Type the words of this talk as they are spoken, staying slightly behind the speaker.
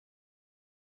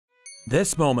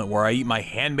This moment where I eat my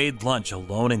handmade lunch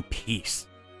alone in peace.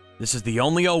 This is the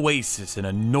only oasis in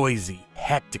a noisy,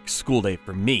 hectic school day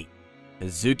for me,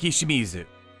 Hazuki Shimizu.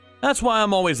 That's why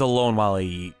I'm always alone while I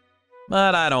eat.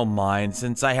 But I don't mind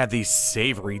since I have these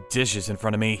savory dishes in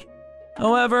front of me.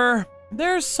 However,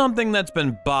 there's something that's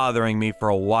been bothering me for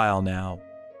a while now.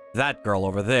 That girl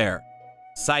over there,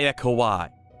 Saya Kawai.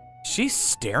 She's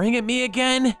staring at me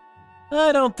again?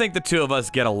 I don't think the two of us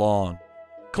get along.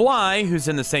 Kawai, who's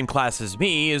in the same class as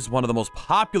me, is one of the most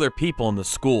popular people in the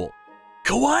school.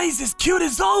 Kawai's as cute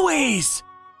as always!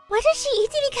 What does she eat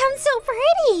to become so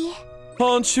pretty?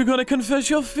 Aren't you gonna confess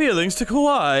your feelings to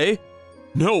Kawai?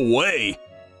 No way!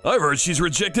 I've heard she's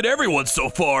rejected everyone so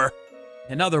far.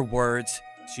 In other words,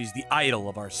 she's the idol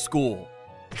of our school.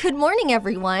 Good morning,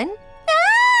 everyone.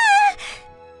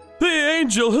 The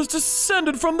angel has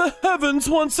descended from the heavens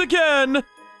once again!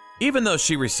 Even though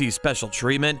she receives special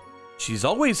treatment, she's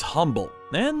always humble,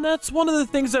 and that's one of the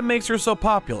things that makes her so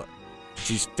popular.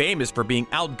 She's famous for being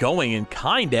outgoing and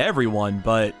kind to everyone,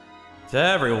 but to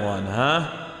everyone,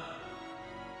 huh?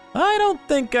 I don't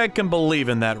think I can believe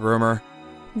in that rumor.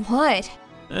 What?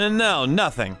 No,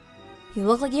 nothing. You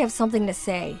look like you have something to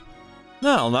say.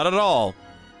 No, not at all.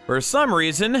 For some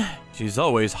reason, she's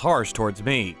always harsh towards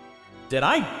me. Did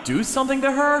I do something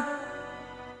to her?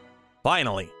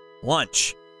 Finally,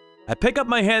 lunch. I pick up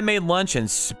my handmade lunch and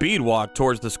speed walk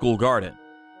towards the school garden.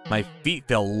 My feet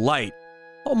feel light,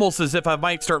 almost as if I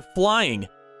might start flying.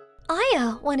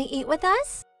 Aya, want to eat with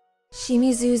us?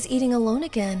 Shimizu's eating alone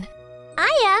again.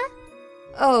 Aya!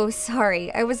 Oh,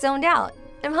 sorry, I was zoned out.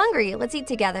 I'm hungry, let's eat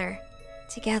together.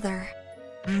 Together.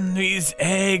 These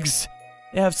eggs,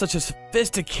 they have such a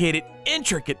sophisticated,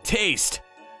 intricate taste.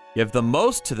 Give the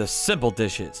most to the simple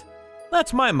dishes.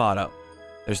 That's my motto.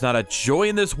 There's not a joy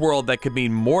in this world that could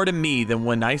mean more to me than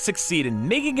when I succeed in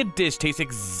making a dish taste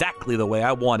exactly the way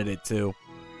I wanted it to.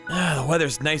 The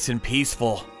weather's nice and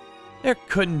peaceful. There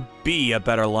couldn't be a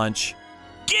better lunch.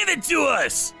 Give it to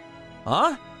us!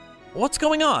 Huh? What's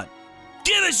going on?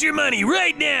 Give us your money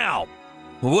right now!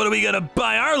 What are we gonna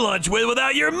buy our lunch with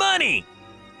without your money?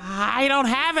 I don't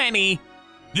have any.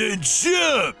 Then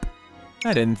jump!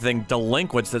 I didn't think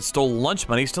delinquents that stole lunch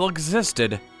money still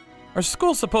existed. Our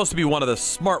school's supposed to be one of the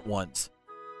smart ones.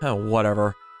 Oh,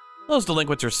 whatever. Those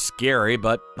delinquents are scary,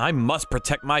 but I must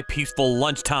protect my peaceful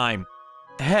lunchtime.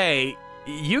 Hey,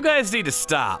 you guys need to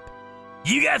stop.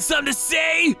 You got something to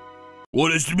say?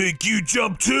 Want us to make you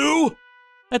jump too?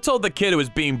 I told the kid who was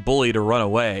being bullied to run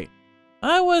away.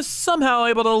 I was somehow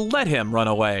able to let him run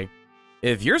away.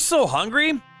 If you're so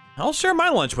hungry, I'll share my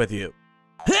lunch with you.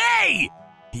 Hey!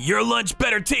 Your lunch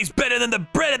better taste better than the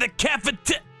bread at the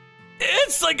cafeteria.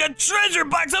 It's like a treasure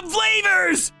box of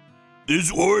flavors!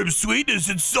 There's warm sweetness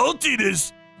and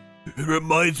saltiness. It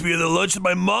reminds me of the lunch that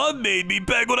my mom made me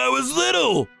back when I was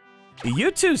little.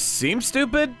 You two seem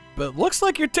stupid, but looks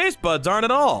like your taste buds aren't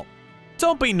at all.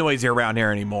 Don't be noisy around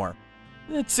here anymore.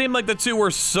 It seemed like the two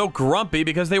were so grumpy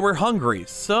because they were hungry,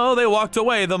 so they walked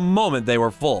away the moment they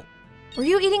were full. Were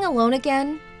you eating alone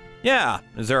again? Yeah,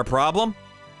 is there a problem?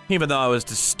 Even though I was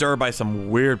disturbed by some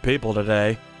weird people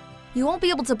today. You won't be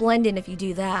able to blend in if you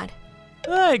do that.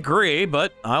 I agree,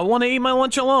 but I want to eat my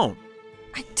lunch alone.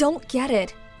 I don't get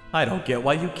it. I don't get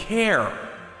why you care.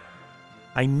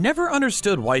 I never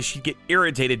understood why she'd get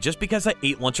irritated just because I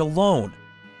ate lunch alone.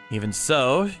 Even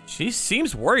so, she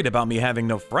seems worried about me having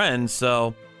no friends,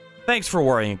 so thanks for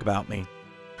worrying about me.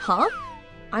 Huh?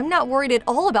 I'm not worried at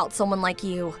all about someone like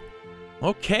you.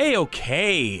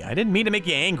 Okay. I didn't mean to make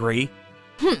you angry.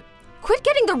 Quit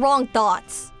getting the wrong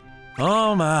thoughts.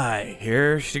 Oh my,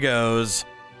 here she goes.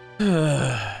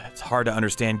 It's hard to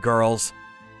understand girls.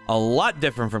 A lot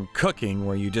different from cooking,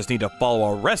 where you just need to follow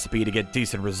a recipe to get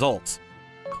decent results.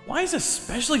 Why is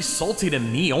especially salty to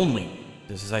me only?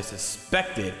 Just as I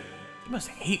suspected. She must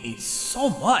hate me so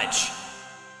much.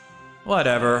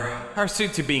 Whatever, our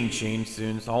suits are being changed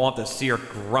soon, so I won't have to see her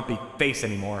grumpy face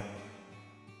anymore.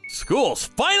 School's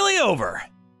finally over.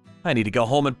 I need to go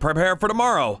home and prepare for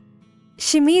tomorrow.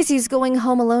 Shimizu's going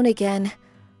home alone again.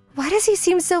 Why does he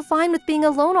seem so fine with being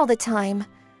alone all the time?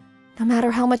 No matter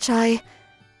how much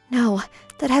No,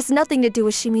 that has nothing to do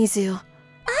with Shimizu.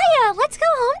 Aya, let's go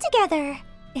home together.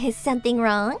 Is something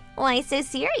wrong? Why so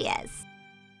serious?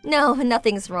 No,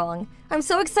 nothing's wrong. I'm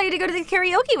so excited to go to the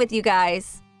karaoke with you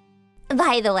guys.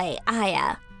 By the way,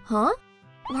 Aya. Huh?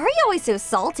 Why are you always so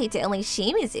salty to only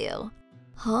Shimizu?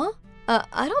 Huh?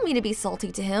 I don't mean to be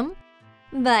salty to him.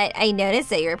 But I noticed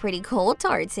that you're pretty cold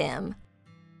towards him.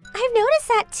 I've noticed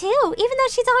that too, even though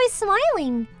she's always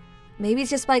smiling. Maybe it's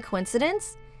just by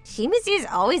coincidence? Shimizu's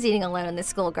always eating alone in the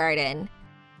school garden.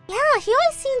 Yeah, he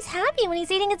always seems happy when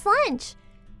he's eating his lunch.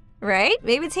 Right?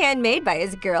 Maybe it's handmade by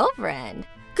his girlfriend.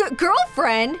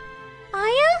 Girlfriend?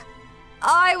 Aya?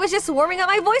 I was just warming up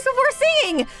my voice before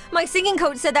singing. My singing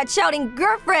coach said that shouting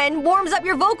girlfriend warms up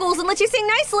your vocals and lets you sing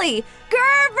nicely.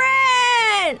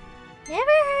 Girlfriend! Never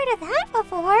heard of that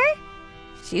before.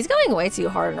 She's going way too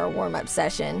hard in her warm-up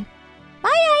session. Bye,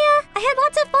 Aya. I had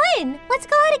lots of fun. Let's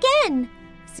go out again.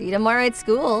 See you tomorrow at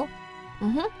school.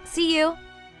 See you.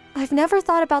 I've never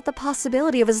thought about the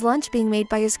possibility of his lunch being made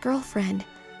by his girlfriend.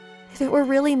 If it were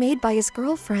really made by his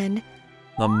girlfriend.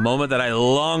 The moment that I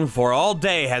longed for all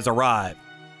day has arrived.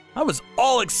 I was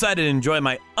all excited to enjoy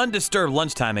my undisturbed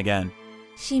lunchtime again.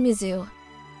 Shimizu.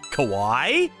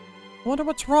 Kawaii? Wonder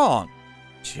what's wrong.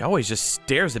 She always just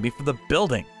stares at me from the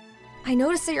building. I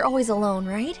noticed that you're always alone,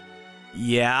 right?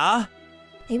 Yeah?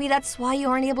 Maybe that's why you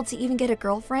aren't able to even get a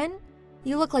girlfriend?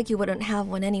 You look like you wouldn't have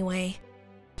one anyway.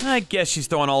 I guess she's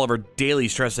throwing all of her daily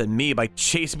stress at me by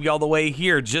chasing me all the way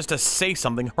here just to say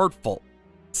something hurtful.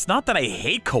 It's not that I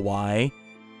hate Kawaii,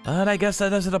 but I guess that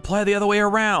doesn't apply the other way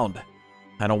around.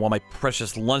 I don't want my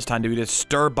precious lunchtime to be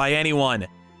disturbed by anyone.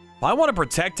 If I want to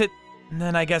protect it,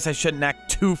 then I guess I shouldn't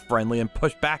act too friendly and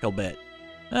push back a bit.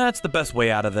 That's the best way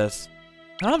out of this.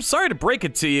 I'm sorry to break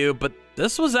it to you, but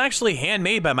this was actually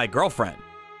handmade by my girlfriend.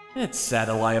 It's sad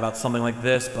to lie about something like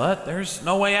this, but there's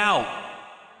no way out.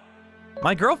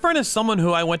 My girlfriend is someone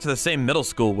who I went to the same middle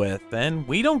school with, and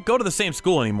we don't go to the same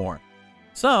school anymore.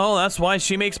 So that's why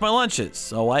she makes my lunches,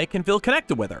 so I can feel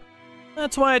connected with her.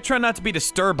 That's why I try not to be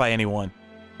disturbed by anyone.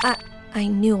 I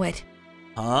knew it.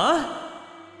 Huh?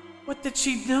 What did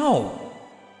she know?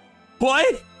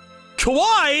 What?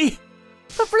 Kawaii?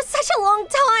 But for such a long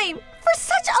time! For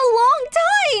such a long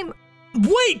time!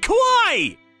 Wait,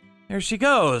 Kawaii! There she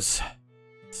goes.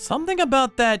 Something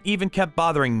about that even kept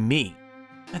bothering me.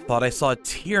 I thought I saw a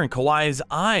tear in Kawaii's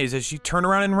eyes as she turned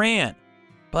around and ran.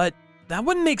 But that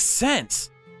wouldn't make sense.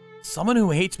 Someone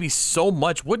who hates me so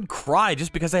much wouldn't cry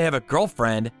just because I have a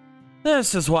girlfriend.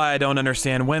 This is why I don't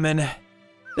understand women.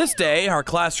 This day, our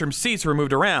classroom seats were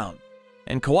moved around,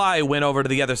 and Kawaii went over to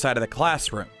the other side of the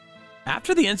classroom.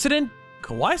 After the incident,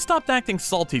 Kawaii stopped acting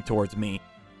salty towards me,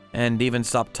 and even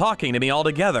stopped talking to me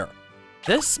altogether.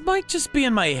 This might just be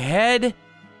in my head,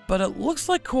 but it looks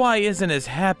like Kawaii isn't as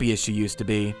happy as she used to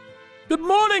be. Good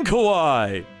morning,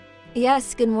 Kawaii!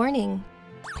 Yes, good morning.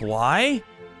 Kawaii?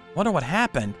 Wonder what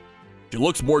happened. She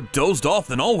looks more dozed off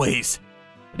than always.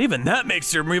 And even that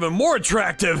makes her even more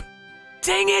attractive.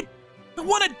 Dang it! I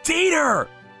want to date her!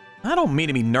 I don't mean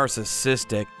to be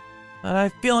narcissistic, but I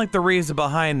feel like the reason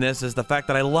behind this is the fact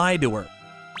that I lied to her.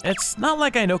 It's not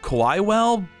like I know Kawaii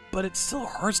well, but it still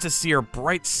hurts to see her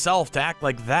bright self to act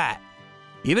like that.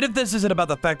 Even if this isn't about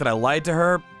the fact that I lied to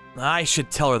her, I should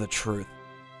tell her the truth.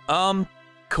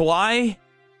 Kawaii?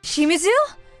 Shimizu?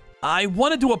 I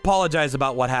wanted to apologize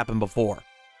about what happened before.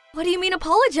 What do you mean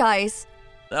apologize?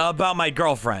 About my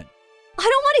girlfriend. I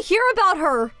don't want to hear about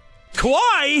her.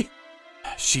 Kawaii?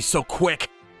 She's so quick.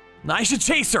 I should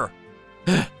chase her.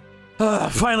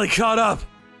 Finally caught up.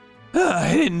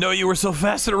 I didn't know you were so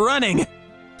fast at running.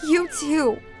 You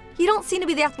too. You don't seem to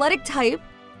be the athletic type.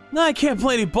 I can't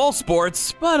play any ball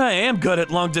sports, but I am good at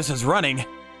long-distance running.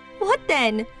 What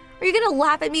then? Are you gonna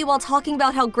laugh at me while talking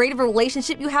about how great of a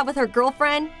relationship you have with her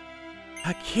girlfriend?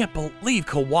 I can't believe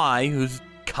Kawaii, who's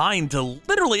kind to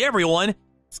literally everyone,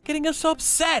 is getting us so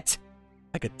upset.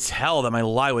 I could tell that my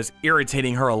lie was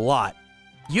irritating her a lot.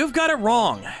 You've got it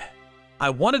wrong. I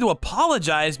wanted to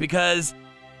apologize because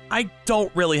I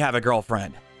don't really have a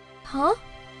girlfriend. Huh?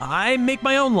 I make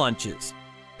my own lunches.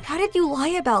 How did you lie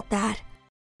about that?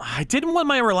 I didn't want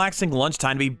my relaxing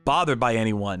lunchtime to be bothered by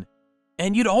anyone.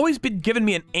 And you'd always been giving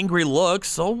me an angry look,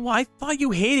 so I thought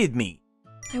you hated me.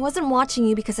 I wasn't watching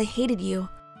you because I hated you.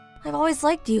 I've always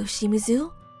liked you,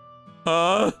 Shimizu.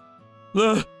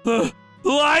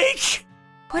 Like?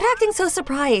 Quit acting so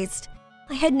surprised.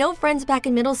 I had no friends back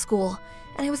in middle school,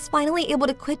 and I was finally able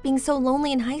to quit being so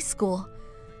lonely in high school.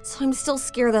 So I'm still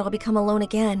scared that I'll become alone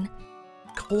again.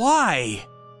 Why?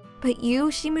 But you,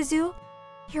 Shimizu?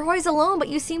 You're always alone, but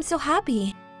you seem so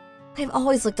happy. I've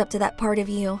always looked up to that part of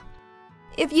you.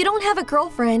 If you don't have a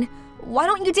girlfriend, why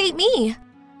don't you date me?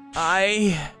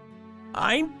 I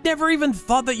never even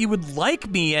thought that you would like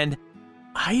me, and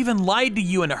I even lied to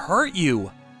you and hurt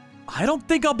you. I don't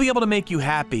think I'll be able to make you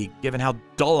happy, given how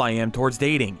dull I am towards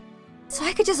dating. So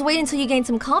I could just wait until you gain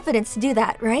some confidence to do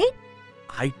that, right?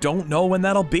 I don't know when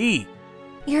that'll be.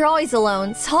 You're always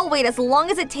alone, so I'll wait as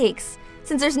long as it takes,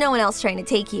 since there's no one else trying to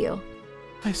take you.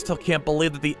 I still can't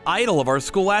believe that the idol of our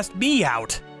school asked me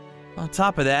out. On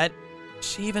top of that,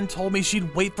 she even told me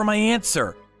she'd wait for my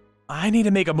answer. I need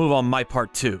to make a move on my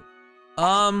part too.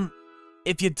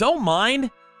 If you don't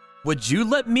mind, would you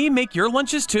let me make your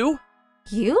lunches too?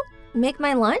 You? Make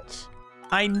my lunch?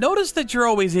 I noticed that you're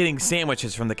always eating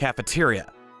sandwiches from the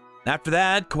cafeteria. After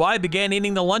that, Kawaii began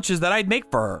eating the lunches that I'd make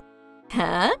for her.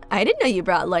 Huh? I didn't know you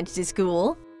brought lunch to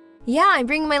school. Yeah, I'm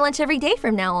bringing my lunch every day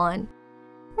from now on.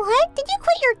 What? Did you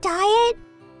quit your diet?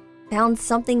 Found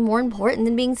something more important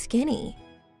than being skinny.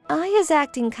 Aya's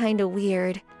acting kinda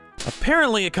weird.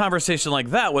 Apparently, a conversation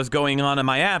like that was going on in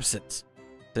my absence.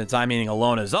 Since I'm eating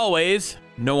alone as always,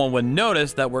 no one would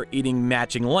notice that we're eating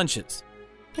matching lunches.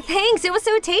 Thanks, it was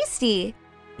so tasty.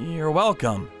 You're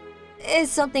welcome. Is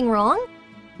something wrong?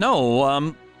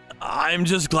 No, I'm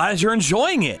just glad you're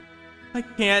enjoying it. I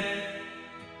can't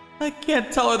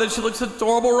tell her that she looks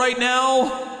adorable right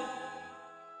now.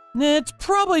 It's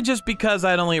probably just because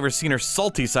I'd only ever seen her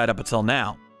salty side up until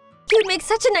now. You'd make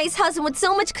such a nice husband with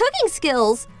so much cooking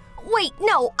skills. Wait,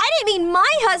 no, I didn't mean my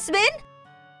husband.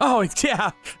 Oh,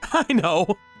 yeah, I know.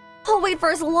 I'll wait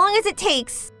for as long as it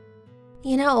takes.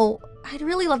 You know, I'd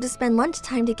really love to spend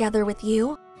lunchtime together with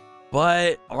you.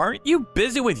 But aren't you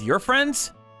busy with your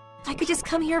friends? I could just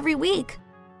come here every week.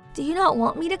 Do you not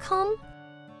want me to come?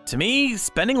 To me,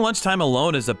 spending lunchtime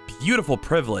alone is a beautiful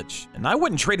privilege, and I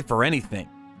wouldn't trade it for anything.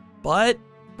 But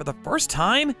for the first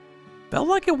time, felt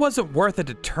like it wasn't worth it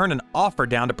to turn an offer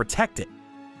down to protect it.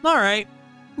 All right,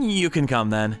 you can come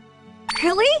then.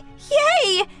 Really?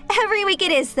 Yay! Every week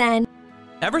it is then.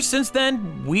 Ever since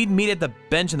then, we'd meet at the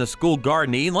bench in the school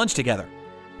garden to eat lunch together.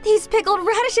 These pickled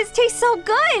radishes taste so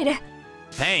good.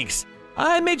 Thanks.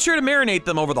 I made sure to marinate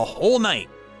them over the whole night.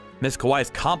 Miss Kawaii's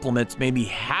compliments made me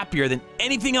happier than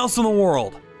anything else in the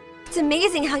world. It's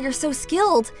amazing how you're so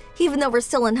skilled, even though we're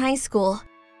still in high school.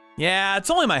 Yeah, it's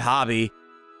only my hobby.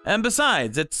 And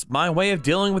besides, it's my way of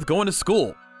dealing with going to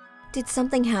school. Did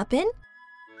something happen?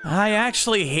 I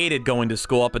actually hated going to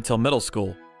school up until middle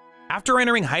school. After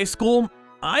entering high school,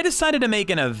 I decided to make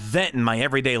an event in my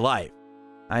everyday life.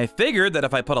 I figured that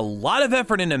if I put a lot of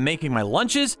effort into making my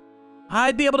lunches,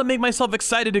 I'd be able to make myself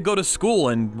excited to go to school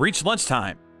and reach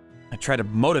lunchtime. I tried to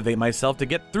motivate myself to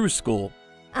get through school.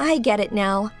 I get it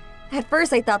now. At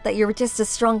first I thought that you were just a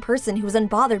strong person who was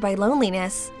unbothered by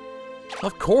loneliness.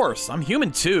 Of course, I'm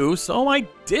human too, so I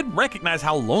did recognize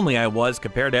how lonely I was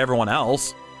compared to everyone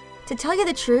else. To tell you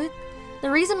the truth,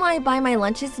 the reason why I buy my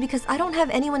lunches is because I don't have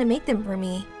anyone to make them for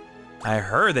me. I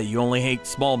heard that you only ate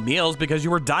small meals because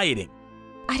you were dieting.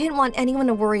 I didn't want anyone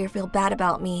to worry or feel bad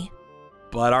about me.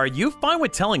 But are you fine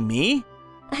with telling me?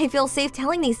 I feel safe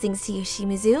telling these things to you,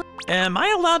 Shimizu. Am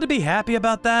I allowed to be happy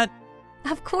about that?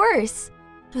 Of course.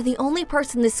 You're the only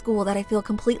person in this school that I feel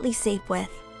completely safe with.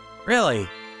 Really?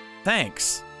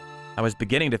 Thanks. I was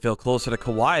beginning to feel closer to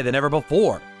Kawaii than ever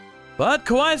before. But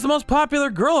Kawaii's the most popular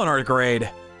girl in our grade.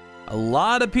 A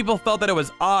lot of people felt that it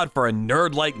was odd for a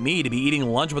nerd like me to be eating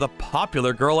lunch with a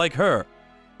popular girl like her.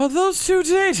 Are those two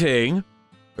dating?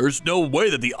 There's no way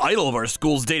that the idol of our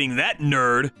school's dating that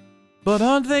nerd. But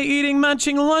aren't they eating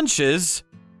matching lunches?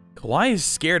 Kawaii is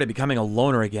scared of becoming a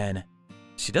loner again.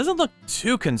 She doesn't look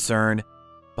too concerned,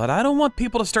 but I don't want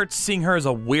people to start seeing her as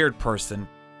a weird person.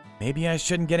 Maybe I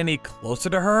shouldn't get any closer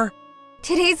to her?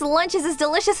 Today's lunch is as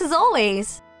delicious as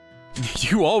always.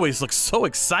 You always look so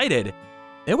excited.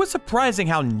 It was surprising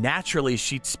how naturally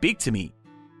she'd speak to me,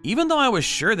 even though I was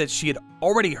sure that she had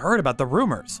already heard about the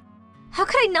rumors. How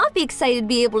could I not be excited to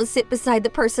be able to sit beside the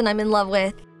person I'm in love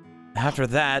with? After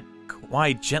that,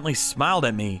 Kawaii gently smiled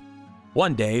at me.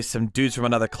 One day, some dudes from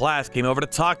another class came over to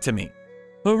talk to me.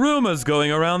 A rumor's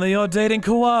going around that you're dating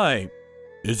Kawaii.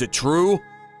 Is it true?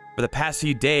 For the past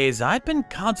few days, I'd been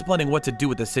contemplating what to do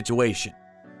with the situation.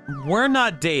 We're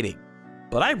not dating,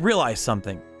 but I realized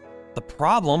something. The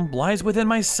problem lies within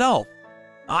myself.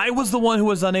 I was the one who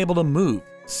was unable to move,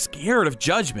 scared of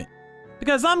judgment,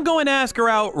 because I'm going to ask her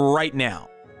out right now.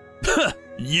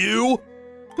 You?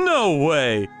 No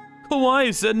way.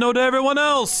 Kawaii said no to everyone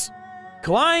else.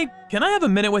 Kawaii, can I have a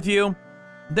minute with you?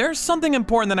 There's something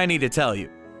important that I need to tell you.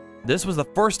 This was the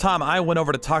first time I went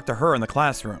over to talk to her in the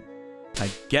classroom. I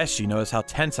guess she noticed how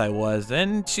tense I was,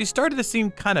 and she started to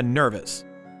seem kind of nervous.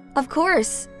 Of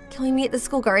course. Can we meet at the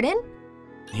school garden?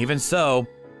 Even so,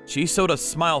 she showed a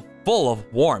smile full of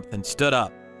warmth and stood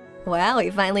up. Wow, he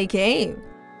finally came.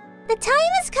 The time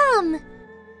has come.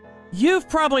 You've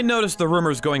probably noticed the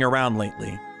rumors going around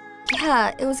lately.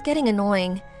 Yeah, it was getting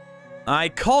annoying. I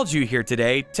called you here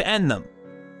today to end them.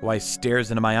 Kawaii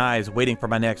stares into my eyes, waiting for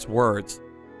my next words.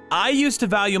 I used to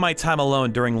value my time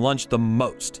alone during lunch the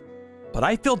most, but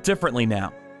I feel differently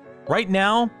now. Right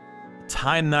now, the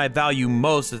time that I value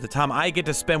most is the time I get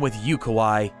to spend with you,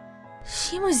 Kawaii.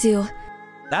 Shimizu.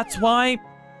 That's why,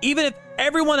 even if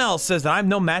everyone else says that I'm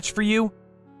no match for you,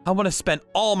 I want to spend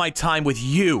all my time with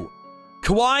you.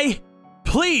 Kawaii,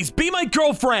 please be my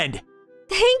girlfriend!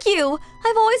 Thank you!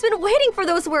 I've always been waiting for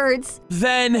those words!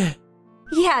 Then...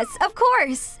 Yes, of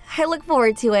course! I look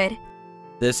forward to it.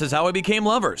 This is how we became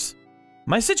lovers.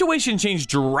 My situation changed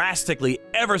drastically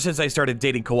ever since I started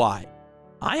dating Kawaii.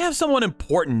 I have someone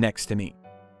important next to me.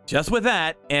 Just with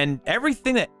that, and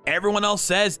everything that everyone else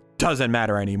says doesn't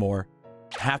matter anymore.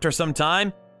 After some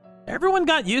time, everyone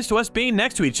got used to us being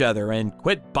next to each other and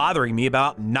quit bothering me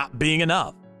about not being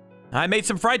enough. I made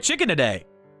some fried chicken today.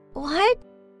 What?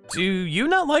 Do you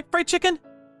not like fried chicken?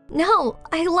 No,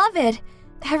 I love it.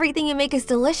 Everything you make is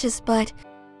delicious, but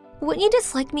wouldn't you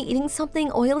dislike me eating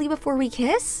something oily before we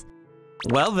kiss?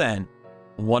 Well then,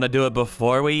 wanna do it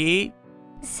before we eat?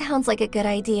 Sounds like a good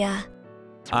idea.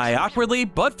 I awkwardly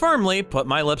but firmly put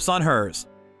my lips on hers.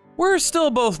 We're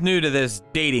still both new to this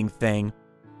dating thing,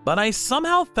 but I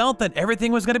somehow felt that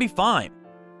everything was gonna be fine,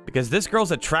 because this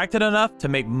girl's attracted enough to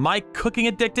make my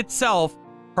cooking-addicted self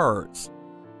hers.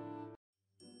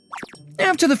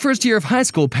 After the first year of high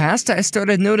school passed, I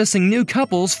started noticing new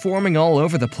couples forming all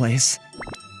over the place.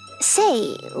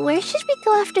 Say, where should we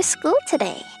go after school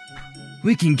today?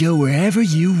 We can go wherever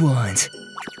you want.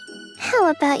 How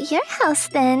about your house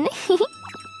then?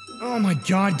 Oh my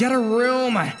god, get a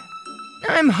room!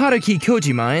 I'm Haruki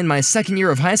Kojima in my second year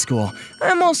of high school.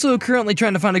 I'm also currently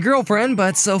trying to find a girlfriend,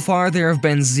 but so far there have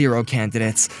been 0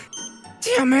 candidates.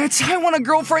 Damn it, I want a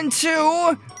girlfriend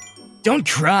too! Don't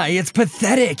cry, it's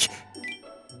pathetic!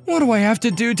 What do I have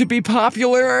to do to be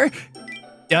popular?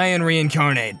 Die and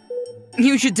reincarnate.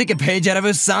 You should take a page out of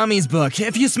Usami's book.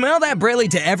 If you smile that brightly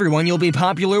to everyone, you'll be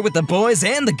popular with the boys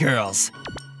and the girls.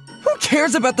 Who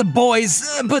cares about the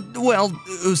boys? But, well,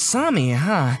 Usami,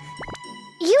 huh?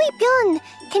 Yui-byun,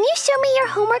 can you show me your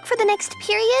homework for the next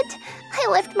period? I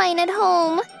left mine at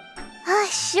home.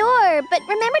 Sure, but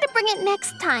remember to bring it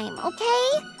next time, okay?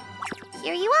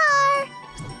 Here you are.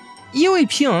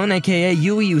 Yui-byun, aka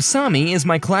Yui Usami, is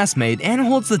my classmate and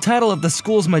holds the title of the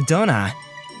school's Madonna.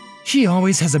 She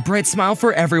always has a bright smile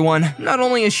for everyone. Not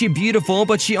only is she beautiful,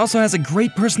 but she also has a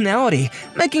great personality,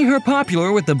 making her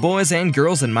popular with the boys and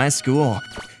girls in my school.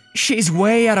 She's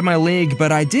way out of my league,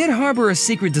 but I did harbor a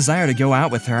secret desire to go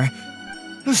out with her.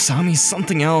 Usami's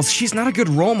something else. She's not a good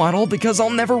role model because I'll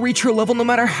never reach her level no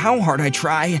matter how hard I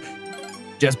try.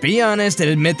 Just be honest and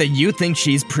admit that you think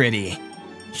she's pretty.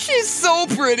 She's so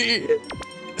pretty!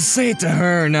 Say it to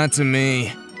her, not to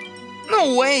me.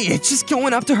 No way, it's just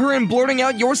going up to her and blurting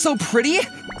out, "You're so pretty"?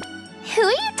 Who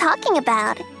are you talking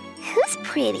about? Who's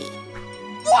pretty?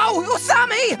 Whoa,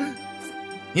 Usami!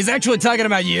 He's actually talking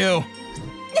about you.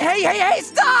 Hey,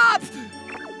 stop!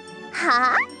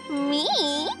 Huh?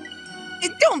 Me?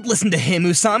 Don't listen to him,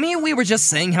 Usami. We were just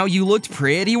saying how you looked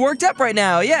pretty worked up right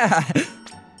now, yeah.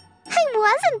 I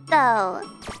wasn't, though.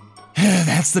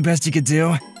 That's the best you could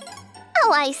do.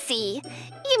 Oh, I see.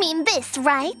 You mean this,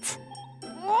 right?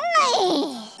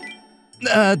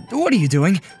 What are you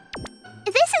doing?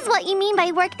 This is what you mean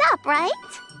by worked up, right?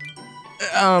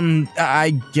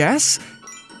 I guess?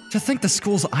 To think the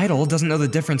school's idol doesn't know the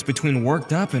difference between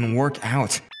worked up and work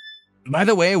out. By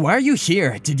the way, why are you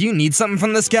here? Did you need something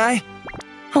from this guy?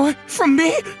 Huh? From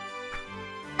me?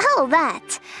 Oh,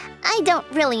 that. I don't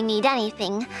really need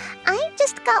anything. I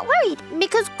just got worried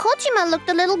because Kojima looked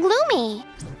a little gloomy.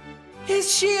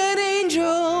 Is she an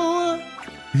angel?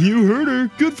 You heard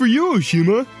her. Good for you,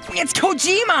 Oshima. It's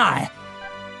Kojima!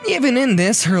 Even in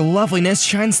this, her loveliness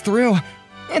shines through.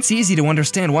 It's easy to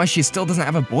understand why she still doesn't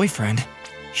have a boyfriend.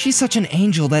 She's such an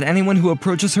angel that anyone who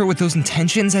approaches her with those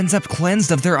intentions ends up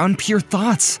cleansed of their unpure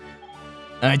thoughts.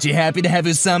 Aren't you happy to have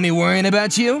Usami worrying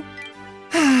about you?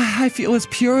 I feel as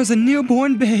pure as a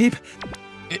newborn babe.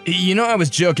 You know I was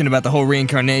joking about the whole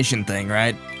reincarnation thing,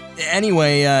 right?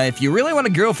 Anyway, if you really want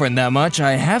a girlfriend that much,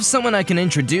 I have someone I can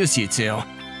introduce you to.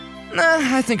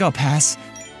 I think I'll pass.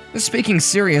 Speaking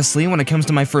seriously, when it comes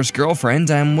to my first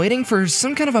girlfriend, I'm waiting for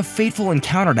some kind of a fateful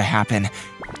encounter to happen.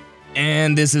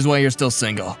 And this is why you're still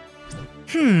single.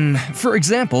 For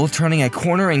example, turning a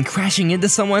corner and crashing into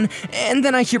someone, and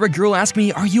then I hear a girl ask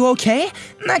me, "Are you okay?"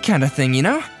 That kind of thing, you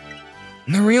know?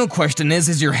 The real question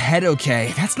is your head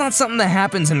okay? That's not something that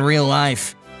happens in real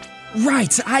life.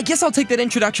 Right, I guess I'll take that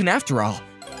introduction after all.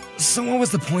 So what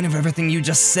was the point of everything you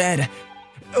just said?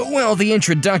 Well, the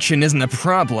introduction isn't a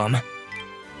problem.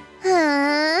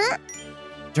 Huh?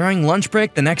 During lunch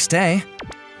break the next day...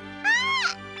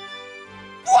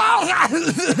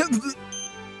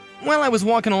 While I was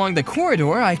walking along the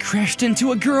corridor, I crashed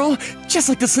into a girl, just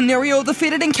like the scenario of the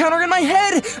fated encounter in my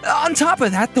head! On top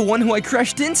of that, the one who I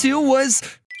crashed into was...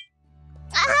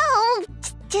 Ow!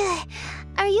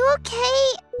 Are you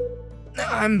okay?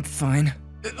 I'm fine.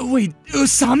 Wait,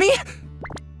 Usami?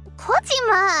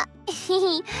 Kojima!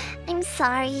 I'm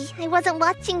sorry. I wasn't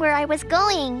watching where I was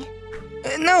going.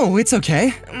 No, it's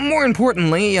okay. More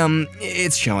importantly,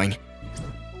 it's showing.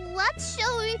 What's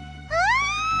showing?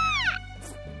 Ah!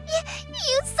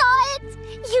 You saw it!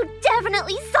 You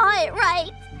definitely saw it,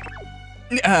 right?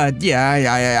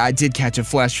 Yeah, I did catch a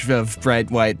flash of bright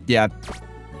white, yeah.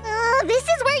 This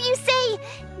is where you say,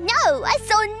 no, I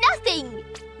saw nothing!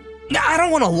 I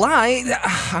don't want to lie.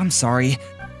 I'm sorry.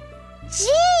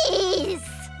 Jeez!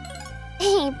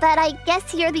 Hey, but I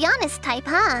guess you're the honest type,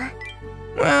 huh?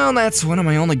 Well, that's one of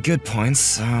my only good points,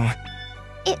 so...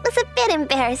 It was a bit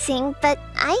embarrassing, but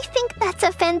I think that's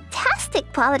a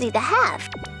fantastic quality to have.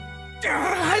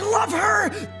 I love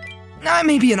her! I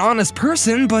may be an honest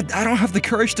person, but I don't have the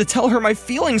courage to tell her my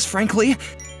feelings, frankly.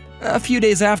 A few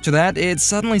days after that, it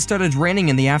suddenly started raining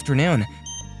in the afternoon.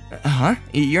 Huh?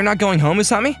 You're not going home,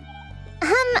 Usami?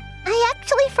 I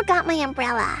actually forgot my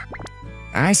umbrella.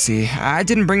 I see. I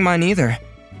didn't bring mine either.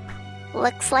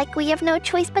 Looks like we have no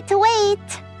choice but to wait.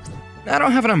 I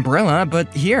don't have an umbrella,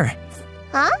 but here.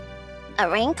 Huh? A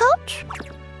raincoat?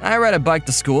 I ride a bike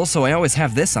to school, so I always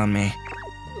have this on me.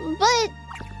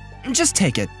 But... Just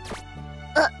take it.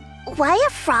 Why a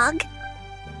frog?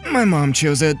 My mom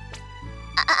chose it.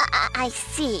 I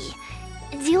see.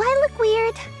 Do I look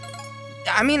weird?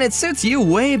 I mean, it suits you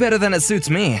way better than it suits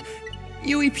me.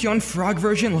 Yui Pyeon frog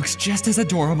version looks just as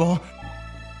adorable.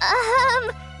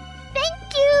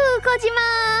 Thank you,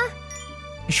 Kojima!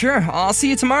 Sure, I'll see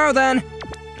you tomorrow then.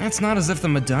 It's not as if the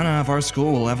Madonna of our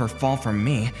school will ever fall for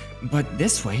me, but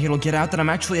this way it'll get out that I'm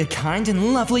actually a kind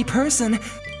and lovely person.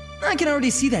 I can already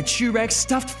see that shoe rack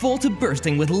stuffed full to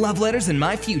bursting with love letters in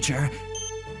my future.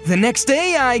 The next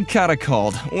day, I caught a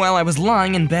cold while I was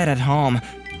lying in bed at home.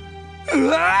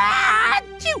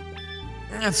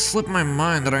 It slipped my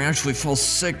mind that I actually fall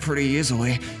sick pretty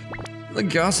easily. The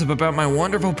gossip about my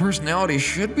wonderful personality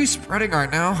should be spreading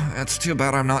right now. It's too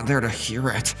bad I'm not there to hear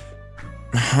it.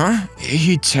 Huh?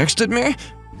 He texted me?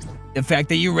 The fact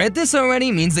that you read this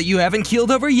already means that you haven't keeled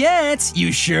over yet.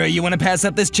 You sure you want to pass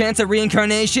up this chance at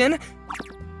reincarnation?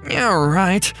 Yeah,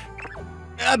 right.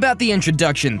 About the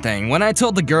introduction thing, when I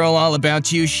told the girl all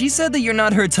about you, she said that you're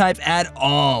not her type at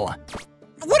all.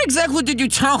 What exactly did you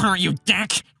tell her, you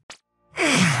dick?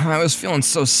 I was feeling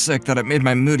so sick that it made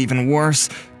my mood even worse.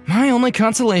 My only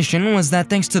consolation was that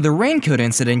thanks to the raincoat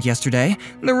incident yesterday,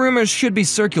 the rumors should be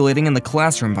circulating in the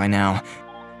classroom by now.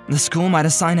 The school might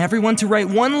assign everyone to write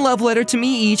one love letter to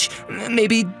me each,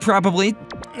 maybe, probably.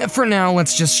 For now,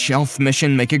 let's just shelf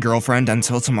mission make a girlfriend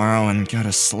until tomorrow and go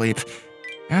to sleep.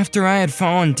 After I had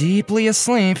fallen deeply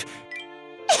asleep...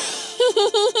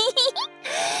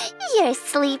 You're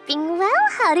sleeping well,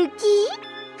 Haruki.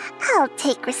 I'll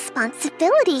take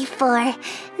responsibility for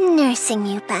nursing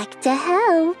you back to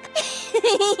health.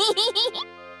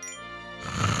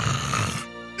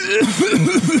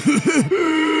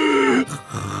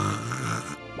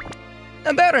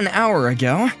 About an hour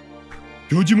ago.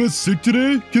 Kojima's sick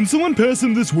today? Can someone pass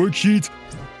him this worksheet?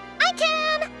 I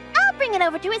can! I'll bring it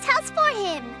over to his house for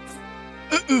him.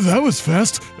 That was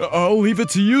fast. I'll leave it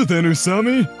to you then,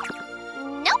 Usami.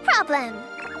 No problem.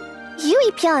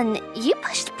 Yui Pyeon, you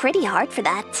pushed pretty hard for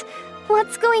that.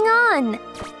 What's going on?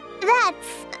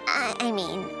 I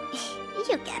mean,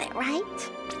 you get it, right?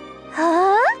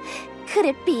 Huh? Could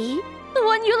it be the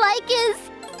one you like is...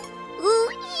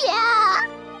 Ooh, yeah!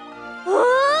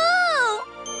 Ooh!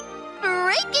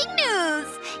 Breaking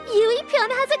news! Yui Pyeon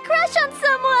has a crush on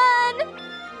someone!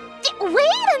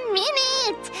 Wait a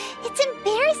minute! It's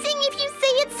embarrassing if you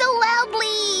say it so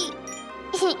loudly!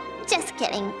 Just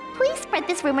kidding. Please spread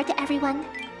this rumor to everyone.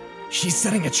 She's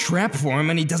setting a trap for him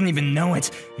and he doesn't even know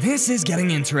it. This is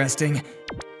getting interesting.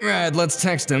 Right, let's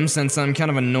text him since I'm kind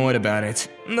of annoyed about it.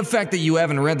 The fact that you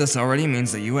haven't read this already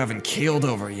means that you haven't keeled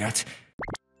over yet.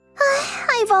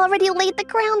 I've already laid the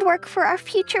groundwork for our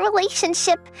future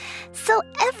relationship, so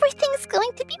everything's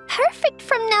going to be perfect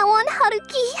from now on,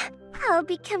 Haruki. I'll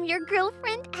become your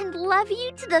girlfriend and love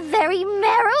you to the very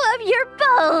marrow of your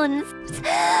bones.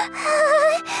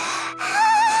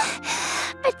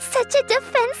 But such a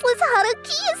defenseless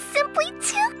Haruki is simply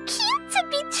too cute to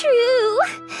be true.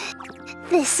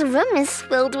 This room is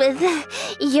filled with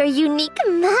your unique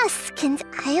musk, and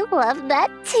I love that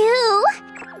too.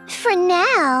 For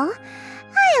now,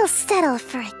 I'll settle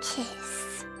for a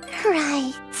kiss.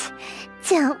 Right.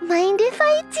 Don't mind if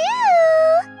I do.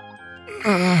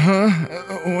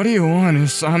 What do you want,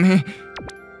 Usami?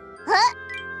 Huh?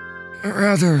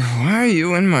 Rather, why are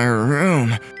you in my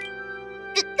room?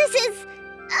 This is...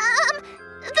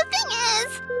 the thing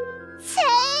is...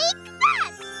 Take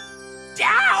that!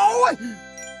 Ow!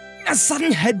 A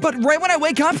sudden headbutt right when I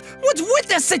wake up? What's with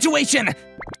this situation?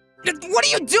 What are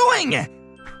you doing?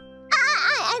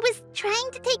 I was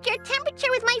trying to take your temperature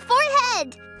with my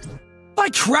forehead. By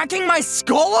cracking my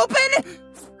skull open?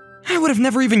 I would have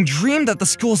never even dreamed that the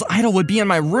school's idol would be in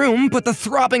my room, but the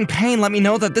throbbing pain let me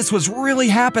know that this was really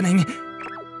happening.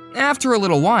 After a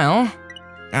little while...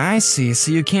 I see,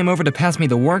 so you came over to pass me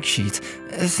the worksheet.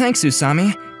 Thanks,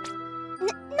 Usami.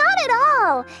 Not at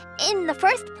all. In the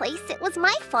first place, it was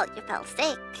my fault you fell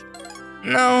sick.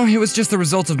 No, it was just the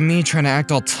result of me trying to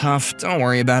act all tough. Don't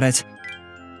worry about it.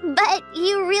 But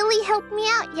you really helped me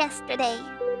out yesterday.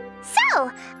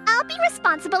 So, I'll be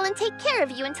responsible and take care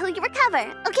of you until you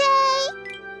recover,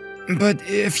 okay? But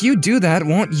if you do that,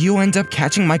 won't you end up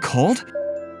catching my cold?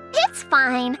 It's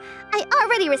fine. I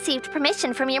already received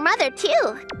permission from your mother,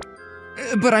 too.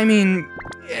 But I mean,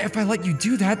 if I let you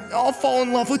do that, I'll fall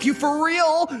in love with you for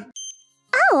real!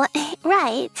 Oh,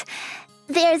 right.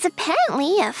 There's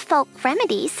apparently a folk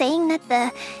remedy saying that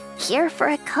the cure for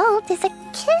a cold is a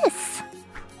kiss.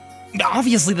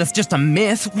 Obviously, that's just a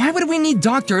myth. Why would we need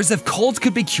doctors if colds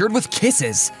could be cured with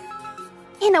kisses?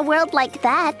 In a world like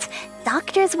that,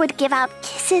 doctors would give out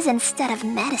kisses instead of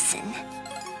medicine.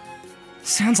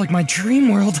 Sounds like my dream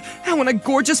world. I want a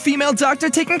gorgeous female doctor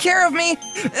taking care of me.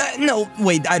 No,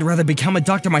 wait, I'd rather become a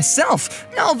doctor myself,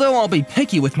 although I'll be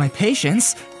picky with my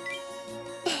patients.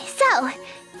 So,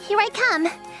 here I come.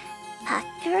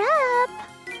 Pucker up.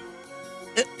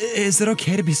 Is it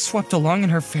okay to be swept along in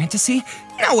her fantasy?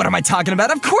 No, what am I talking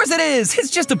about? Of course it is! It's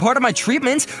just a part of my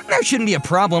treatment. There shouldn't be a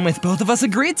problem if both of us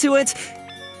agreed to it.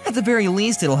 At the very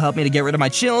least, it'll help me to get rid of my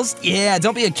chills. Yeah,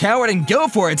 don't be a coward and go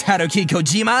for it, Haruki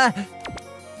Kojima!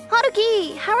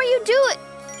 Haruki, how are you doing?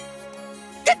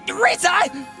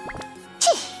 Risa!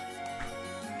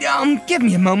 Give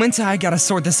me a moment. I gotta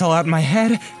sort this all out in my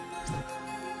head.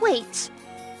 Wait,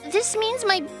 this means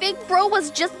my big bro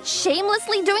was just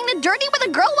shamelessly doing the dirty with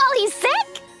a girl while he's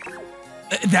sick?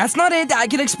 That's not it. I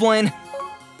can explain. And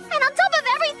on top of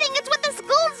everything, it's with the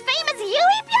school's famous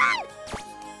Yuipyeon!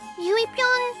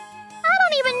 Yuipyeon? I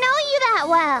don't even know you that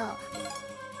well.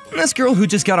 This girl who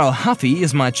just got all huffy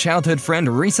is my childhood friend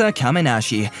Risa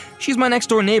Kaminashi. She's my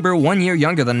next-door neighbor, 1 year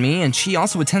younger than me, and she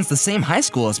also attends the same high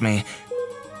school as me.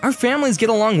 Our families get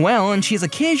along well, and she's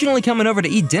occasionally coming over to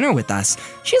eat dinner with us.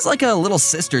 She's like a little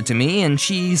sister to me, and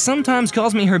she sometimes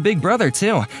calls me her big brother,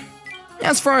 too.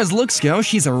 As far as looks go,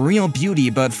 she's a real beauty,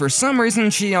 but for some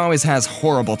reason, she always has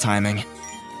horrible timing.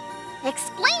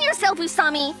 Explain yourself,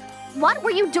 Usami! What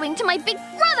were you doing to my big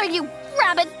brother, you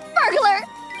rabbit burglar?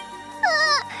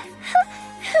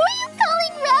 Who are you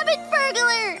calling rabbit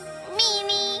burglar?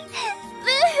 Meanie.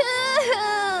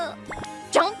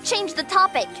 Don't change the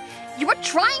topic. You were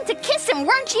trying to kiss him,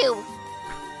 weren't you?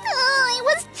 Oh, it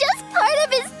was just part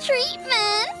of his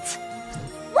treatment.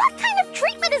 What kind of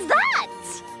treatment is that?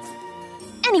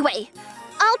 Anyway,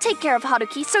 I'll take care of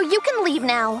Haruki, so you can leave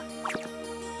now.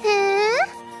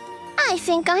 I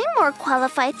think I'm more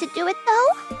qualified to do it,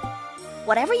 though.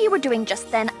 Whatever you were doing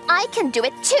just then, I can do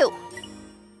it too.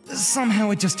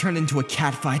 Somehow it just turned into a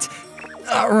catfight.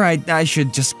 Alright, I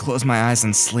should just close my eyes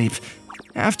and sleep.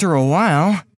 After a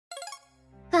while...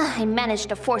 I managed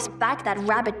to force back that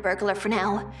rabbit burglar for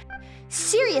now.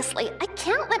 Seriously, I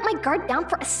can't let my guard down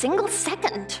for a single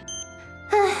second.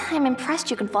 I'm impressed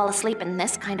you can fall asleep in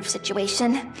this kind of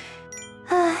situation.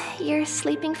 Your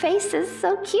sleeping face is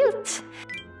so cute.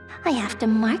 I have to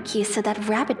mark you so that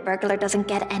rabbit burglar doesn't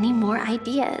get any more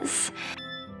ideas.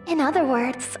 In other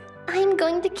words, I'm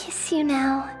going to kiss you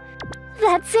now.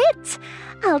 That's it!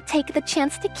 I'll take the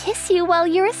chance to kiss you while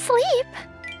you're asleep.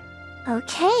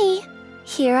 Okay,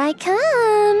 here I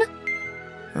come.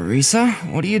 Risa,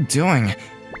 what are you doing?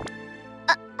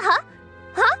 Huh?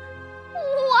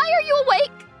 Why are you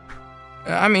awake?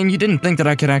 I mean, you didn't think that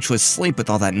I could actually sleep with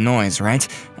all that noise, right?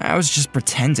 I was just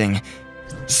pretending.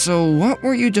 So what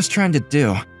were you just trying to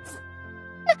do?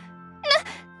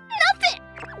 Nothing!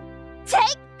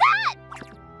 Take that!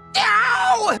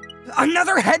 Ow!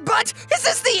 Another headbutt? Is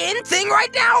this the in thing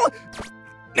right now?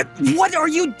 What are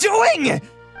you doing?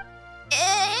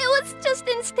 It was just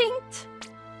instinct.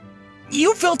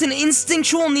 You felt an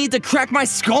instinctual need to crack my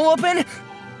skull open?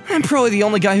 I'm probably the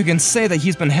only guy who can say that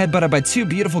he's been headbutted by two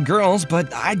beautiful girls,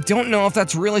 but I don't know if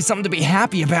that's really something to be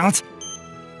happy about.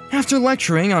 After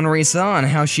lecturing on Risa on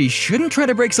how she shouldn't try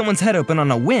to break someone's head open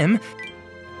on a whim...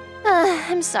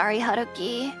 I'm sorry,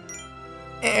 Haruki.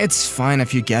 It's fine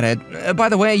if you get it. By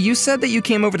the way, you said that you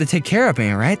came over to take care of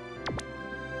me, right?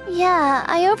 Yeah,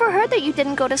 I overheard that you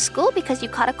didn't go to school because you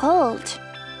caught a cold.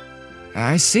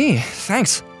 I see.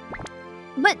 Thanks.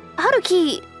 But,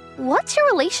 Haruki, what's your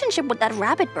relationship with that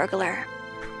rabbit burglar?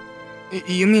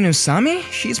 You mean Usami?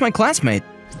 She's my classmate.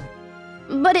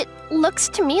 But it looks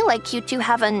to me like you two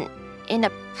have an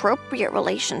inappropriate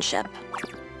relationship.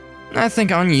 I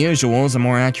think unusual is a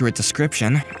more accurate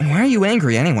description. Why are you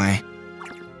angry anyway?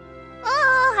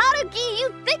 Oh, Haruki,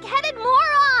 you thick-headed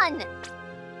moron!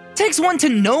 Takes one to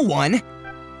know one.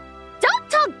 Don't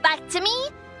talk back to me!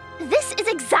 This is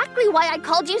exactly why I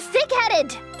called you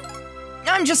thick-headed!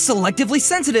 I'm just selectively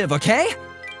sensitive, okay?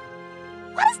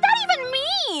 What does that even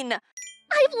mean?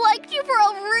 I've liked you for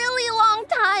a really long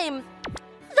time.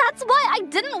 That's why I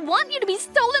didn't want you to be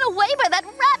stolen away by that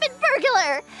rabbit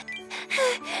burglar.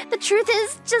 The truth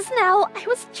is, just now, I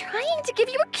was trying to give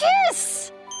you a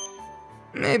kiss.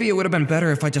 Maybe it would have been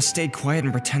better if I just stayed quiet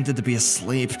and pretended to be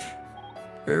asleep.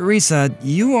 Risa,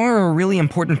 you are a really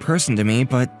important person to me,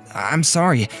 but I'm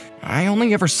sorry. I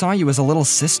only ever saw you as a little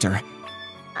sister.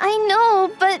 I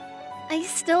know, but I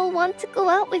still want to go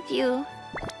out with you.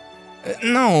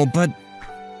 No, but...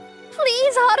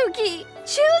 Please, Haruki,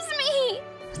 choose me!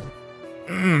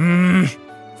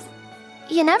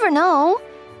 You never know.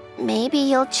 Maybe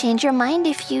you'll change your mind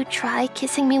if you try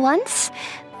kissing me once.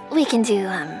 We can do,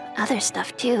 other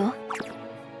stuff too.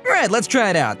 Right, let's try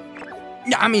it out.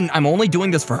 I mean, I'm only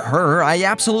doing this for her. I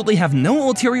absolutely have no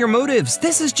ulterior motives.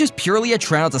 This is just purely a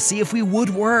trial to see if we would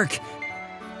work.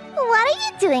 What are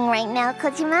you doing right now,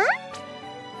 Kojima?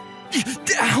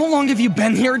 How long have you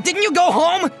been here? Didn't you go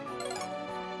home?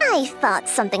 I thought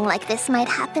something like this might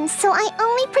happen, so I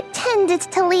only pretended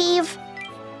to leave.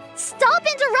 Stop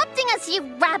interrupting us, you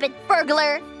rabbit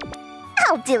burglar!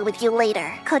 I'll deal with you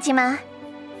later, Kojima.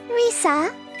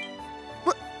 Risa,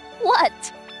 What?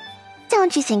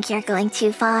 don't you think you're going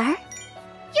too far?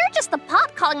 You're just the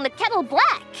pot calling the kettle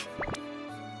black.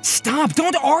 Stop,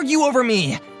 don't argue over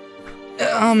me!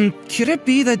 Could it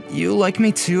be that you like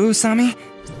me too, Usami?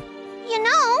 You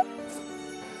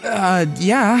know,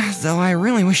 Yeah, though I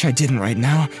really wish I didn't right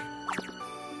now.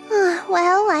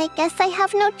 well, I guess I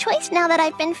have no choice now that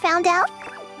I've been found out.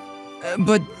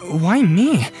 But why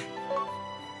me?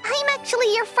 I'm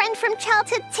actually your friend from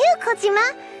childhood too,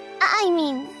 Kojima. I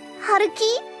mean,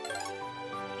 Haruki.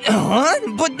 Huh?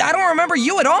 But I don't remember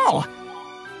you at all!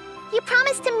 You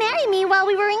promised to marry me while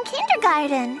we were in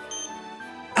kindergarten.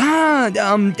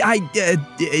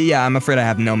 Yeah, I'm afraid I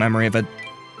have no memory of it.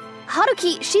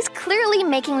 Haruki, she's clearly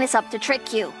making this up to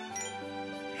trick you.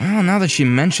 Well, now that she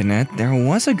mentioned it, there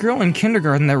was a girl in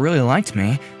kindergarten that really liked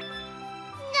me.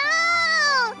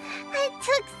 No! It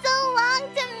took so long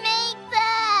to make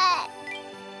that!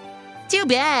 Too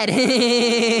bad!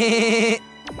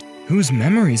 Whose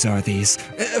memories are these?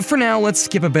 For now, let's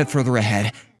skip a bit further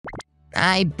ahead.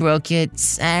 I broke it,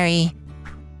 sorry.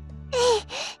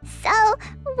 So,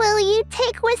 will you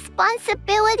take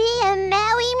responsibility and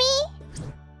marry me?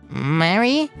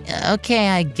 Mary? Okay,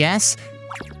 I guess.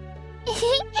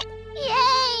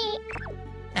 Yay!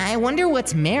 I wonder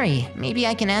what's Mary. Maybe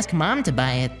I can ask Mom to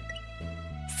buy it.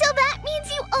 So that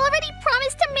means you already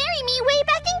promised to marry me way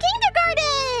back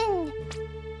in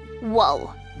kindergarten!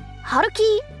 Whoa.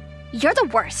 Haruki, you're the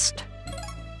worst.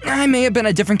 I may have been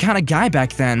a different kind of guy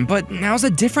back then, but now's a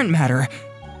different matter.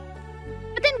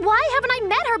 But then why haven't I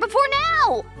met her before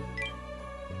now?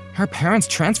 Her parents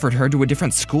transferred her to a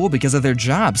different school because of their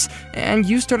jobs, and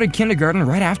you started kindergarten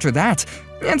right after that.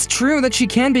 It's true that she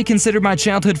can be considered my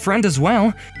childhood friend as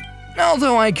well,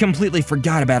 although I completely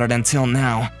forgot about it until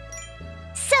now.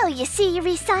 So you see,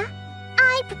 Risa,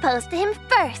 I proposed to him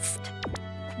first.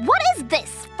 What is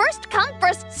this? First come,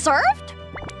 first served?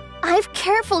 I've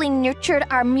carefully nurtured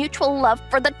our mutual love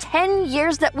for the 10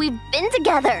 years that we've been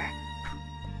together.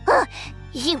 Ugh,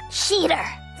 you cheater!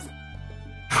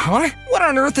 Huh? What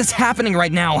on earth is happening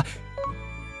right now?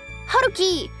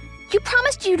 Haruki, you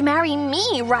promised you'd marry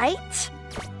me, right?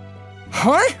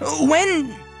 Huh?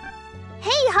 When?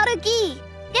 Hey, Haruki,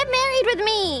 get married with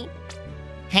me.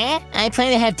 Huh? I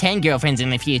plan to have 10 girlfriends in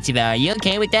the future, though. Are you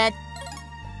okay with that?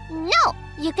 No,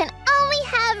 you can only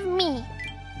have me.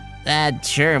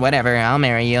 Sure, whatever. I'll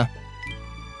marry you.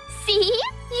 See?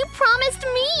 You promised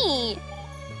me.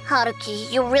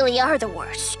 Haruki, you really are the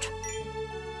worst.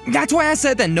 That's why I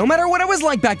said that no matter what I was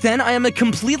like back then, I am a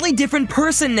completely different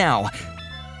person now.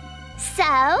 So,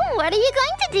 what are you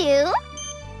going to do?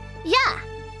 Yeah,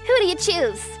 who do you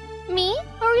choose? Me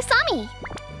or Usami?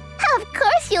 Of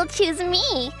course you'll choose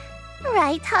me.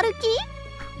 Right, Haruki?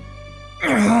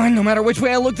 No matter which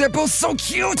way I look, they're both so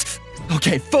cute!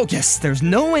 Okay, focus. There's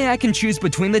no way I can choose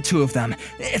between the two of them.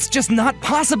 It's just not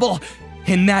possible.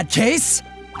 In that case,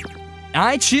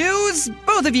 I choose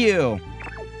both of you.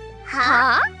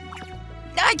 Huh?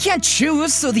 I can't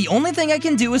choose, so the only thing I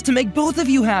can do is to make both of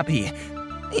you happy.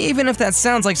 Even if that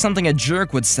sounds like something a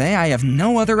jerk would say, I have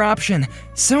no other option.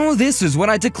 So this is what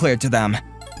I declared to them.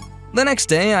 The next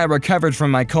day, I recovered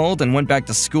from my cold and went back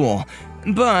to school.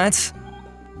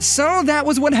 So that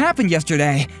was what happened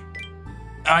yesterday.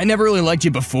 I never really liked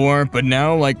you before, but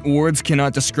now, words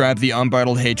cannot describe the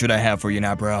unbridled hatred I have for you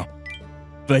now, bro.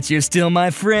 But you're still my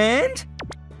friend?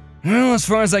 Well, as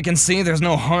far as I can see, there's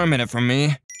no harm in it from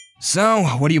me. So,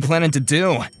 what are you planning to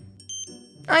do?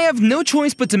 I have no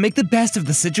choice but to make the best of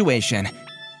the situation.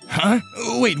 Huh?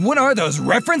 Wait, what are those,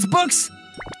 reference books?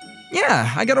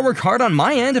 Yeah, I gotta work hard on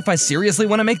my end if I seriously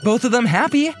want to make both of them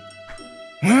happy.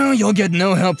 Well, you'll get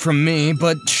no help from me,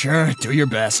 but sure, do your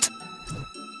best.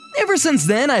 Ever since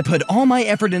then, I put all my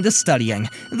effort into studying.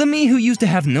 The me who used to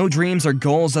have no dreams or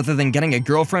goals other than getting a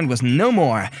girlfriend was no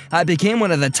more. I became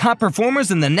one of the top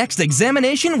performers in the next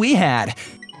examination we had.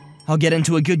 I'll get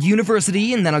into a good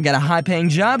university, and then I'll get a high-paying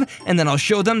job, and then I'll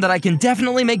show them that I can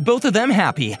definitely make both of them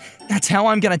happy. That's how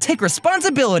I'm gonna take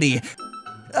responsibility.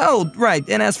 Oh, right,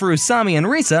 and as for Usami and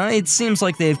Risa, it seems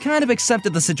like they've kind of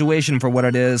accepted the situation for what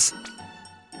it is.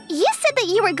 You said that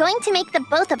you were going to make the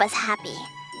both of us happy.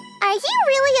 Are you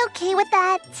really okay with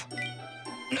that?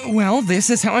 Well, this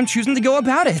is how I'm choosing to go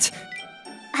about it.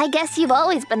 I guess you've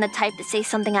always been the type to say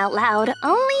something out loud,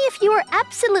 only if you were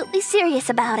absolutely serious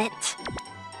about it.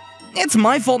 It's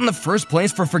my fault in the first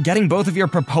place for forgetting both of your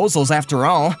proposals after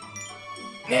all.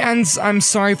 And I'm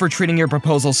sorry for treating your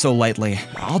proposals so lightly.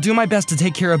 I'll do my best to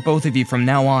take care of both of you from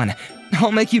now on.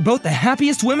 I'll make you both the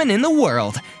happiest women in the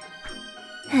world.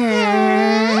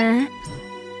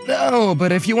 Oh,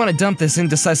 but if you want to dump this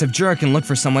indecisive jerk and look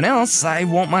for someone else, I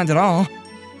won't mind at all.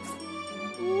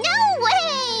 No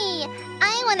way!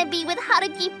 I want to be with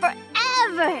Haruki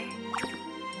forever!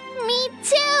 Me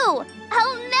too!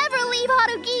 I'll never leave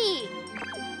Haruki!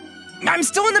 I'm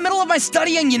still in the middle of my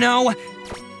studying, you know!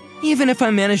 Even if I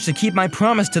manage to keep my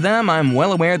promise to them, I'm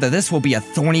well aware that this will be a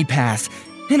thorny path.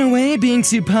 In a way, being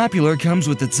too popular comes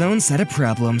with its own set of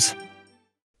problems.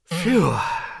 Phew.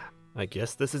 I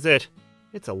guess this is it.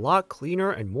 It's a lot cleaner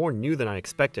and more new than I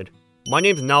expected. My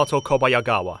name's Naoto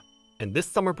Kobayagawa, and this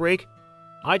summer break,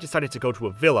 I decided to go to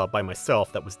a villa by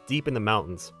myself that was deep in the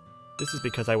mountains. This is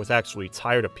because I was actually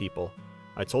tired of people.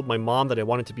 I told my mom that I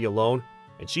wanted to be alone,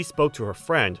 and she spoke to her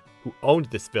friend, who owned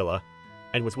this villa,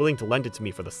 and was willing to lend it to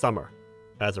me for the summer.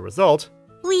 As a result...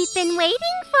 We've been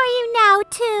waiting for you now,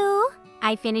 too.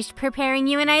 I finished preparing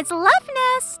you and I's love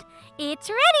nest. It's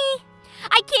ready.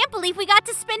 I can't believe we got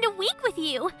to spend a week with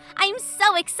you. I'm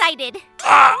so excited.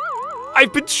 Ah!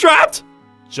 I've been trapped!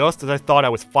 Just as I thought I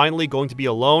was finally going to be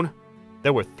alone,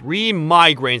 there were 3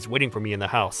 migraines waiting for me in the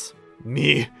house.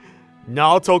 Me,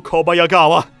 Naoto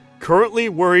Kobayagawa, currently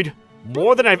worried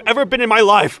more than I've ever been in my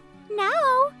life.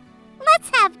 No.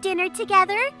 Let's have dinner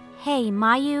together. Hey,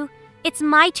 Mayu, it's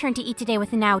my turn to eat today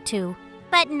with Naoto.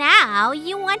 But now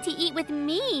you want to eat with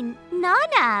me,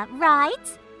 Nana,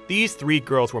 right? These 3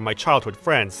 girls were my childhood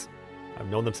friends. I've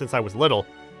known them since I was little.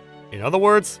 In other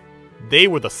words, they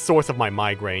were the source of my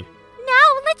migraine.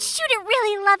 Now let's shoot it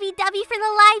really lovey-dovey for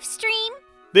the live stream.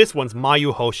 This one's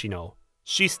Mayu Hoshino.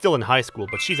 She's still in high school,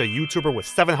 but she's a YouTuber with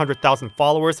 700,000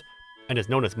 followers and is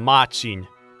known as Machin.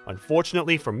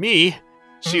 Unfortunately for me,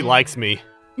 she likes me.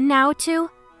 Naoto,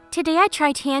 today I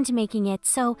tried hand making it,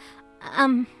 so,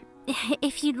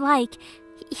 if you'd like,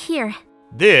 here.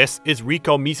 This is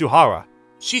Riko Mizuhara.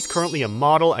 She's currently a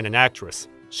model and an actress.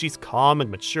 She's calm and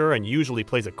mature and usually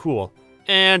plays it cool.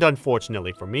 And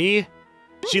unfortunately for me,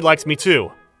 she likes me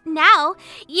too. Now,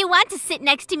 you want to sit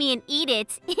next to me and eat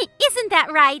it. Isn't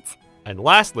that right? And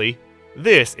lastly,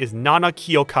 this is Nana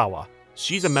Kiyokawa.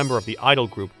 She's a member of the idol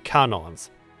group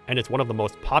Kanons, and is one of the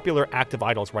most popular active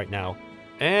idols right now.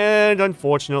 And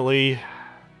unfortunately,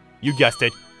 you guessed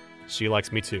it, she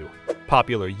likes me too.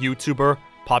 Popular YouTuber,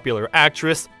 popular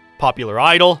actress, popular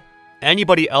idol.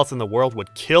 Anybody else in the world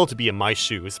would kill to be in my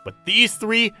shoes, but these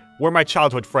 3 were my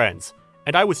childhood friends,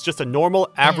 and I was just a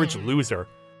normal, average loser.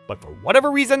 But for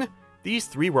whatever reason, these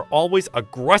 3 were always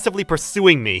aggressively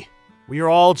pursuing me. We are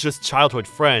all just childhood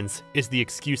friends, is the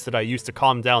excuse that I used to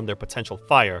calm down their potential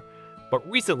fire. But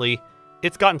recently,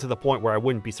 it's gotten to the point where I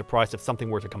wouldn't be surprised if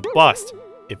something were to combust.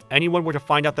 If anyone were to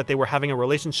find out that they were having a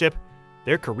relationship,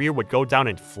 their career would go down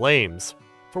in flames.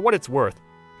 For what it's worth,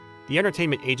 the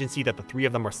entertainment agency that the 3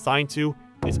 of them are signed to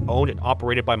is owned and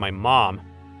operated by my mom,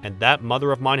 and that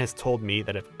mother of mine has told me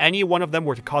that if any one of them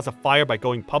were to cause a fire by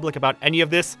going public about any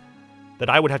of this, that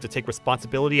I would have to take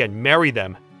responsibility and marry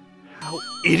them. How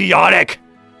idiotic!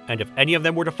 And if any of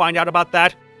them were to find out about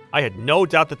that, I had no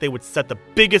doubt that they would set the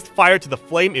biggest fire to the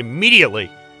flame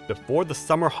immediately. Before the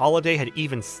summer holiday had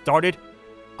even started,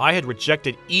 I had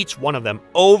rejected each one of them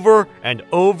over and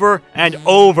over and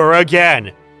over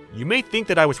again. You may think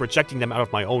that I was rejecting them out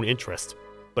of my own interest,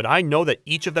 But I know that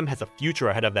each of them has a future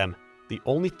ahead of them. The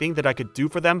only thing that I could do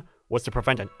for them was to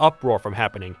prevent an uproar from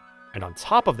happening. And on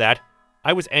top of that,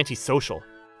 I was antisocial.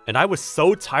 And I was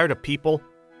so tired of people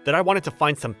that I wanted to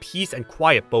find some peace and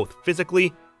quiet both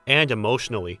physically and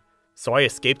emotionally. So I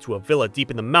escaped to a villa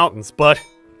deep in the mountains, but...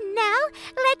 Now,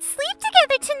 let's sleep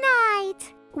together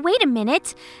tonight. Wait a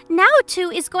minute.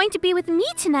 Naoto is going to be with me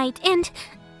tonight, and...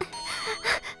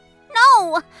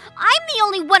 No! I'm the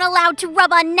only one allowed to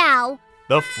rub on Nao!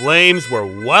 The flames were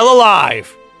well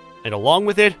alive! And along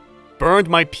with it, burned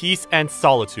my peace and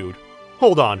solitude.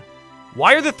 Hold on.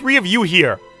 Why are the three of you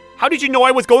here? How did you know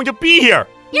I was going to be here?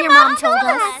 Your mom told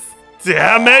us.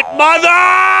 Damn it,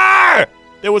 Mother!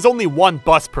 There was only one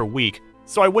bus per week,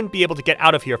 so I wouldn't be able to get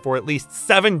out of here for at least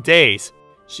 7 days.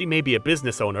 She may be a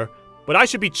business owner, but I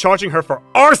should be charging her for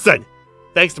arson!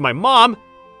 Thanks to my mom,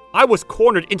 I was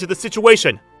cornered into the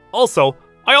situation. Also,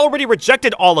 I already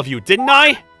rejected all of you, didn't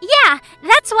I? Yeah,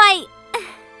 that's why...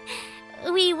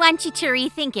 We want you to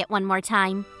rethink it one more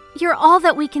time. You're all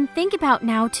that we can think about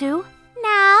now, too.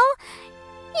 Now,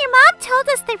 your mom told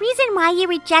us the reason why you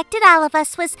rejected all of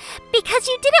us was because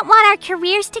you didn't want our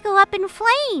careers to go up in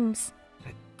flames.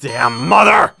 Damn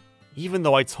mother! Even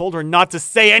though I told her not to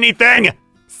say anything!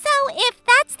 So, if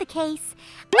that's the case,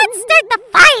 let's start the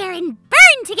fire and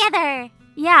burn together!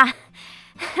 Yeah,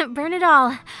 burn it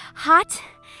all. Hot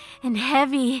and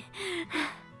heavy.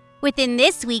 Within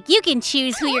this week, you can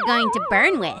choose who you're going to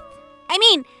burn with. I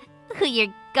mean, who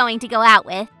you're going to go out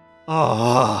with.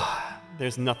 Oh,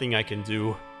 there's nothing I can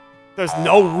do. There's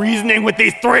no reasoning with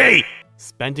these three!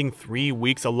 Spending 3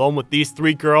 weeks alone with these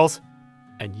three girls,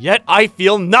 and yet I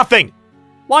feel nothing!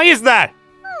 Why is that?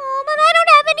 Oh, but I don't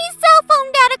have any cell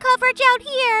phone data coverage out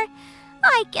here.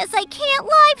 I guess I can't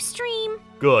live stream.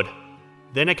 Good.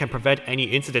 Then I can prevent any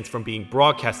incidents from being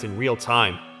broadcast in real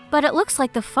time. But it looks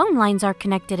like the phone lines are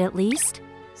connected at least.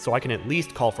 So I can at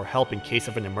least call for help in case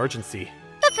of an emergency.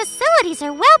 The facilities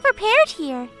are well prepared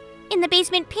here. In the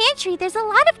basement pantry, there's a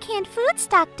lot of canned food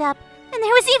stocked up, and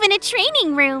there was even a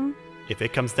training room. If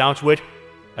it comes down to it,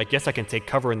 I guess I can take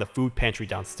cover in the food pantry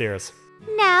downstairs.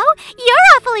 Now, you're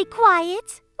awfully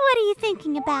quiet. What are you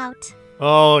thinking about?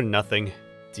 Oh, nothing.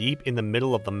 Deep in the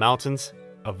middle of the mountains,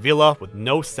 a villa with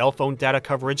no cell phone data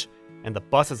coverage, and the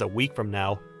bus is a week from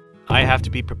now. I have to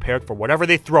be prepared for whatever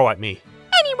they throw at me.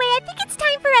 Anyway, I think it's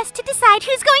time for us to decide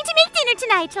who's going to make dinner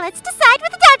tonight. Let's decide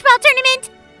with the dodgeball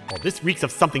tournament. Oh, this reeks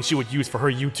of something she would use for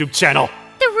her YouTube channel.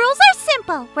 The rules are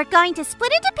simple. We're going to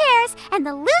split into pairs, and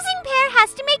the losing pair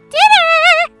has to make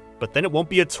dinner. But then it won't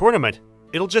be a tournament.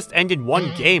 It'll just end in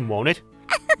one game, won't it?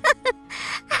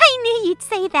 I knew you'd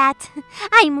say that.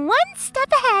 I'm one step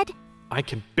ahead. I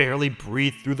can barely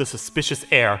breathe through the suspicious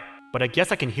air, but I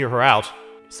guess I can hear her out.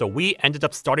 So we ended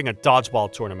up starting a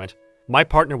dodgeball tournament. My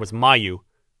partner was Mayu,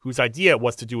 whose idea it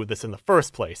was to do this in the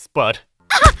first place, but...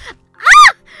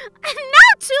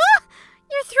 Naoto!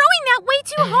 You're throwing that way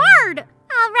too hard!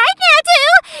 All right, Naoto!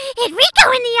 Hit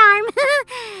Rico in the arm!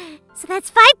 So that's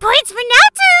 5 points for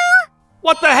Naoto!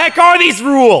 What the heck are these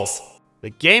rules? The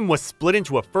game was split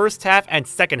into a first half and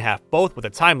second half, both with a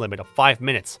time limit of 5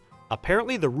 minutes.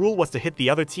 Apparently, the rule was to hit the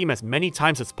other team as many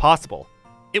times as possible.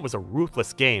 It was a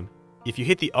ruthless game. If you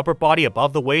hit the upper body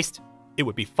above the waist, it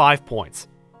would be 5 points.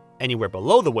 Anywhere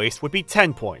below the waist would be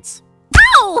 10 points.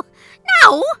 Ow!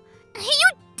 No!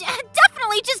 You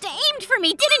definitely just aimed for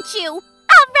me, didn't you?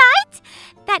 Alright!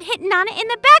 That hit Nana in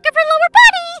the back of her lower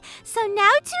body, so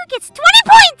Naoto gets 20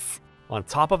 points! On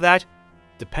top of that,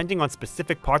 depending on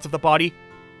specific parts of the body,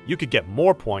 you could get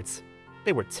more points.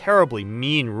 They were terribly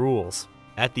mean rules.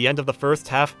 At the end of the first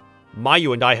half,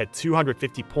 Mayu and I had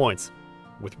 250 points,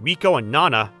 with Rico and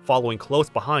Nana following close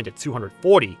behind at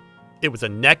 240. It was a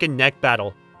neck-and-neck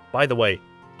battle. By the way,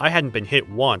 I hadn't been hit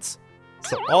once,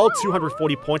 so all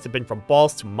 240 points had been from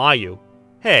balls to Mayu.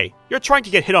 Hey, you're trying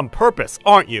to get hit on purpose,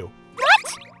 aren't you?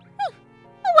 What?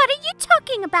 What are you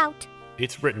talking about?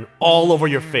 It's written all over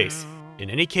your face. In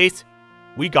any case,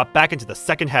 we got back into the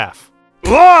second half.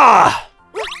 Ah!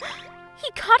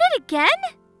 He caught it again?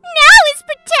 Now he's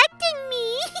protecting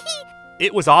me!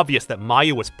 It was obvious that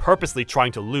Mayu was purposely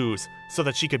trying to lose so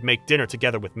that she could make dinner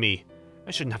together with me.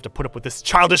 I shouldn't have to put up with this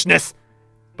childishness.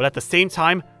 But at the same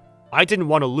time, I didn't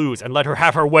want to lose and let her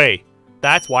have her way.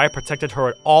 That's why I protected her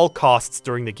at all costs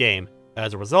during the game.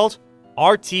 As a result,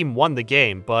 our team won the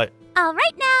game, but...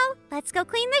 Alright now, let's go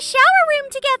clean the shower room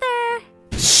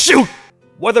together. Shoot!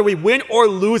 Whether we win or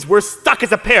lose, we're stuck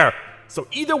as a pair. So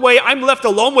either way, I'm left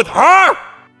alone with her!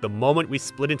 The moment we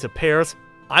split into pairs,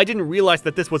 I didn't realize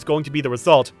that this was going to be the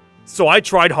result, so I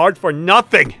tried hard for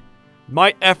nothing.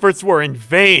 My efforts were in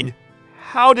vain.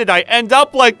 How did I end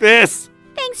up like this?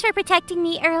 Thanks for protecting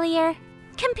me earlier.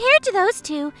 compared to those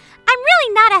two, I'm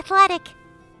really not athletic.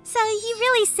 So he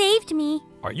really saved me.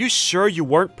 Are you sure you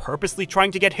weren't purposely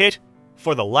trying to get hit?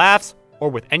 For the laughs, or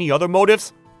with any other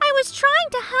motives? I was trying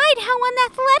to hide how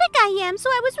unathletic I am, so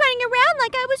I was running around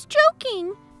like I was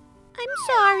joking. I'm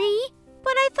sorry,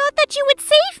 but I thought that you would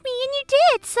save me, and you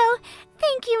did, so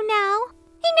thank you now.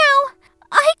 Hey now,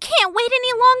 I can't wait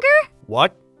any longer.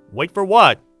 What? Wait for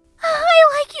what? I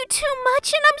like you too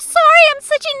much, and I'm sorry I'm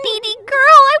such a needy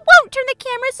girl. I won't turn the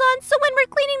cameras on, so when we're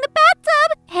cleaning the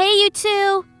bathtub... Hey, you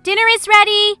two. Dinner is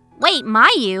ready. Wait,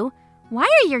 Mayu, why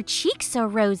are your cheeks so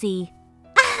rosy?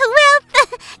 Well,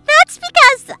 that's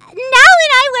because Nao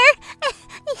and I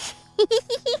were...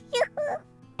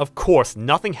 Of course,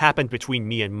 nothing happened between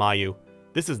me and Mayu.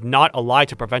 This is not a lie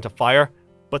to prevent a fire,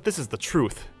 but this is the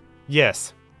truth.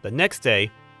 Yes, the next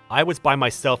day, I was by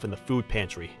myself in the food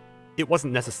pantry. It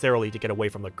wasn't necessarily to get away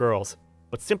from the girls,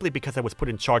 but simply because I was put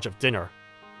in charge of dinner.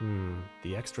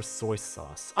 The extra soy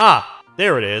sauce. Ah,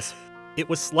 there it is. It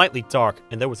was slightly dark,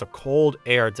 and there was a cold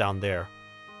air down there.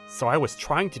 So I was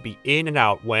trying to be in and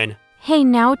out when... Hey,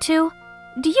 Naotu,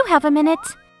 do you have a minute?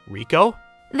 Riko?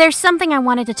 There's something I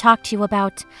wanted to talk to you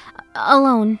about.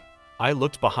 Alone. I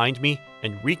looked behind me,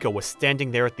 and Riko was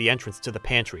standing there at the entrance to the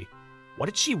pantry. What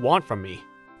did she want from me?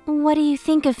 What do you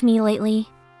think of me lately?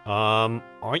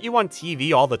 Aren't you on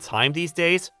TV all the time these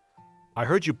days? I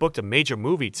heard you booked a major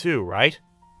movie too, right?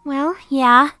 Well,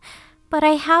 yeah, but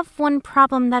I have one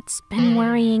problem that's been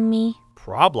worrying me.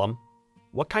 Problem?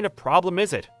 What kind of problem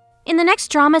is it? In the next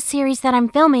drama series that I'm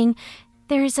filming,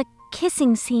 there's a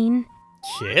kissing scene.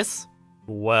 Kiss?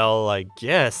 Well, I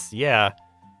guess, yeah.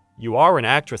 You are an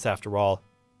actress after all.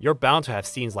 You're bound to have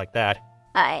scenes like that.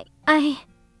 I've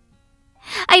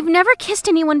never kissed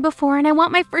anyone before, and I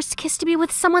want my first kiss to be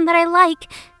with someone that I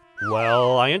like.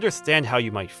 Well, I understand how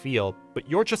you might feel, but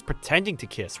you're just pretending to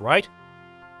kiss, right?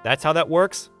 That's how that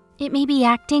works? It may be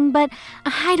acting, but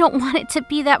I don't want it to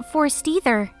be that forced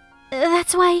either.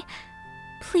 That's why,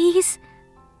 please,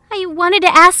 I wanted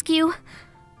to ask you,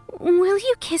 will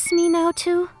you kiss me now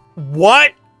too?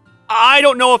 What? I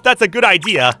don't know if that's a good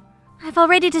idea. I've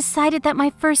already decided that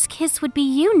my first kiss would be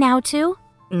you now too.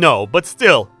 No, but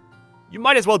still. You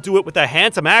might as well do it with a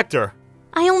handsome actor.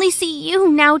 I only see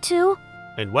you now too.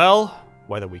 And well,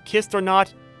 whether we kissed or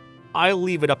not, I'll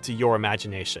leave it up to your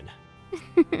imagination.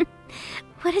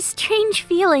 What a strange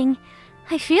feeling.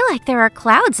 I feel like there are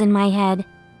clouds in my head.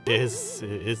 Is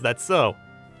that so?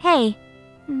 Hey,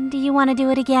 do you want to do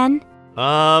it again?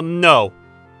 No.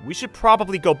 We should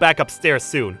probably go back upstairs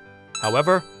soon.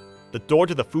 However, the door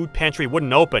to the food pantry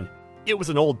wouldn't open. It was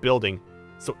an old building,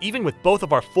 so even with both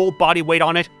of our full body weight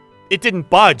on it, it didn't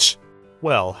budge.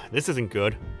 Well, this isn't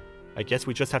good. I guess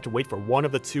we just have to wait for one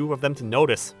of the two of them to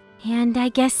notice. And I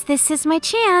guess this is my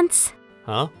chance.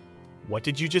 Huh? What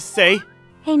did you just say?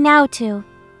 Hey, Naotu,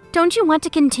 don't you want to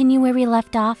continue where we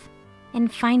left off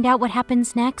and find out what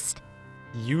happens next?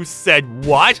 You said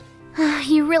what?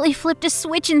 You really flipped a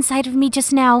switch inside of me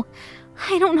just now.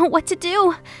 I don't know what to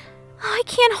do. I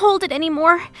can't hold it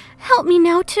anymore. Help me,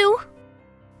 Naotu.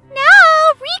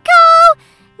 No, Riko!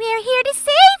 We're here to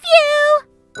save you!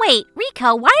 Wait,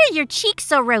 Riko, why are your cheeks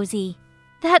so rosy?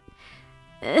 That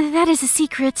is a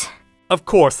secret. Of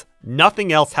course,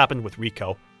 nothing else happened with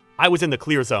Riko. I was in the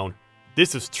clear zone.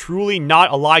 This is truly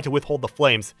not a lie to withhold the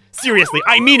flames. Seriously,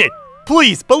 I mean it!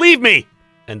 Please, believe me!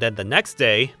 And then the next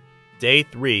day, day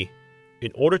 3,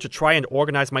 in order to try and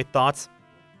organize my thoughts,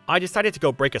 I decided to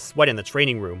go break a sweat in the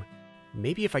training room.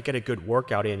 Maybe if I get a good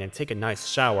workout in and take a nice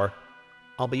shower,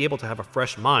 I'll be able to have a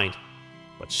fresh mind.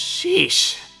 But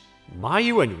sheesh!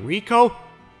 Mayu and Riko?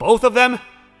 Both of them?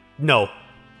 No,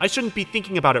 I shouldn't be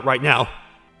thinking about it right now.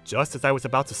 Just as I was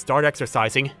about to start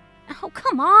exercising. Oh,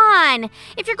 come on!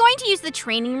 If you're going to use the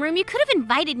training room, you could have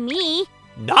invited me.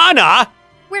 Nana!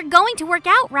 We're going to work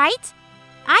out, right?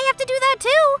 I have to do that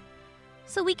too.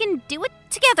 So we can do it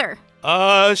together.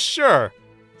 Sure.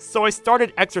 So I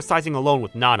started exercising alone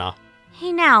with Nana.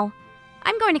 Hey now,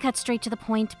 I'm going to cut straight to the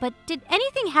point, but did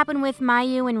anything happen with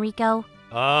Mayu and Riko?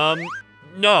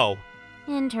 No.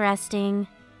 Interesting.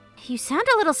 You sound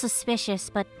a little suspicious,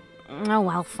 but oh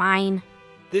well, fine.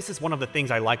 This is one of the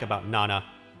things I like about Nana.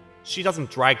 She doesn't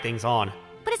drag things on.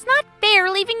 But it's not fair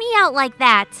leaving me out like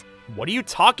that. What are you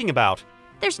talking about?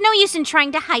 There's no use in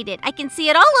trying to hide it. I can see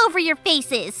it all over your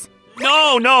faces.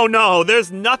 No.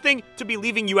 There's nothing to be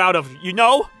leaving you out of, you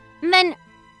know? Then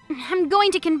I'm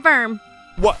going to confirm.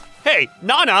 What? Hey,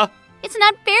 Nana! It's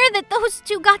not fair that those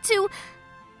two got to...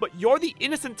 But you're the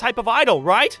innocent type of idol,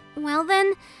 right? Well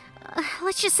then,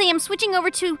 let's just say I'm switching over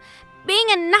to being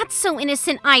a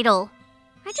not-so-innocent idol.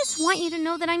 I just want you to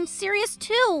know that I'm serious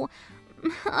too.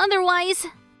 Otherwise...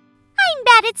 I'm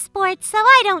bad at sports, so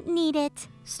I don't need it.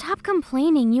 Stop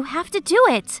complaining. You have to do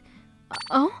it.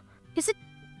 Oh?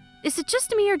 Is it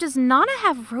just me, or does Nana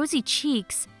have rosy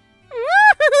cheeks?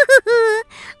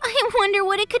 I wonder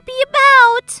what it could be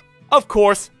about. Of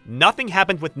course, nothing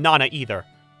happened with Nana either.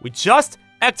 We just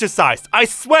exercised, I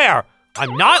swear!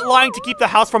 I'm not lying to keep the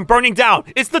house from burning down,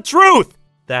 it's the truth!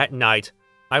 That night,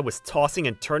 I was tossing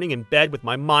and turning in bed with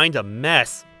my mind a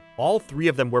mess. All three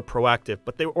of them were proactive,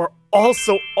 but they were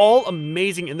also all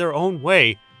amazing in their own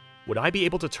way. Would I be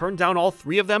able to turn down all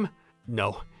three of them?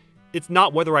 No. It's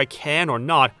not whether I can or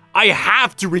not. I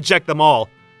have to reject them all!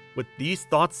 With these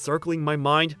thoughts circling my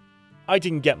mind, I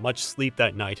didn't get much sleep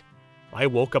that night. I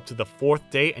woke up to the 4th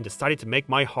day and decided to make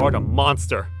my heart a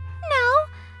monster. No,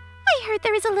 I heard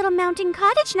there is a little mountain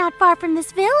cottage not far from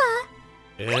this villa.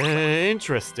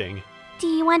 Interesting. Do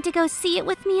you want to go see it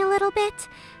with me a little bit?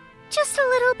 Just a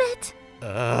little bit?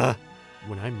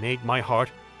 When I made my heart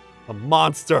a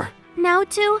monster. Now,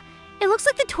 too, it looks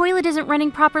like the toilet isn't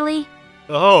running properly.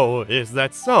 Oh, is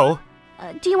that so?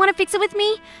 Do you want to fix it with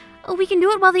me? We can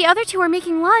do it while the other two are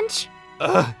making lunch.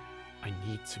 I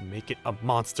need to make it a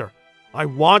monster. I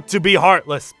want to be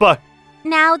heartless, but...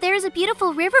 Now, there's a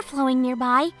beautiful river flowing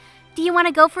nearby. Do you want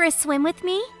to go for a swim with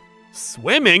me?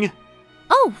 Swimming?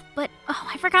 Oh,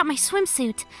 I forgot my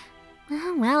swimsuit.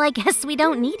 Well, I guess we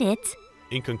don't need it.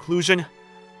 In conclusion,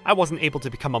 I wasn't able to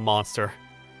become a monster.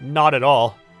 Not at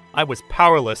all. I was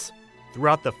powerless.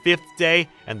 Throughout the 5th day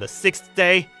and the 6th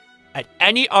day, at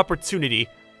any opportunity,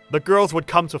 the girls would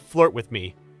come to flirt with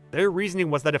me. Their reasoning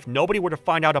was that if nobody were to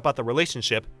find out about the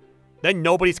relationship, then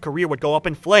nobody's career would go up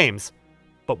in flames.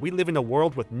 But we live in a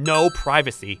world with no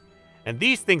privacy, and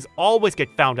these things always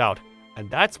get found out, and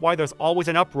that's why there's always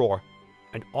an uproar.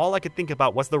 And all I could think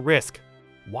about was the risk.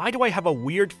 Why do I have a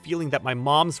weird feeling that my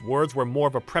mom's words were more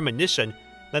of a premonition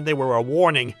than they were a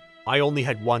warning? I only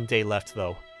had 1 day left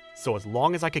though, so as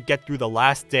long as I could get through the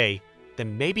last day,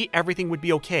 then maybe everything would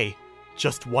be okay.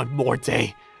 Just 1 more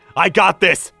day. I got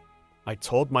this! I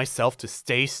told myself to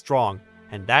stay strong,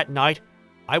 and that night,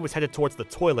 I was headed towards the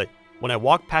toilet when I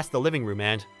walked past the living room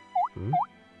and...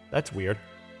 That's weird.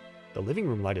 The living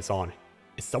room light is on.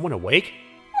 Is someone awake?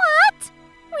 What?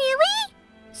 Really?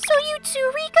 So you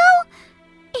too, Rico?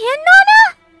 And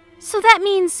Nana? So that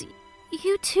means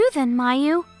you too then,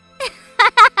 Mayu.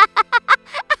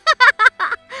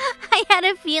 I had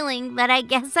a feeling, but I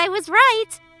guess I was right.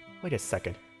 Wait a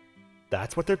second.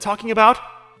 That's what they're talking about?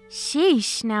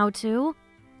 Sheesh, now too.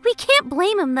 We can't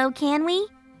blame him though, can we?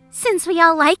 Since we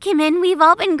all like him and we've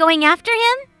all been going after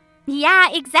him? Yeah,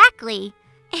 exactly.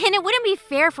 And it wouldn't be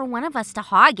fair for one of us to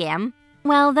hog him.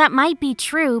 Well, that might be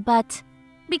true, but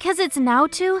because it's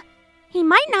Naoto, he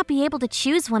might not be able to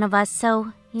choose one of us,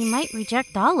 so he might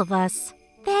reject all of us.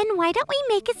 Then why don't we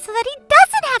make it so that he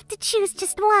doesn't have to choose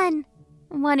just one?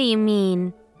 What do you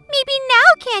mean? Maybe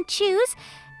Nao can't choose,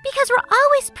 because we're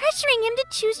always pressuring him to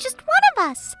choose just one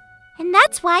of us. And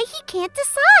that's why he can't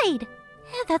decide.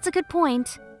 Yeah, that's a good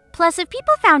point. Plus, if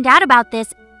people found out about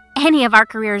this, any of our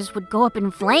careers would go up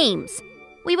in flames.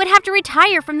 We would have to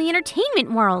retire from the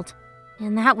entertainment world.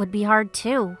 And that would be hard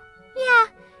too. Yeah,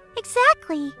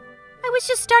 exactly. I was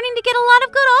just starting to get a lot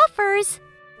of good offers.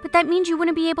 But that means you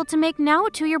wouldn't be able to make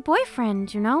Naoto your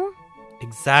boyfriend, you know?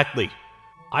 Exactly.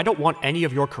 I don't want any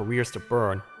of your careers to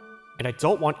burn. And I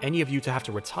don't want any of you to have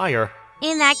to retire.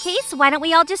 In that case, why don't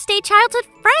we all just stay childhood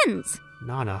friends?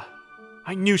 Nana,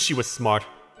 I knew she was smart.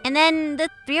 And then the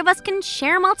 3 of us can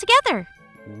share them all together.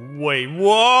 Wait,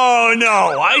 whoa,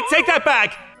 no, I take that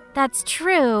back! That's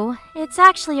true. It's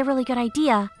actually a really good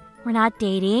idea. We're not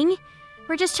dating.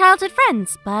 We're just childhood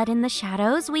friends, but in the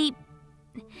shadows, we...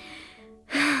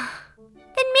 Then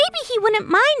maybe he wouldn't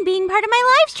mind being part of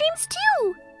my live streams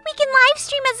too. We can live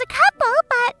stream as a couple,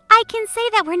 but I can say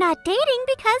that we're not dating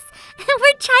because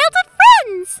we're childhood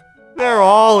friends. They're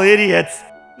all idiots.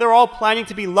 They're all planning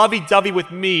to be lovey-dovey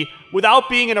with me without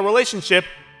being in a relationship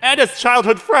and as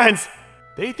childhood friends.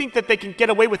 They think that they can get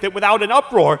away with it without an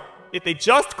uproar if they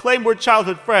just claim we're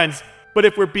childhood friends. But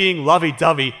if we're being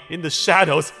lovey-dovey in the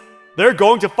shadows, they're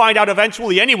going to find out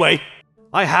eventually anyway.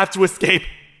 I have to escape.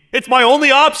 It's my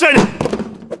only option!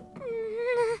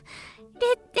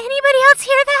 Did anybody else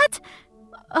hear that?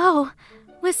 Oh,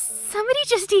 was somebody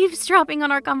just eavesdropping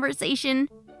on our conversation?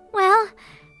 Well,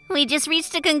 we just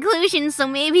reached a conclusion, so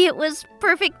maybe it was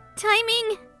perfect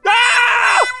timing.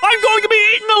 Ah! I'm going to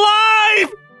be eaten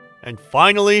alive! And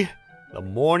finally, the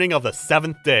morning of the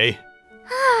 7th day.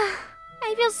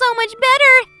 I feel so much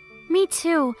better. Me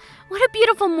too. What a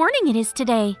beautiful morning it is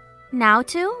today.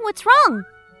 Naoto, what's wrong?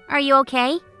 Are you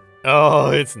okay? Oh,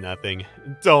 it's nothing.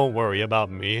 Don't worry about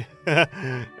me. Don't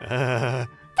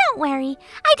Don't worry,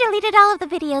 I deleted all of the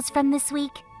videos from this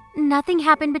week. Nothing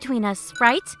happened between us,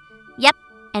 right? Yep,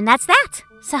 and that's that.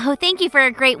 So thank you for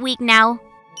a great week now.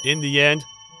 In the end,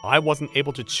 I wasn't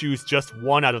able to choose just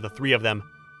one out of the three of them.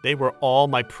 They were all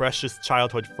my precious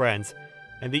childhood friends,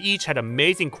 and they each had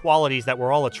amazing qualities that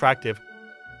were all attractive.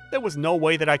 There was no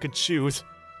way that I could choose,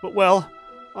 but well,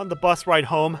 on the bus ride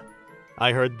home,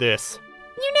 I heard this.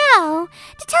 You know,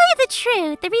 to tell you the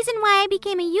truth, the reason why I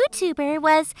became a YouTuber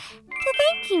was to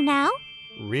thank you now.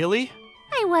 Really?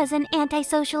 I was an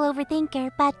antisocial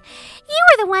overthinker, but you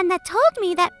were the one that told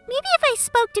me that maybe if I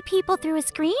spoke to people through a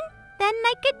screen, then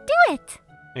I could do it.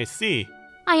 I see.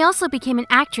 I also became an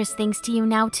actress thanks to you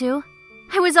now, too.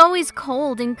 I was always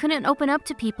cold and couldn't open up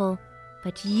to people.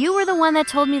 But you were the one that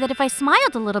told me that if I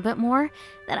smiled a little bit more,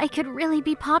 that I could really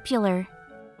be popular.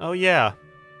 Oh yeah,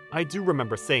 I do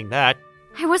remember saying that.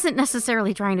 I wasn't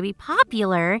necessarily trying to be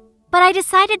popular, but I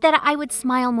decided that I would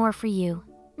smile more for you.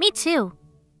 Me too.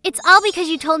 It's all because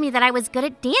you told me that I was good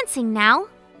at dancing now.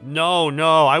 No,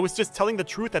 I was just telling the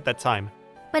truth at that time.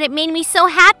 But it made me so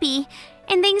happy,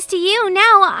 and thanks to you,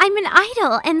 now I'm an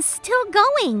idol and still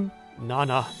going.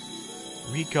 Nana,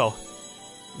 Rico,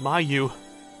 Mayu.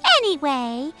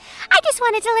 Anyway, I just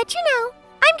wanted to let you know,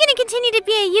 I'm gonna continue to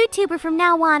be a YouTuber from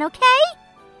now on, okay?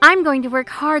 I'm going to work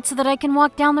hard so that I can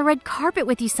walk down the red carpet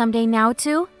with you someday now,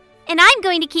 too. And I'm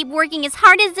going to keep working as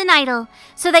hard as an idol,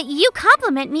 so that you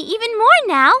compliment me even more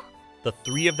now. The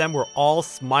three of them were all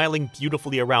smiling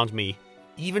beautifully around me,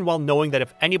 even while knowing that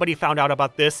if anybody found out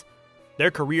about this, their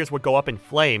careers would go up in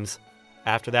flames.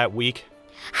 After that week...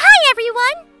 Hi,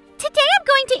 everyone! Today I'm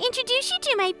going to introduce you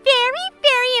to my very,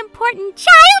 very important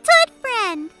childhood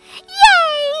friend!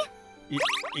 Yay!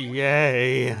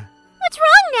 Yay. What's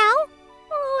wrong now?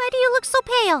 Why do you look so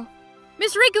pale?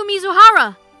 Miss Riku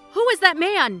Mizuhara! Who is that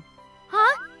man?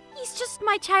 Huh? He's just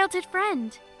my childhood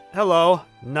friend. Hello,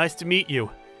 nice to meet you.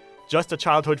 Just a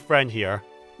childhood friend here.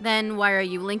 Then why are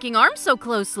you linking arms so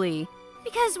closely?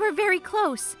 Because we're very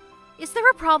close. Is there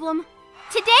a problem?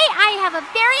 Today I have a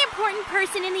very important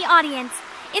person in the audience.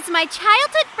 It's my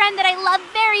childhood friend that I love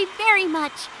very, very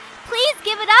much. Please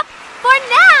give it up for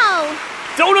now!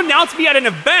 Don't announce me at an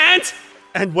event!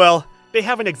 And well, they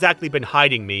haven't exactly been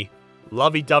hiding me.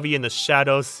 Lovey-dovey in the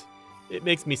shadows. It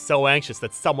makes me so anxious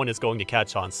that someone is going to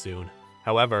catch on soon.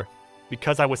 However,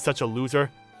 because I was such a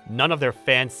loser, none of their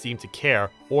fans seemed to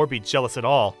care or be jealous at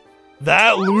all.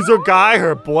 That loser guy,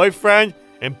 her boyfriend?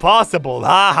 Impossible,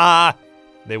 haha!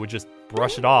 They would just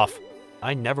brush it off.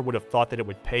 I never would have thought that it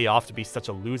would pay off to be such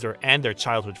a loser and their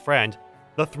childhood friend.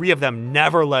 The three of them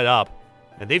never let up,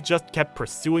 and they've just kept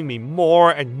pursuing me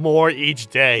more and more each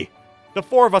day. The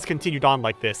four of us continued on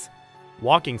like this,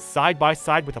 walking side by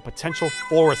side with a potential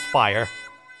forest fire.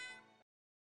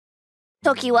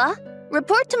 Tokiwa,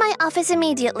 report to my office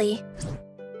immediately.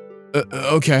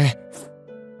 Okay.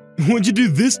 What'd you do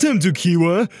this time,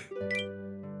 Tokiwa?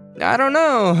 I don't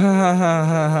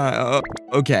know.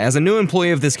 Okay, as a new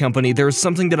employee of this company, there's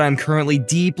something that I'm currently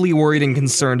deeply worried and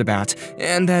concerned about,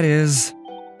 and that is...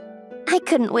 I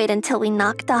couldn't wait until we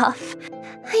knocked off.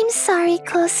 I'm sorry,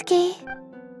 Kosuke.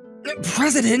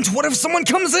 President, what if someone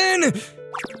comes in?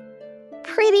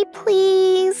 Pretty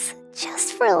please,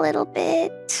 just for a little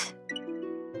bit.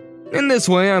 In this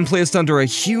way, I'm placed under a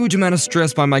huge amount of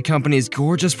stress by my company's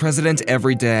gorgeous president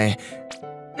every day.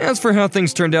 As for how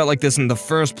things turned out like this in the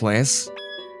first place,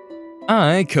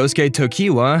 I, Kosuke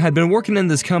Tokiwa, had been working in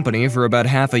this company for about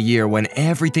half a year when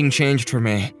everything changed for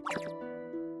me.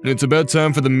 It's about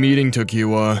time for the meeting,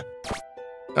 Tokiwa.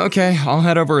 Okay, I'll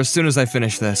head over as soon as I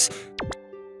finish this.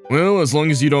 Well, as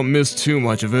long as you don't miss too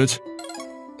much of it.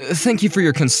 Thank you for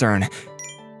your concern.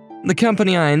 The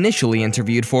company I initially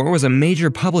interviewed for was a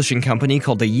major publishing company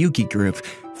called the Yuki Group.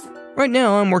 Right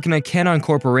now, I'm working at Kanon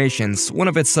Corporations, one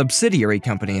of its subsidiary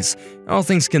companies. All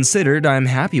things considered, I'm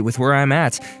happy with where I'm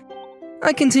at.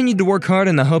 I continued to work hard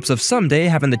in the hopes of someday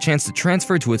having the chance to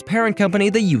transfer to its parent company,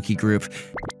 the Yuki Group.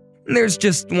 There's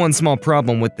just one small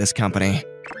problem with this company.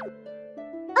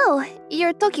 Oh,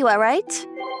 you're Tokiwa, right?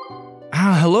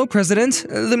 Hello, President.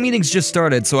 The meeting's just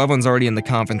started, so everyone's already in the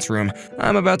conference room.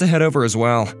 I'm about to head over as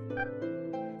well.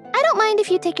 I don't mind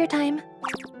if you take your time.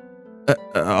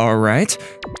 Alright.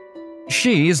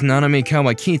 She's Nanami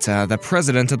Kawakita, the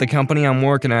president of the company I'm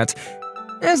working at.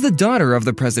 As the daughter of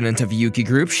the president of Yuki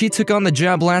Group, she took on the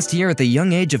job last year at the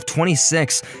young age of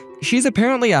 26. She's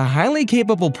apparently a highly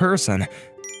capable person.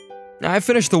 I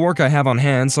finished the work I have on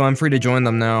hand, so I'm free to join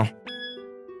them now.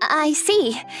 I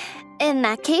see. In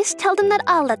that case, tell them that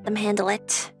I'll let them handle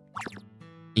it.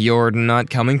 You're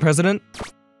not coming, President?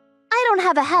 I don't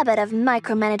have a habit of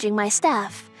micromanaging my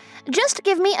staff. Just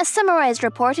give me a summarized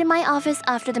report in my office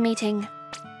after the meeting.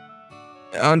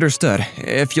 Understood.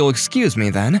 If you'll excuse me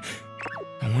then.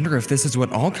 I wonder if this is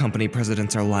what all company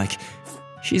presidents are like.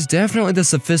 She's definitely the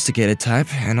sophisticated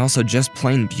type, and also just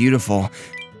plain beautiful.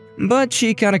 But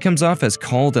she kinda comes off as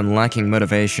cold and lacking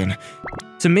motivation.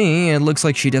 To me, it looks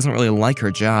like she doesn't really like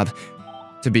her job.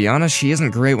 To be honest, she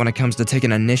isn't great when it comes to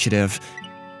taking initiative.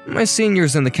 My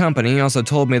seniors in the company also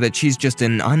told me that she's just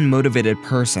an unmotivated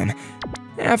person.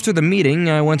 After the meeting,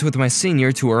 I went with my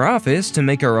senior to her office to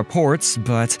make our reports,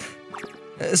 but...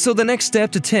 So the next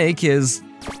step to take is...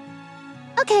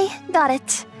 Okay, got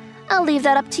it. I'll leave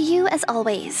that up to you as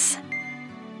always.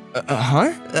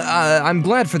 I'm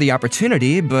glad for the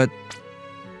opportunity, but...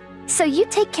 So you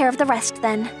take care of the rest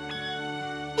then.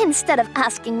 Instead of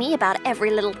asking me about every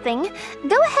little thing,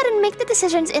 go ahead and make the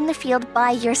decisions in the field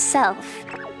by yourself.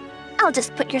 I'll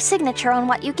just put your signature on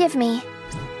what you give me.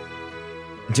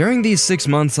 During these 6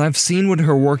 months, I've seen what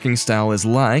her working style is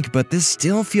like, but this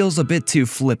still feels a bit too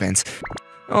flippant.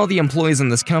 All the employees in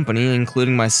this company,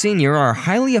 including my senior, are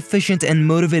highly efficient and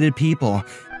motivated people.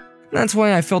 That's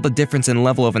why I felt a difference in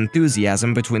level of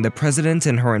enthusiasm between the president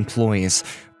and her employees.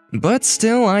 But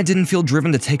still, I didn't feel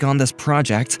driven to take on this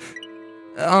project.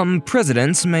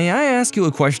 President, may I ask you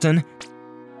a question?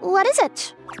 What is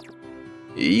it?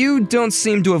 You don't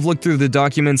seem to have looked through the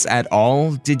documents at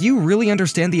all. Did you really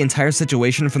understand the entire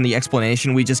situation from the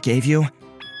explanation we just gave you?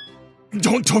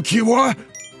 Don't Tokiwa!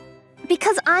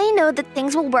 Because I know that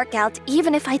things will work out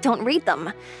even if I don't read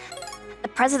them. The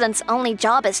president's only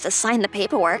job is to sign the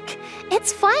paperwork.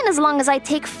 It's fine as long as I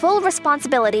take full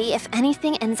responsibility if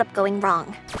anything ends up going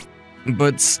wrong.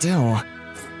 But still...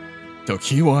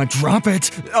 Tokiwa, drop it!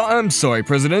 I'm sorry,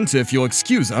 President, if you'll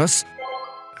excuse us.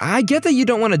 I get that you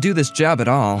don't want to do this job at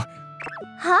all.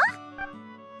 Huh?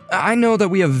 I know that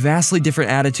we have vastly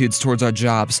different attitudes towards our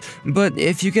jobs, but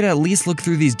if you could at least look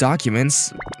through these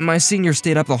documents, my senior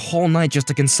stayed up the whole night just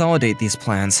to consolidate these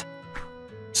plans.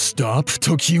 Stop,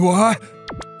 Tokiwa!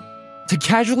 To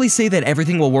casually say that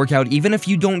everything will work out even if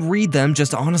you don't read them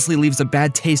just honestly leaves a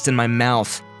bad taste in my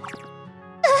mouth.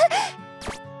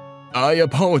 I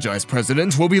apologize,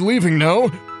 President. We'll be leaving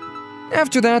now.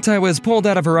 After that, I was pulled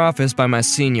out of her office by my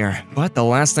senior, but the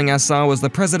last thing I saw was the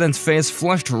president's face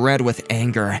flushed red with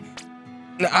anger.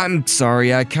 I'm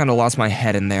sorry, I kinda lost my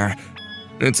head in there.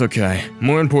 It's okay.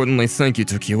 More importantly, thank you,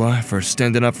 Tokiwa, for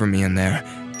standing up for me in there.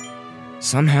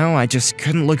 Somehow, I just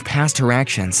couldn't look past her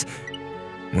actions.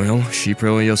 Well, she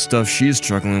probably has stuff she's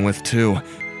struggling with too.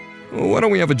 Why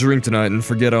don't we have a drink tonight and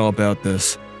forget all about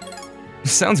this?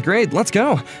 Sounds great, let's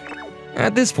go.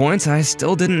 At this point, I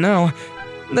still didn't know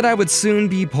that I would soon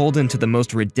be pulled into the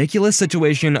most ridiculous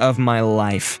situation of my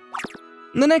life.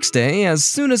 The next day, as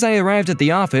soon as I arrived at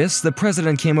the office, the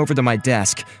president came over to my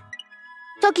desk.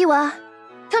 Tokiwa,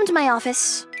 come to my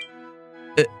office.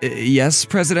 Yes,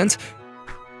 President?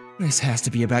 This has to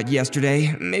be about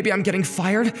yesterday. Maybe I'm getting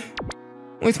fired?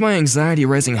 With my anxiety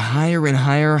rising higher and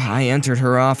higher, I entered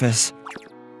her office.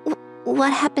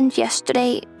 What happened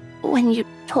yesterday when you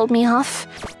told me off?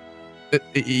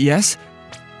 Yes?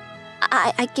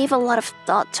 I gave a lot of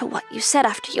thought to what you said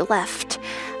after you left.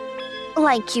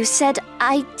 Like you said,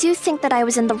 I do think that I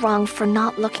was in the wrong for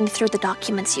not looking through the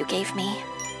documents you gave me.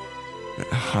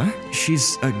 Huh?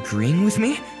 She's agreeing with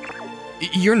me?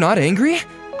 You're not angry?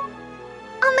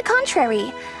 On the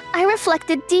contrary, I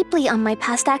reflected deeply on my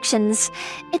past actions.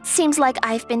 It seems like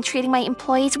I've been treating my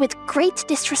employees with great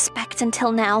disrespect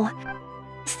until now.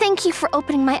 Thank you for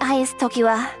opening my eyes,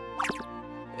 Tokiwa.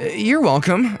 You're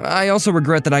welcome. I also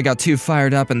regret that I got too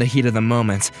fired up in the heat of the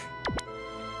moment.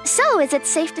 So, is it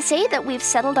safe to say that we've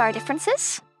settled our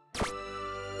differences?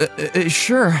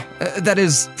 Sure. That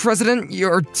is, President,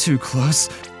 you're too close.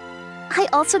 I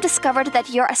also discovered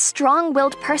that you're a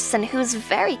strong-willed person who's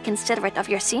very considerate of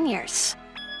your seniors.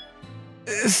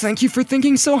 Thank you for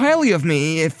thinking so highly of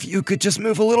me. If you could just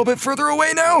move a little bit further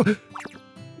away now.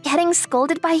 Getting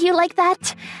scolded by you like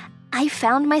that, I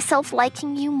found myself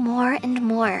liking you more and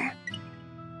more.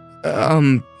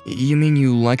 You mean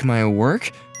you like my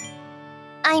work?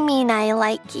 I mean, I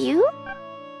like you?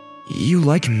 You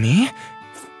like me?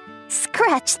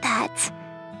 Scratch that.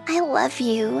 I love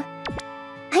you.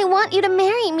 I want you to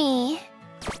marry me.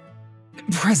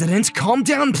 President, calm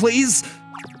down, please.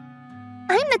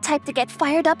 I'm the type to get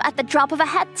fired up at the drop of a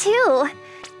hat, too.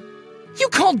 You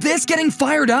called this getting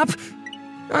fired up?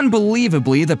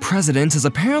 Unbelievably, the president is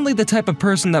apparently the type of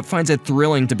person that finds it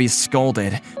thrilling to be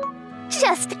scolded.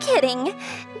 Just kidding.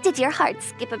 Did your heart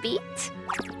skip a beat?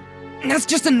 That's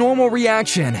just a normal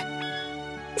reaction.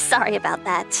 Sorry about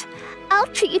that. I'll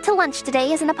treat you to lunch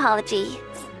today as an apology.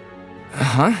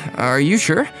 Huh? Are you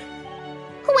sure?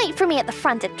 Wait for me at the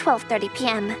front at 12:30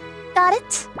 p.m. Got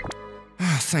it?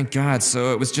 Thank God,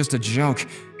 so it was just a joke.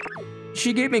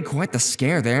 She gave me quite the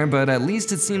scare there, but at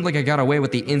least it seemed like I got away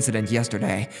with the incident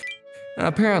yesterday.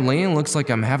 Apparently, it looks like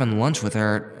I'm having lunch with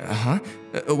her.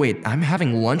 Wait, I'm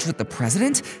having lunch with the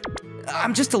president?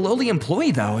 I'm just a lowly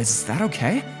employee though, is that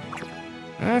okay?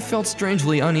 I felt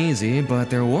strangely uneasy, but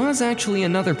there was actually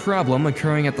another problem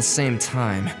occurring at the same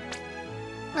time.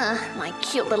 My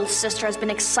cute little sister has been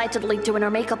excitedly doing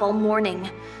her makeup all morning.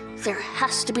 There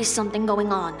has to be something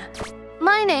going on.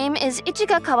 My name is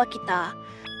Ichiga Kawakita.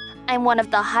 I'm one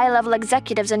of the high-level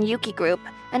executives in Yuki Group,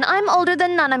 and I'm older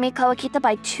than Nanami Kawakita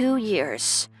by 2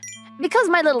 years. Because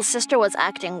my little sister was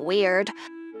acting weird,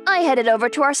 I headed over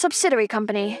to our subsidiary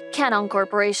company, Kanon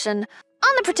Corporation,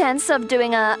 on the pretense of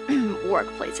doing a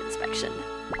workplace inspection.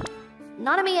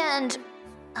 Nanami and...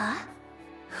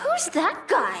 who's that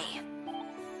guy?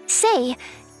 Say,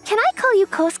 can I call you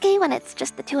Kosuke when it's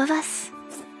just the two of us?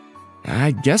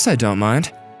 I guess I don't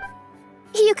mind.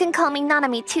 You can call me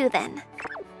Nanami too then.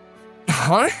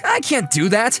 Huh? I can't do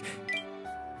that!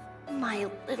 My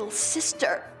little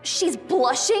sister, she's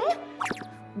blushing?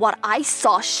 What I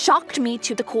saw shocked me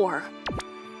to the core.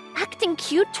 Acting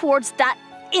cute towards that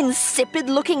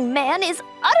insipid-looking man is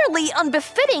utterly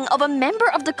unbefitting of a member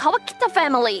of the Kawakita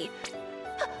family.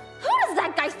 Who does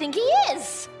that guy think he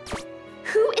is?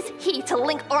 Who is he to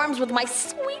link arms with my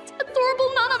sweet,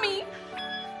 adorable Nanami?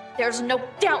 There's no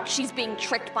doubt she's being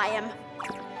tricked by him.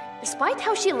 Despite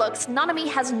how she looks, Nanami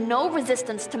has no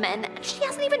resistance to men, and she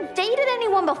hasn't even dated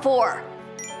anyone before.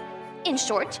 In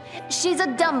short, she's a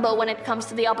Dumbo when it comes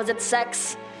to the opposite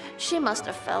sex. She must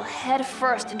have fell head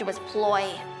first into his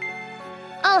ploy.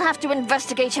 I'll have to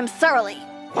investigate him thoroughly.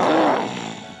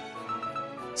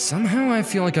 Somehow I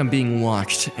feel like I'm being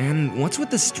watched, and what's with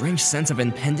this strange sense of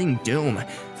impending doom?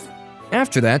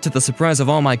 After that, to the surprise of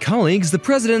all my colleagues, the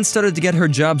president started to get her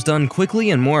jobs done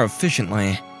quickly and more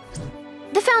efficiently.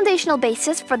 The foundational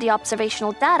basis for the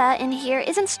observational data in here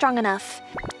isn't strong enough.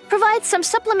 Provide some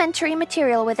supplementary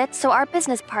material with it so our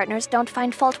business partners don't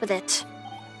find fault with it.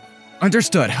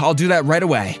 Understood. I'll do that right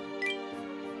away.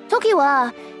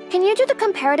 Tokiwa, can you do the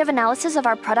comparative analysis of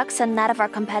our products and that of our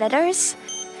competitors?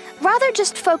 Rather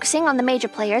just focusing on the major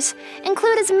players,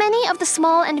 include as many of the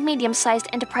small and medium-sized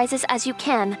enterprises as you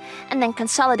can, and then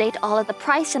consolidate all of the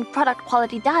price and product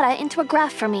quality data into a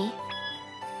graph for me.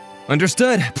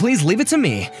 Understood. Please leave it to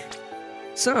me.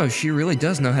 So, she really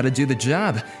does know how to do the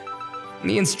job.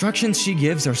 The instructions she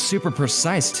gives are super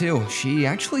precise, too. She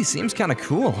actually seems kinda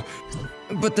cool.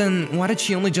 But then, why did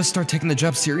she only just start taking the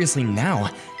job seriously now?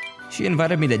 She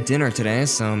invited me to dinner today,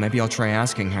 so maybe I'll try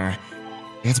asking her.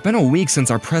 It's been a week since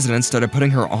our president started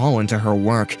putting her all into her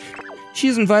work.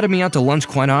 She's invited me out to lunch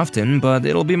quite often, but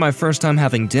it'll be my first time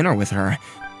having dinner with her.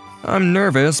 I'm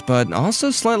nervous, but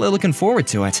also slightly looking forward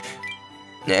to it.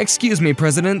 Excuse me,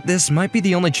 President, this might be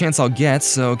the only chance I'll get,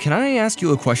 so can I ask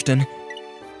you a question?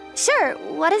 Sure,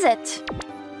 what is it?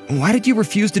 Why did you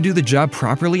refuse to do the job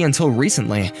properly until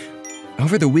recently?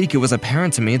 Over the week, it was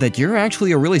apparent to me that you're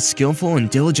actually a really skillful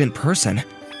and diligent person.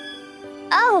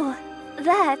 Oh,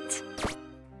 that...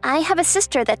 I have a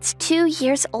sister that's 2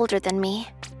 years older than me.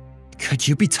 Could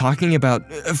you be talking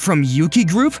about... from Yuki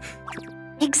Group?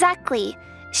 Exactly.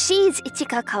 She's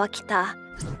Ichika Kawakita.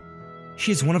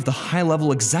 She's one of the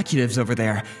high-level executives over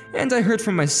there, and I heard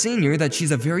from my senior that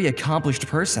she's a very accomplished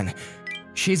person.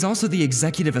 She's also the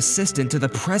executive assistant to the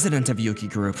president of Yuki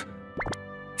Group.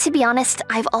 To be honest,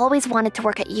 I've always wanted to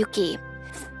work at Yuki.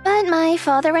 But my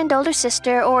father and older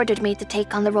sister ordered me to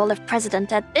take on the role of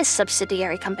president at this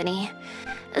subsidiary company.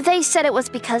 They said it was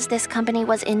because this company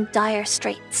was in dire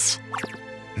straits.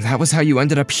 That was how you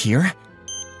ended up here?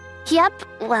 Yep,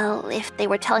 well, if they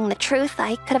were telling the truth,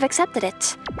 I could have accepted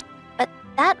it. But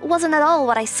that wasn't at all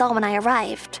what I saw when I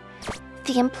arrived.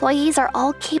 The employees are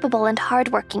all capable and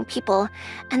hardworking people,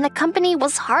 and the company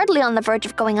was hardly on the verge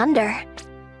of going under.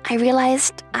 I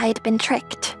realized I'd been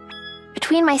tricked.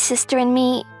 Between my sister and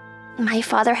me, my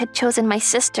father had chosen my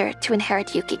sister to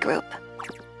inherit Yuki Group.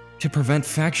 To prevent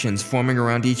factions forming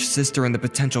around each sister and the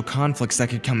potential conflicts that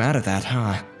could come out of that,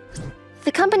 huh?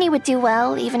 The company would do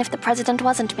well even if the president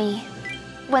wasn't me.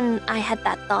 When I had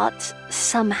that thought,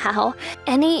 somehow,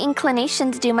 any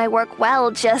inclination to do my work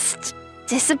well just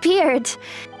disappeared.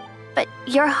 But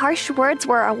your harsh words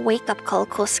were a wake-up call,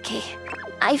 Kosuke.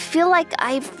 I feel like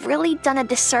I've really done a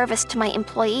disservice to my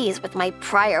employees with my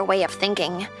prior way of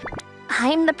thinking.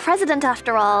 I'm the president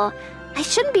after all. I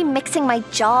shouldn't be mixing my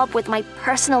job with my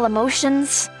personal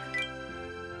emotions.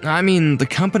 I mean, the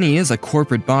company is a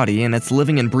corporate body and it's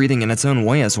living and breathing in its own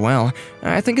way as well.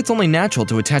 I think it's only natural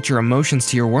to attach your emotions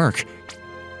to your work.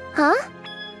 Huh?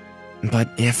 But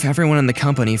if everyone in the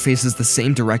company faces the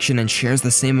same direction and shares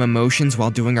the same emotions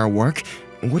while doing our work,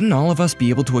 wouldn't all of us be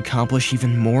able to accomplish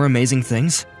even more amazing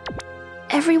things?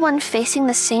 Everyone facing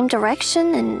the same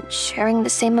direction and sharing the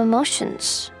same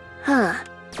emotions. Huh.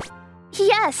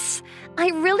 Yes, I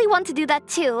really want to do that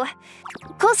too.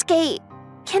 Kosuke,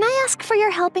 can I ask for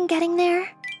your help in getting there?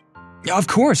 Of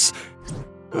course!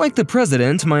 Like the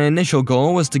president, my initial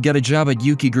goal was to get a job at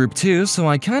Yuki Group too, so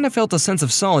I kinda felt a sense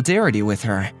of solidarity with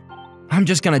her. I'm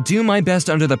just gonna do my best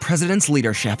under the president's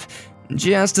leadership.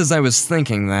 Just as I was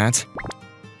thinking that...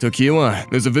 Tokiwa,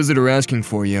 there's a visitor asking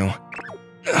for you.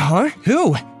 Huh?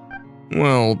 Who?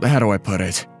 Well, how do I put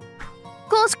it?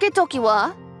 Kosuke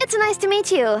Tokiwa, it's nice to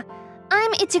meet you.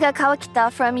 I'm Ichiga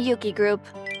Kawakita from Yuki Group.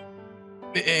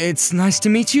 It's nice to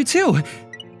meet you too.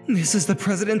 This is the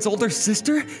president's older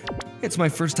sister? It's my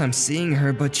first time seeing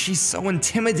her, but she's so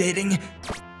intimidating.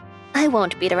 I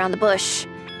won't beat around the bush.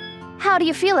 How do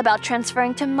you feel about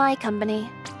transferring to my company?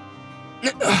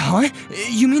 Huh?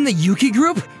 You mean the Yuki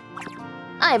Group?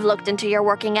 I've looked into your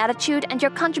working attitude and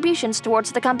your contributions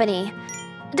towards the company.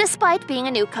 Despite being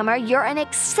a newcomer, you're an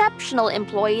exceptional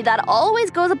employee that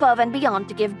always goes above and beyond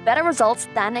to give better results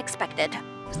than expected.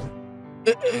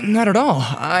 Not at all.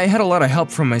 I had a lot of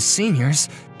help from my seniors.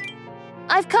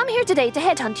 I've come here today to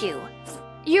headhunt you.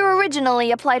 You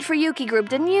originally applied for Yuki Group,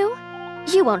 didn't you?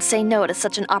 You won't say no to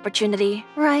such an opportunity,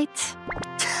 right?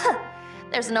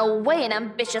 There's no way an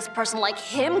ambitious person like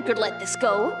him could let this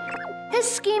go. His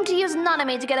scheme to use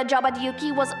Nanami to get a job at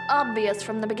Yuki was obvious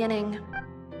from the beginning.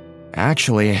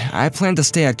 Actually, I plan to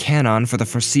stay at Kanon for the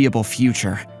foreseeable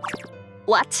future.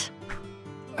 What?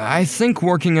 I think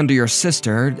working under your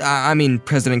sister,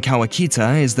 President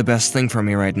Kawakita, is the best thing for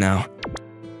me right now.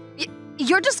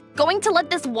 You're just going to let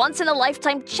this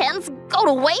once-in-a-lifetime chance go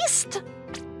to waste?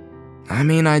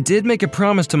 I did make a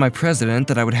promise to my president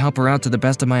that I would help her out to the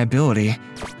best of my ability.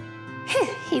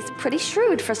 He's pretty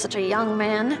shrewd for such a young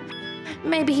man.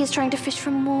 Maybe he's trying to fish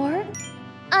for more?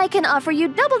 I can offer you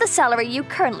double the salary you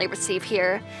currently receive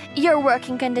here. Your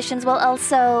working conditions will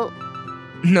also...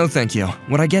 No thank you.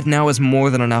 What I get now is more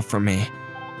than enough for me.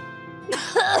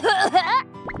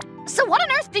 So what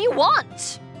on earth do you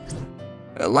want?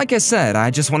 Like I said,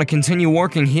 I just want to continue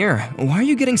working here. Why are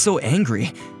you getting so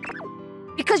angry?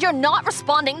 Because you're not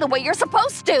responding the way you're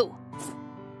supposed to!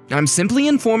 I'm simply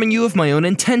informing you of my own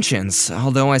intentions,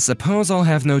 although I suppose I'll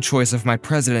have no choice if my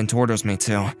president orders me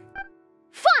to.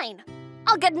 Fine!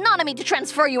 I'll get Nanami to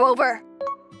transfer you over!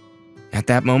 At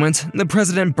that moment, the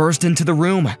president burst into the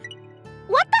room.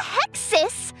 What the heck,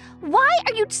 sis? Why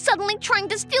are you suddenly trying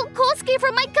to steal Kosuke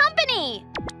from my company?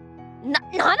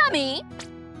 Nanami?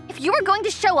 If you were going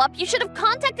to show up, you should have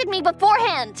contacted me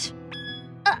beforehand.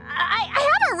 I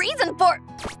have a reason for...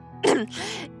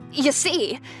 You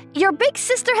see, your big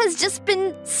sister has just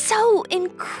been so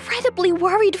incredibly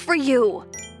worried for you.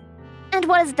 And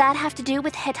what does that have to do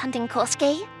with headhunting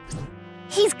Kosuke?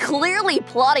 He's clearly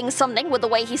plotting something with the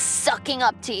way he's sucking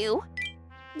up to you.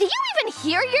 Do you even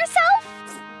hear yourself?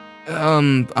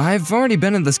 I've already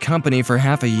been in this company for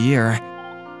half a year.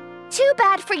 Too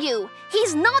bad for you.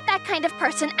 He's not that kind of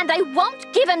person, and I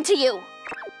won't give him to you.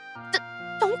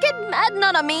 Don't get mad,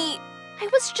 Nanami. I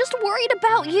was just worried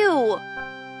about you.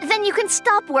 Then you can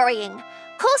stop worrying.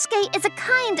 Kosuke is a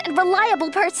kind and reliable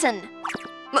person.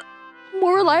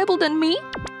 More reliable than me?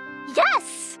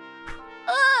 Yes!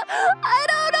 I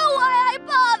don't know why I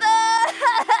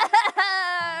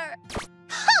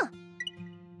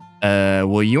bother!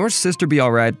 Will your sister be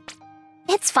alright?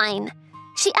 It's fine.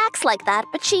 She acts like that,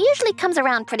 but she usually comes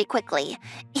around pretty quickly,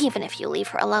 even if you leave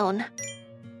her alone.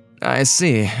 I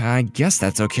see. I guess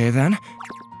that's okay then.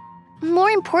 More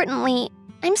importantly,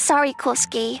 I'm sorry,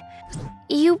 Kosuke.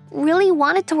 You really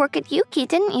wanted to work at Yuki,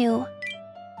 didn't you?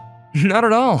 Not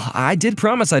at all. I did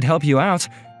promise I'd help you out.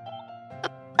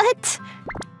 But...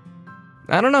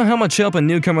 I don't know how much help a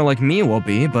newcomer like me will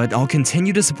be, but I'll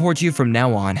continue to support you from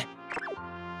now on.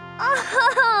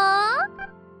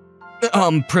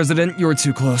 President, you're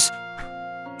too close.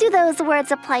 Do those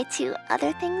words apply to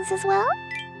other things as well?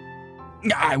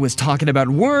 I was talking about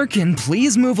work, and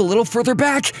please move a little further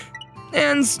back.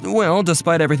 And, well,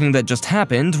 despite everything that just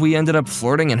happened, we ended up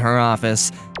flirting in her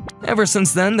office. Ever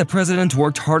since then, the president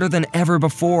worked harder than ever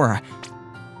before.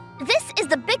 This is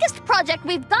the biggest project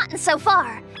we've gotten so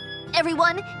far.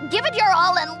 Everyone, give it your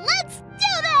all and let's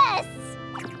do this!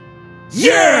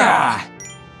 Yeah!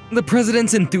 The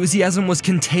president's enthusiasm was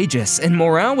contagious, and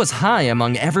morale was high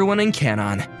among everyone in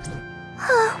Kanon.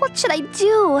 What should I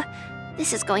do?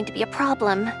 This is going to be a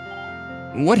problem.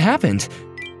 What happened?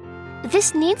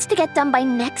 This needs to get done by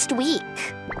next week.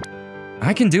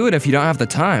 I can do it if you don't have the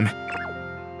time.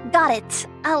 Got it.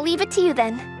 I'll leave it to you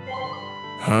then.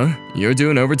 Huh? You're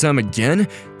doing overtime again?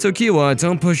 Tokiwa,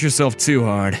 don't push yourself too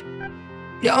hard.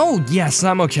 Oh, yes,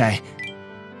 I'm okay.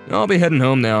 I'll be heading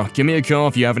home now. Give me a call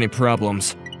if you have any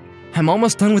problems. I'm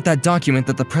almost done with that document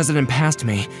that the president passed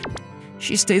me.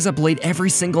 She stays up late every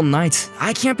single night.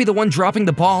 I can't be the one dropping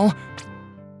the ball.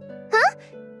 Huh?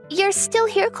 You're still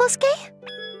here, Kosuke?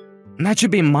 That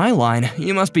should be my line.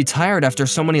 You must be tired after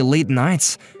so many late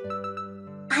nights.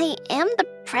 I am the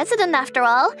president after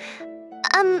all.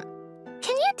 Can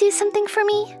you do something for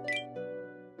me?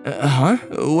 Huh?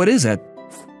 What is it?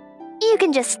 You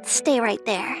can just stay right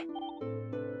there.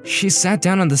 She sat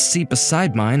down on the seat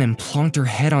beside mine and plonked her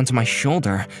head onto my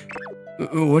shoulder.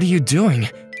 What are you doing?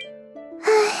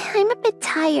 I'm a bit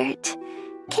tired.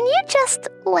 Can you just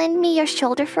lend me your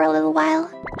shoulder for a little while?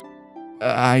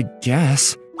 I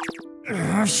guess.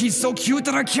 She's so cute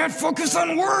that I can't focus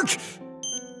on work!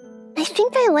 I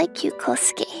think I like you,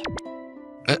 Kosuke.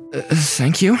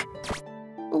 Thank you.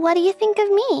 What do you think of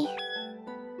me?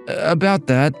 About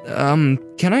that,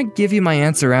 can I give you my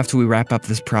answer after we wrap up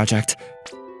this project?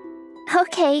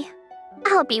 Okay,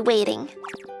 I'll be waiting.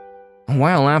 A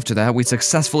while after that, we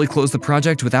successfully closed the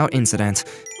project without incident.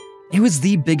 It was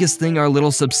the biggest thing our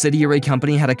little subsidiary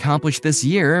company had accomplished this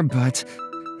year, but...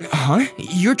 Huh?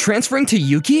 You're transferring to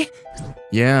Yuki?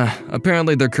 Yeah,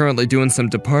 apparently they're currently doing some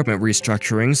department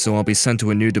restructuring, so I'll be sent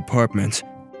to a new department.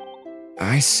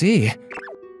 I see.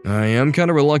 I am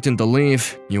kinda reluctant to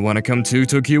leave. You wanna come too,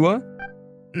 Tokiwa?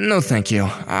 No thank you.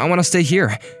 I wanna stay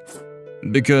here.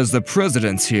 Because the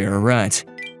president's here, right?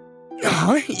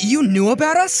 Huh? You knew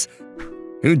about us?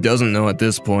 Who doesn't know at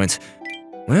this point?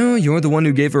 Well, you're the one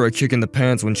who gave her a kick in the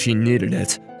pants when she needed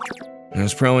it.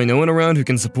 There's probably no one around who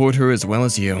can support her as well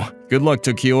as you. Good luck,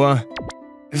 Tokiwa.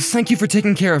 Thank you for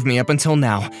taking care of me up until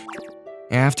now.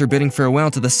 After bidding farewell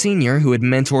to the senior who had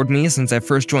mentored me since I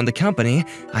first joined the company,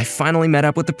 I finally met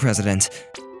up with the president.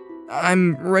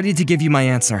 I'm ready to give you my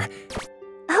answer.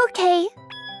 Okay.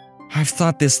 I've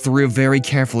thought this through very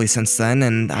carefully since then,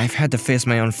 and I've had to face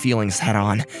my own feelings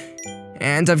head-on.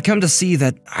 And I've come to see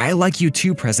that I like you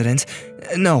too, President.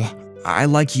 No, I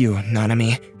like you,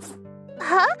 Nanami.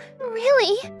 Huh?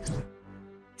 Really?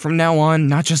 From now on,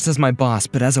 not just as my boss,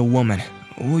 but as a woman.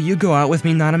 Will you go out with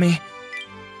me, Nanami?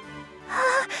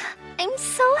 I'm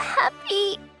so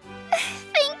happy.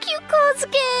 Thank you,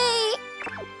 Kosuke.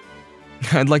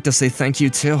 I'd like to say thank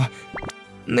you too.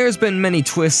 There's been many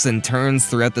twists and turns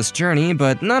throughout this journey,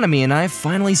 but Nanami and I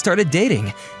finally started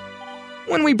dating.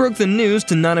 When we broke the news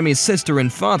to Nanami's sister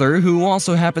and father, who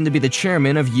also happened to be the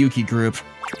chairman of Yuki Group.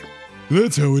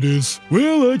 That's how it is.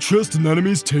 Well, I trust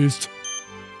Nanami's taste.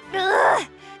 Ugh,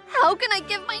 how can I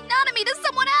give my Nanami to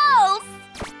someone else?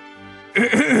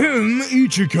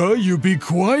 Ichika, you be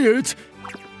quiet.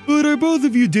 But are both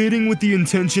of you dating with the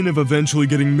intention of eventually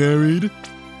getting married?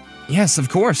 Yes, of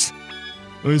course.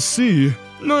 I see.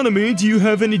 Nanami, do you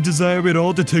have any desire at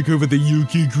all to take over the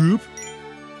Yuki Group?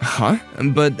 Huh?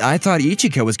 But I thought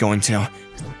Ichika was going to.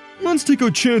 Let's take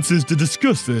our chances to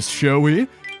discuss this, shall we?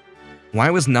 Why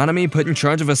was Nanami put in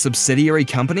charge of a subsidiary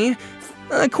company?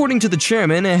 According to the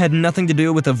chairman, it had nothing to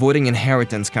do with avoiding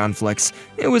inheritance conflicts.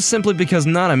 It was simply because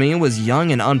Nanami was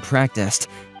young and unpracticed.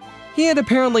 He had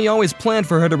apparently always planned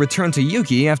for her to return to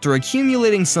Yuki after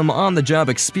accumulating some on-the-job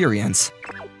experience.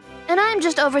 And I'm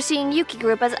just overseeing Yuki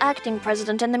Group as acting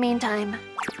president in the meantime.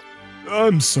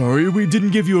 I'm sorry, we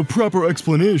didn't give you a proper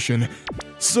explanation.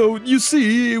 So, you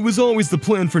see, it was always the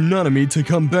plan for Nanami to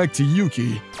come back to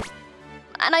Yuki.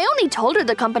 And I only told her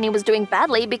the company was doing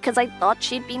badly because I thought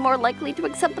she'd be more likely to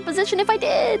accept the position if I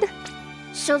did.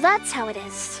 So that's how it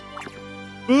is.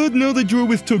 But now that you're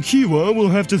with Tokiwa, we'll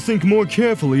have to think more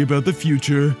carefully about the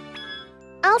future.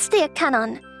 I'll stay at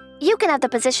Kanon. You can have the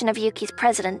position of Yuki's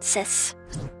president, sis.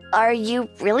 Are you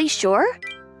really sure?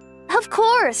 Of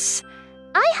course!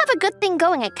 I have a good thing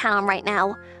going at Kanon right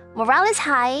now. Morale is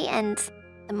high, and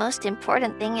the most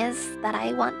important thing is that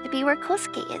I want to be where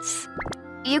Kosuke is.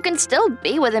 You can still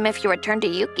be with him if you return to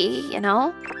Yuki, you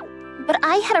know? But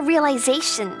I had a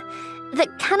realization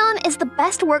that Kanon is the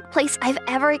best workplace I've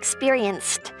ever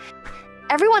experienced.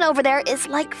 Everyone over there is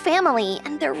like family,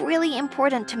 and they're really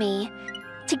important to me.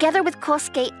 Together with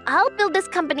Kosuke, I'll build this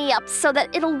company up so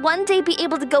that it'll one day be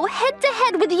able to go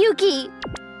head-to-head with Yuki.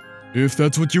 If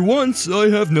that's what you want, I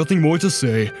have nothing more to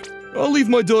say. I'll leave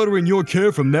my daughter in your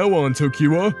care from now on,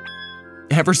 Tokiwa.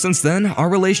 Ever since then, our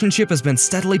relationship has been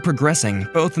steadily progressing,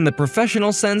 both in the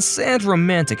professional sense and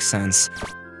romantic sense.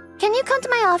 Can you come to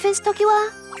my office,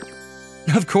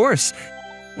 Tokiwa? Of course.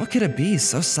 What could it be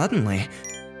so suddenly?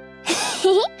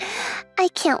 I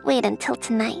can't wait until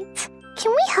tonight.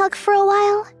 Can we hug for a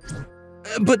while?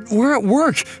 But we're at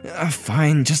work.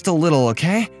 Fine, just a little,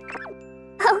 okay?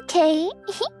 Okay.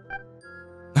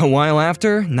 A while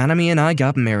after, Nanami and I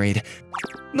got married.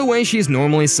 The way she's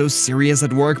normally so serious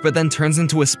at work but then turns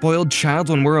into a spoiled child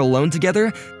when we're alone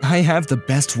together, I have the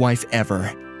best wife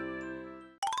ever.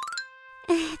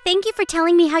 Thank you for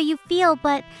telling me how you feel,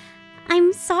 but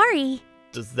I'm sorry.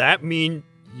 Does that mean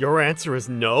your answer is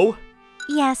no?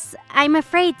 Yes, I'm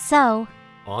afraid so.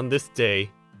 On this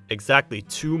day, exactly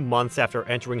 2 months after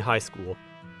entering high school,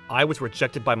 I was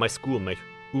rejected by my schoolmate,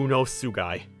 Uno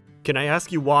Sugai. Can I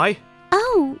ask you why?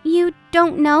 Oh, you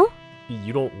don't know?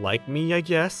 You don't like me, I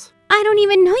guess? I don't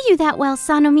even know you that well,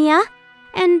 Sanomiya.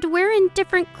 And we're in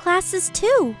different classes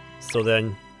too. So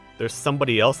then, there's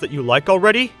somebody else that you like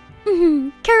already?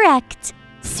 Correct.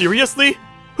 Seriously?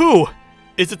 Who?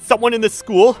 Is it someone in this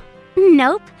school?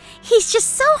 Nope. He's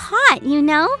just so hot, you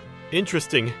know?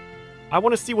 Interesting. I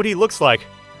want to see what he looks like.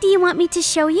 Do you want me to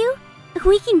show you?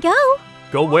 We can go.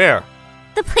 Go where?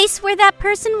 The place where that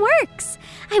person works.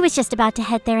 I was just about to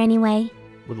head there anyway.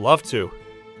 Would love to.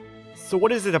 So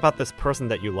what is it about this person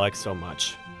that you like so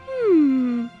much?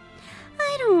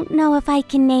 I don't know if I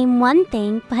can name one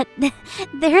thing, but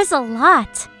there's a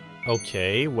lot.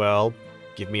 Okay, well,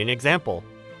 give me an example.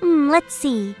 Let's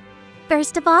see.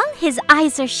 First of all, his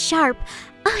eyes are sharp.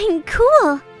 And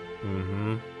cool.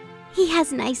 He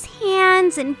has nice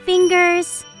hands and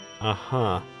fingers.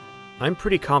 Uh-huh. I'm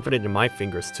pretty confident in my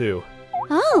fingers, too.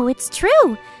 Oh, it's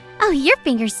true. Oh, your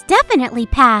fingers definitely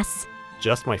pass.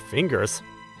 Just my fingers?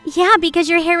 Yeah, because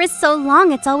your hair is so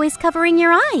long, it's always covering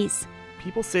your eyes.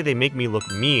 People say they make me look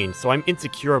mean, so I'm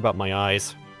insecure about my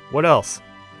eyes. What else?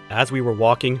 As we were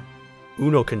walking,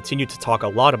 Uno continued to talk a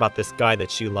lot about this guy that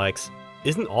she likes.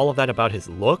 Isn't all of that about his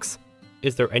looks?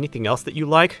 Is there anything else that you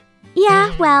like?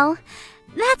 Yeah, well,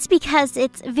 that's because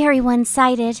it's very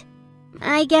one-sided.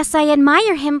 I guess I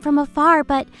admire him from afar,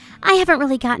 but I haven't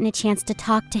really gotten a chance to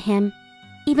talk to him.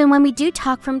 Even when we do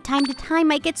talk from time to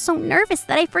time, I get so nervous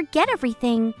that I forget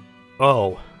everything.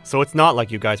 Oh, so it's not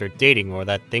like you guys are dating or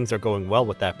that things are going well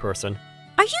with that person.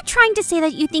 Are you trying to say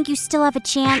that you think you still have a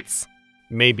chance?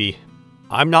 Maybe.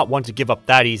 I'm not one to give up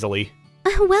that easily.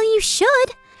 Well, you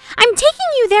should. I'm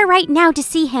taking you there right now to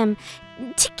see him,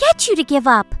 to get you to give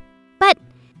up. But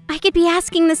I could be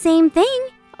asking the same thing.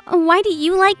 Why do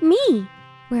you like me?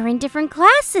 We're in different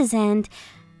classes and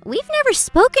we've never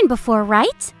spoken before,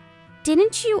 right?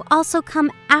 Didn't you also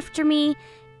come after me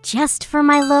just for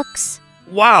my looks?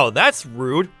 Wow, that's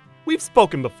rude. We've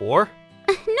spoken before.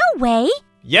 No way.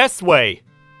 Yes way.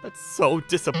 That's so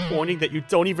disappointing that you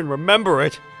don't even remember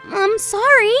it. I'm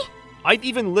sorry. I've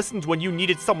even listened when you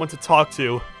needed someone to talk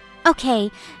to. Okay,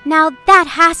 now that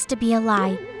has to be a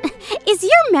lie. Is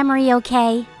your memory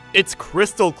okay? It's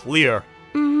crystal clear.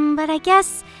 But I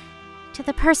guess to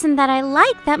the person that I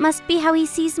like, that must be how he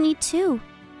sees me too.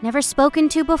 Never spoken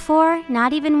to before,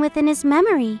 not even within his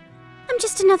memory. I'm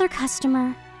just another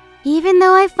customer. Even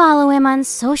though I follow him on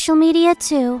social media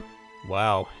too.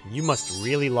 Wow, you must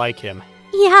really like him.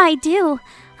 Yeah, I do.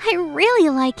 I really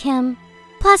like him.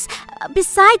 Plus,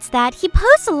 besides that, he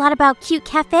posts a lot about cute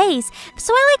cafes,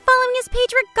 so I like following his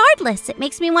page regardless. It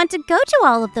makes me want to go to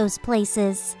all of those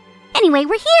places. Anyway,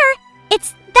 we're here.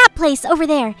 It's that place over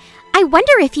there. I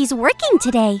wonder if he's working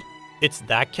today. It's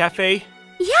that cafe?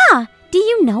 Yeah, do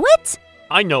you know it?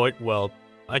 I know it, well,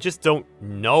 I just don't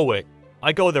know it.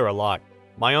 I go there a lot.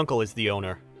 My uncle is the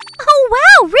owner. Oh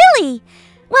wow, really?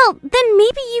 Well, then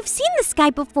maybe you've seen this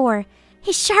guy before.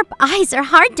 His sharp eyes are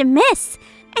hard to miss.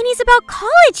 And he's about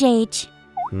college age.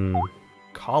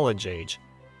 College age?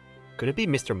 Could it be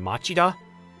Mr. Machida?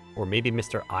 Or maybe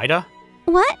Mr. Ida?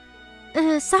 What?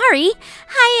 Sorry.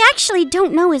 I actually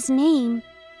don't know his name.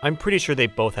 I'm pretty sure they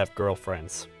both have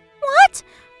girlfriends. What?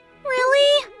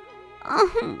 Really?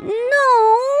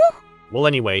 No. Well,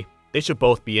 anyway, they should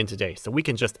both be in today, so we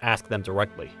can just ask them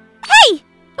directly. Hey!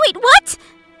 Wait, what?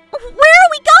 Where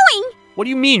are we going? What do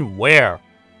you mean, where?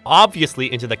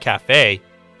 Obviously into the cafe.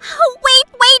 Oh, wait!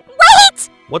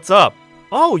 What's up?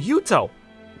 Oh, Yuto!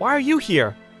 Why are you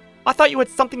here? I thought you had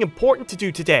something important to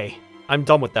do today. I'm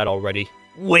done with that already.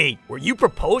 Wait, were you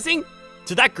proposing?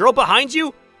 To that girl behind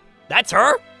you? That's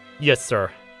her? Yes,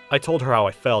 sir. I told her how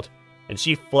I felt, and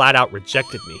she flat out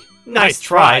rejected me. Nice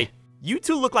try. You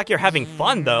two look like you're having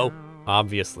fun, though.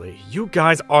 Obviously, you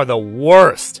guys are the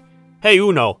worst. Hey,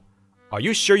 Uno, are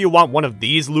you sure you want one of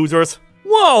these losers?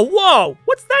 Whoa!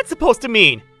 What's that supposed to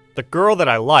mean? The girl that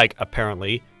I like,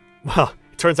 apparently, well,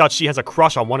 it turns out she has a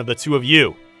crush on one of the two of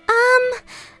you.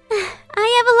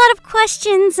 I have a lot of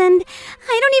questions, and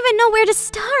I don't even know where to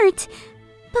start.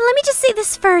 But let me just say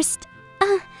this first.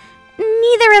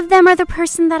 Neither of them are the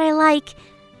person that I like.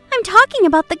 I'm talking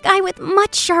about the guy with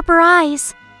much sharper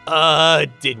eyes.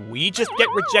 Did we just get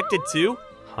rejected too?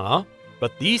 Huh?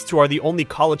 But these two are the only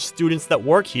college students that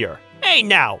work here. Hey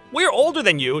now, we're older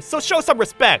than you, so show some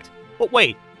respect. But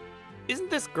wait, isn't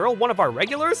this girl one of our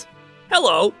regulars?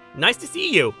 Hello, nice to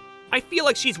see you. I feel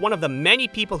like she's one of the many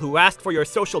people who asked for your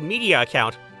social media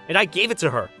account, and I gave it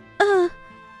to her.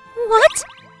 What?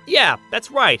 Yeah,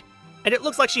 that's right. And it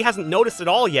looks like she hasn't noticed at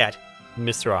all yet.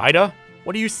 Mr. Ida,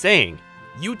 what are you saying?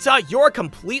 Yuta, you're a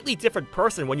completely different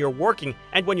person when you're working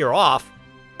and when you're off.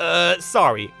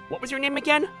 Sorry, what was your name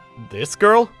again? This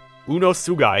girl? Uno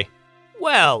Sugai.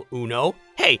 Well, Uno,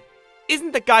 hey,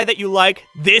 isn't the guy that you like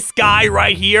this guy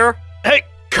right here? Hey,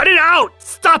 cut it out!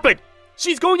 Stop it!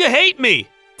 She's going to hate me!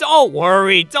 Don't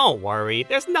worry, don't worry.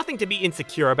 There's nothing to be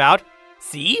insecure about.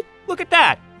 See? Look at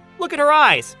that. Look at her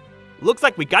eyes. Looks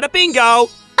like we got a bingo!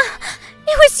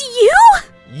 It was you?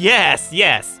 Yes,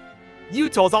 yes.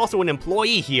 Yuto's also an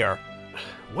employee here.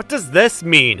 What does this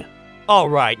mean?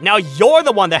 Alright, now you're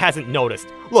the one that hasn't noticed.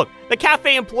 Look, the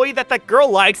cafe employee that girl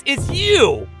likes is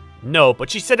you! No, but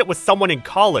she said it was someone in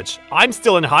college. I'm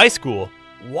still in high school.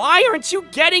 Why aren't you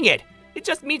getting it? It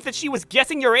just means that she was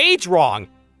guessing your age wrong.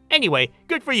 Anyway,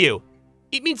 good for you.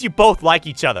 It means you both like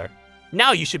each other.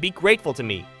 Now you should be grateful to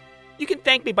me. You can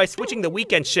thank me by switching the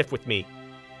weekend shift with me.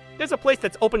 There's a place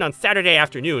that's open on Saturday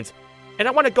afternoons, and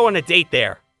I want to go on a date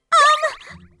there.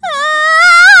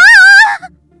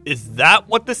 Is that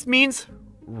what this means?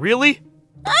 Really?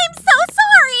 I'm so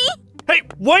sorry! Hey,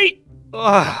 wait!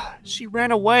 Ugh, she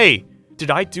ran away. Did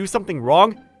I do something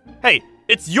wrong? Hey,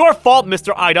 it's your fault,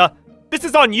 Mr. Ida. This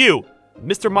is on you.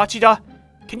 Mr. Machida,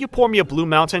 can you pour me a Blue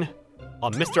Mountain?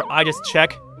 On Mr. Ida's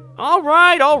check? All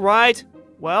right.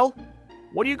 Well,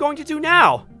 what are you going to do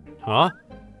now? Huh?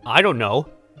 I don't know.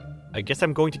 I guess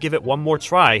I'm going to give it one more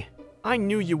try. I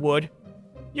knew you would.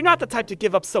 You're not the type to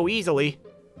give up so easily.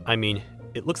 I mean,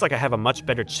 it looks like I have a much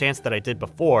better chance than I did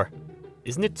before.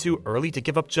 Isn't it too early to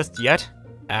give up just yet?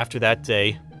 After that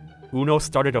day, Uno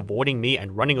started avoiding me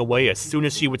and running away as soon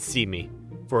as she would see me.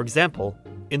 For example,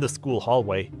 in the school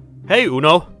hallway. Hey,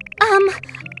 Uno!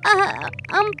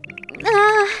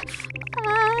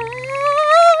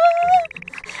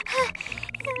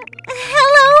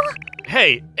 Hello?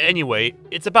 Hey, anyway,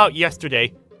 it's about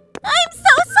yesterday. I'm so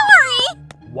sorry!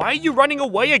 Why are you running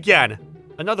away again?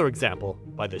 Another example,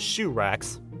 by the shoe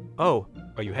racks. Oh,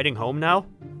 are you heading home now?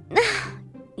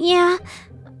 Yeah.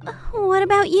 What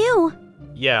about you?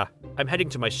 Yeah, I'm heading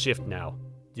to my shift now.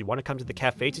 Do you want to come to the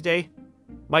cafe today?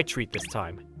 My treat this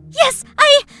time. Yes,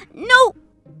 no,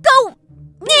 go,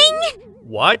 ning!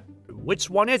 What? Which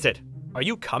one is it? Are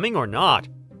you coming or not?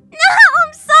 No,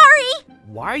 I'm sorry!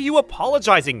 Why are you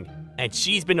apologizing? And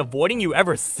she's been avoiding you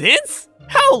ever since?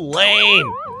 How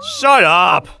lame! Shut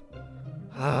up!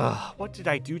 What did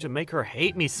I do to make her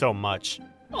hate me so much?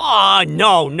 Aw,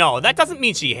 no, that doesn't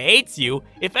mean she hates you.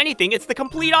 If anything, it's the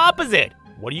complete opposite.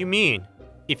 What do you mean?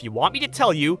 If you want me to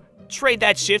tell you, trade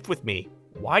that shift with me.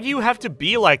 Why do you have to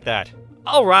be like that?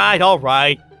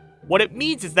 Alright. What it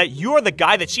means is that you're the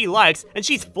guy that she likes, and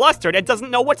she's flustered and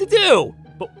doesn't know what to do.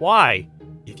 But why?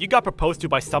 If you got proposed to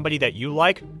by somebody that you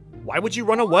like, why would you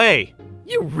run away?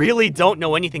 You really don't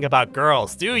know anything about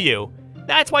girls, do you?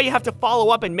 That's why you have to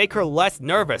follow up and make her less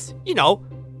nervous. You know,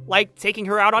 like taking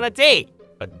her out on a date.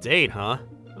 A date, huh?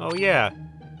 Oh yeah,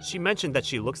 she mentioned that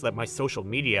she looks at my social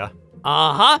media.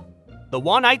 Uh-huh, the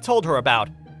one I told her about.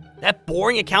 That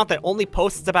boring account that only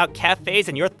posts about cafes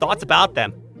and your thoughts about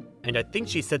them. And I think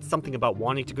she said something about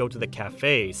wanting to go to the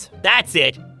cafes. That's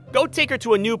it! Go take her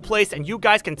to a new place and you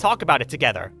guys can talk about it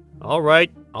together.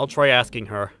 Alright, I'll try asking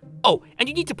her. Oh, and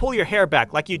you need to pull your hair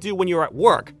back like you do when you're at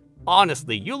work.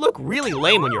 Honestly, you look really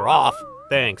lame when you're off.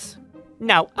 Thanks.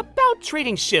 Now, about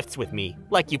trading shifts with me,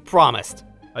 like you promised.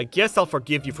 I guess I'll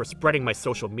forgive you for spreading my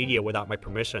social media without my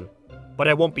permission, but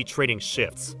I won't be trading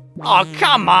shifts. Oh,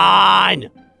 come on!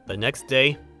 The next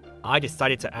day, I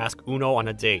decided to ask Uno on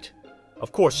a date.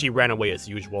 Of course, she ran away as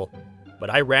usual, but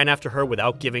I ran after her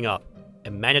without giving up,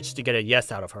 and managed to get a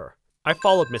yes out of her. I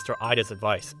followed Mr. Ida's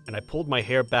advice, and I pulled my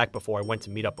hair back before I went to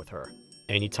meet up with her.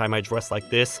 Anytime I dress like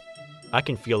this, I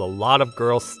can feel a lot of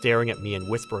girls staring at me and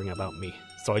whispering about me,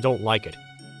 so I don't like it.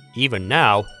 Even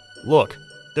now, look,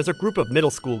 there's a group of middle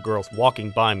school girls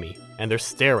walking by me, and they're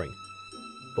staring.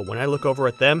 But when I look over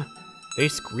at them, they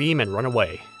scream and run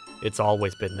away. It's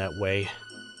always been that way.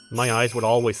 My eyes would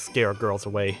always scare girls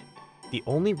away. The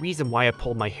only reason why I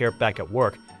pulled my hair back at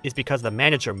work is because the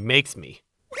manager makes me.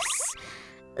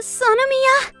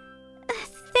 Sanamiya,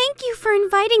 thank you for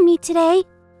inviting me today.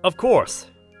 Of course.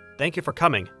 Thank you for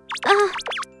coming.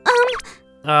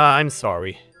 I'm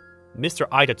sorry. Mr.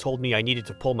 Ida told me I needed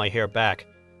to pull my hair back,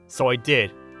 so I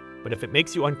did. but if it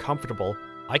makes you uncomfortable,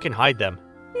 I can hide them.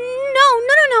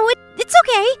 No, it's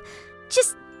okay.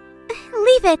 Just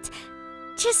leave it.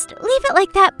 Just leave it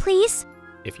like that, please.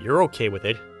 If you're okay with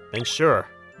it, then sure.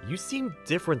 You seem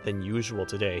different than usual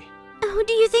today. Oh,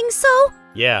 do you think so?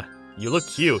 Yeah, you look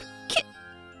cute. Cute?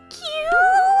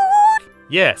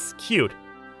 Yes, cute.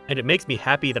 And it makes me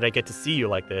happy that I get to see you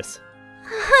like this.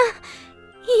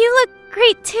 You look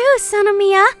great too,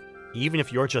 Sanomiya. Even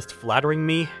if you're just flattering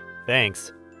me,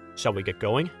 thanks. Shall we get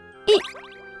going?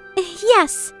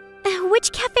 Yes.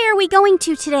 Which cafe are we going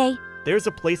to today? There's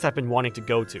a place I've been wanting to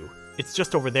go to. It's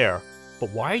just over there.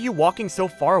 But why are you walking so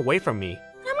far away from me?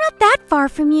 I'm not that far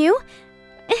from you.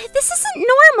 This isn't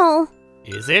normal.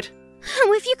 Is it?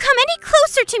 If you come any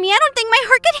closer to me, I don't think my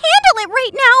heart could handle it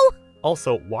right now.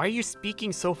 Also, why are you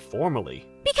speaking so formally?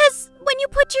 Because when you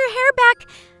put your hair back,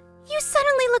 you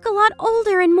suddenly look a lot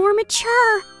older and more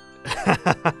mature.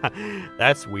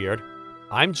 That's weird.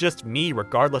 I'm just me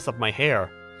regardless of my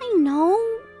hair. I know,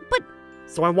 but...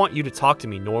 So I want you to talk to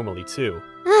me normally too.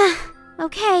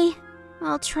 Okay,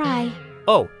 I'll try.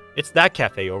 Oh, it's that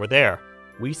cafe over there.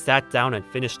 We sat down and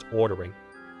finished ordering,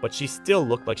 but she still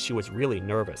looked like she was really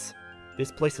nervous.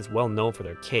 This place is well known for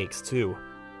their cakes too.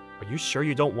 Are you sure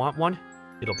you don't want one?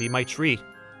 It'll be my treat.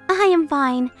 I am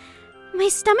fine. My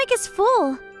stomach is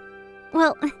full.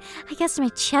 Well, I guess my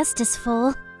chest is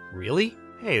full. Really?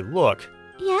 Hey, look.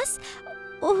 Yes?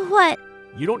 What?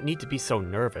 You don't need to be so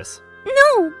nervous.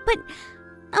 No, but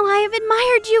I have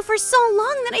admired you for so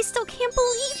long that I still can't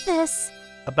believe this.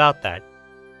 About that,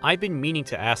 I've been meaning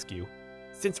to ask you.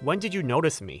 Since when did you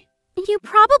notice me? You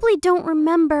probably don't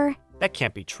remember. That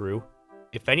can't be true.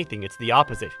 If anything, it's the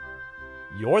opposite.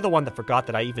 You're the one that forgot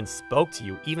that I even spoke to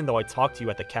you, even though I talked to you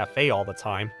at the cafe all the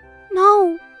time.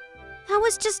 No, that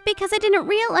was just because I didn't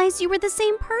realize you were the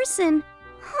same person.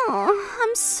 Oh,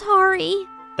 I'm sorry.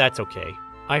 That's okay.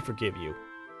 I forgive you.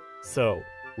 So,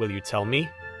 will you tell me?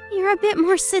 You're a bit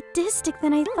more sadistic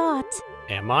than I thought.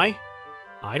 Am I?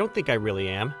 I don't think I really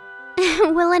am.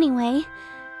 Well, anyway,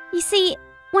 you see,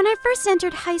 when I first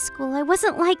entered high school, I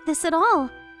wasn't like this at all.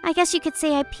 I guess you could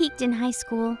say I peaked in high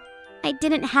school. I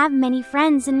didn't have many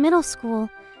friends in middle school.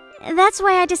 That's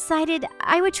why I decided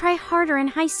I would try harder in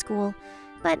high school.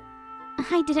 But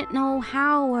I didn't know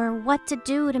how or what to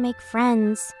do to make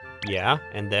friends. Yeah,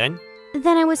 and then?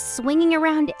 Then I was swinging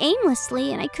around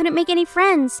aimlessly and I couldn't make any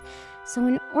friends. So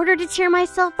in order to cheer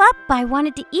myself up, I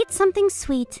wanted to eat something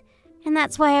sweet. And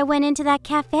that's why I went into that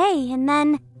cafe, and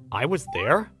then... I was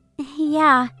there?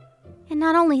 Yeah. And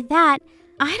not only that,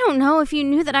 I don't know if you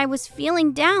knew that I was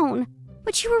feeling down.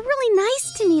 But you were really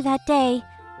nice to me that day.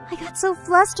 I got so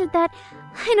flustered that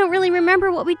I don't really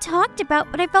remember what we talked about,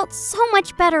 but I felt so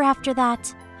much better after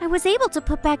that. I was able to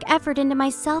put back effort into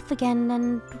myself again,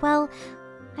 and, well,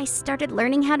 I started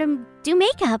learning how to do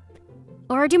makeup.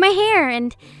 Or do my hair,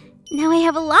 and now I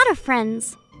have a lot of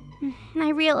friends. And I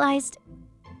realized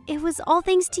it was all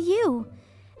thanks to you.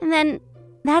 And then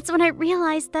that's when I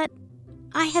realized that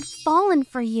I had fallen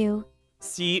for you.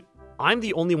 See, I'm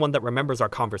the only one that remembers our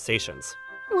conversations.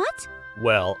 What?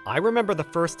 Well, I remember the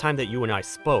first time that you and I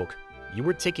spoke. You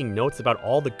were taking notes about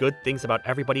all the good things about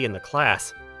everybody in the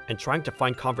class, and trying to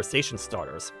find conversation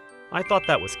starters. I thought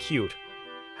that was cute.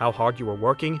 How hard you were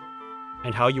working,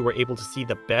 and how you were able to see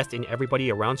the best in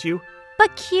everybody around you.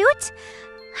 But cute?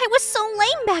 I was so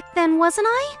lame back then, wasn't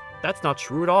I? That's not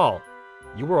true at all.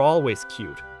 You were always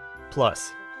cute.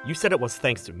 Plus, you said it was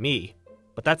thanks to me,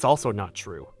 but that's also not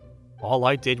true. All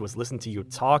I did was listen to you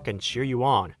talk and cheer you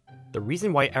on. The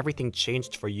reason why everything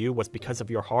changed for you was because of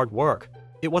your hard work.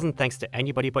 It wasn't thanks to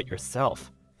anybody but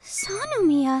yourself.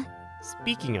 Sanomiya.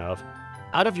 Speaking of,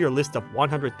 out of your list of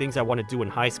 100 things I want to do in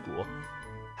high school,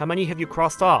 how many have you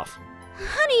crossed off?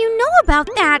 How do you know about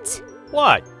that?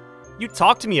 What? You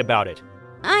talked to me about it.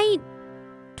 I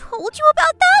told you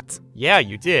about that? Yeah,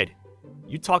 you did.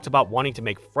 You talked about wanting to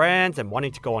make friends and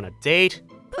wanting to go on a date.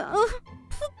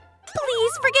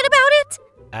 Please forget about it.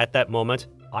 At that moment,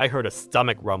 I heard a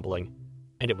stomach rumbling,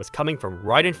 and it was coming from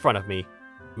right in front of me.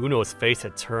 Uno's face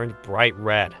had turned bright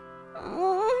red.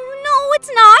 Oh, no,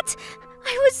 it's not.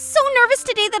 I was so nervous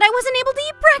today that I wasn't able to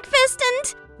eat breakfast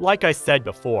and... Like I said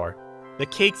before, the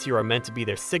cakes here are meant to be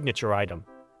their signature item.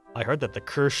 I heard that the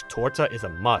Kirsch Torte is a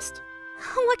must.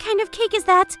 What kind of cake is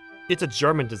that? It's a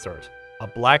German dessert, a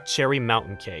black cherry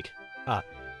mountain cake.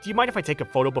 Do you mind if I take a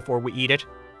photo before we eat it?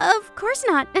 Of course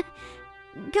not.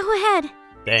 Go ahead.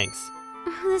 Thanks.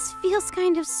 This feels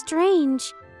kind of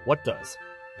strange. What does?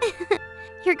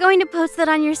 You're going to post that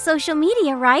on your social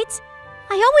media, right?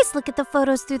 I always look at the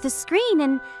photos through the screen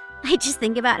and I just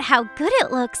think about how good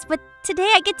it looks, but today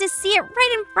I get to see it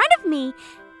right in front of me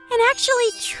and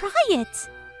actually try it.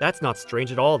 That's not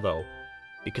strange at all, though,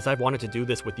 because I've wanted to do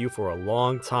this with you for a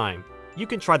long time. You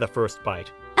can try the first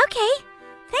bite. Okay,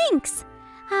 thanks.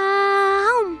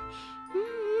 Wow,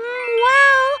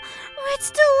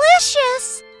 it's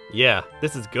delicious. Yeah,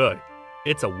 this is good.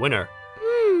 It's a winner.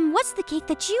 What's the cake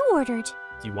that you ordered?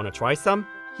 Do you want to try some?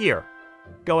 Here,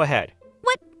 go ahead.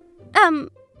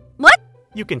 What?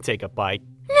 You can take a bite.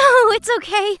 No, it's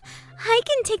okay. I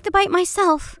can take the bite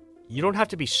myself. You don't have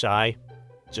to be shy.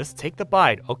 Just take the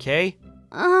bite, okay?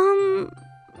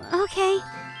 Okay.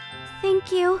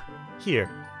 Thank you. Here,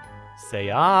 say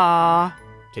ah.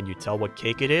 Can you tell what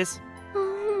cake it is?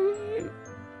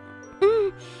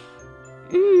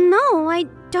 No, I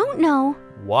don't know.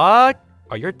 What?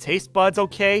 Are your taste buds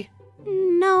okay?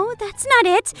 No, that's not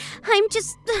it. I'm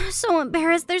just so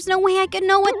embarrassed. There's no way I could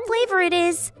know what flavor it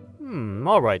is.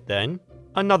 Alright then.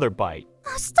 Another bite.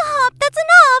 Oh, stop! That's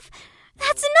enough!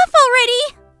 That's enough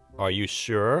already! Are you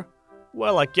sure?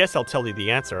 Well, I guess I'll tell you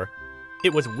the answer.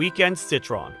 It was Weekend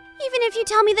Citron. Even if you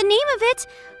tell me the name of it,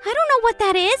 I don't know what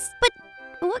that is, but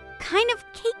what kind of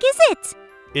cake is it?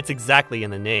 It's exactly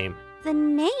in the name. The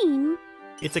name?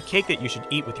 It's a cake that you should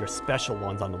eat with your special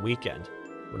ones on the weekend.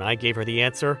 When I gave her the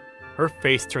answer, her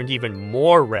face turned even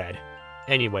more red.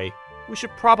 Anyway, we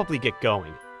should probably get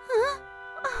going. Huh?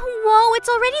 Whoa, it's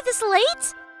already this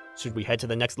late? Should we head to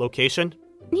the next location?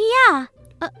 Yeah.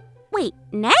 Wait,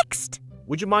 next?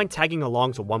 Would you mind tagging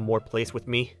along to one more place with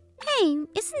me? Hey,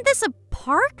 isn't this a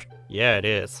park? Yeah, it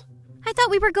is. I thought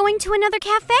we were going to another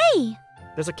cafe.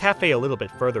 There's a cafe a little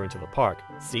bit further into the park.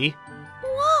 See?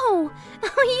 Whoa,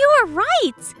 you are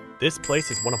right. This place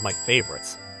is one of my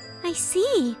favorites. I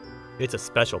see. It's a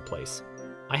special place.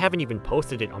 I haven't even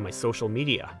posted it on my social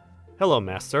media. Hello,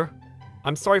 Master.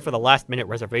 I'm sorry for the last-minute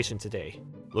reservation today.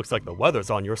 Looks like the weather's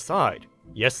on your side.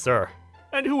 Yes, sir.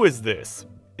 And who is this?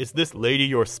 Is this lady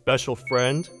your special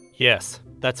friend? Yes,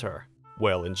 that's her.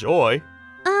 Well, enjoy.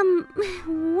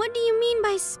 What do you mean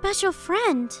by special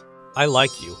friend? I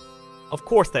like you. Of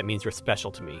course that means you're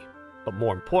special to me. But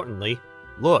more importantly,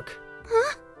 look.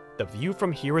 Huh? The view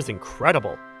from here is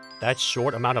incredible. That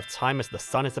short amount of time as the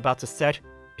sun is about to set,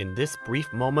 in this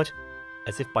brief moment,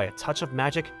 as if by a touch of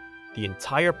magic, the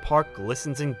entire park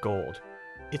glistens in gold.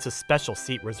 It's a special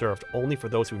seat reserved only for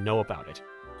those who know about it.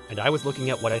 And I was looking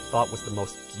at what I thought was the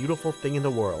most beautiful thing in the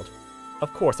world.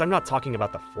 Of course, I'm not talking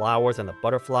about the flowers and the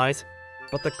butterflies,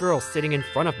 but the girl sitting in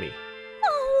front of me.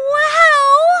 Oh,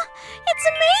 wow! It's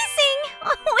amazing!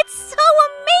 Oh, it's so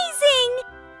amazing!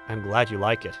 I'm glad you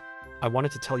like it. I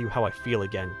wanted to tell you how I feel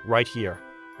again, right here.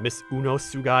 Miss Uno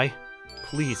Sugai,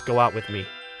 please go out with me.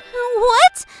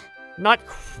 What? Not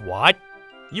what?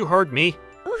 You heard me.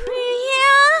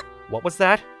 Yeah? What was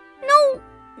that? No,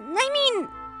 I mean,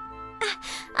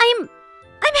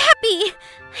 I'm happy.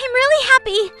 I'm really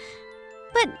happy.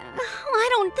 But I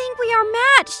don't think we are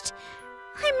matched.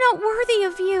 I'm not worthy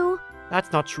of you.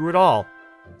 That's not true at all.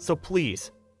 So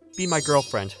please, be my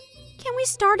girlfriend. Can we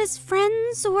start as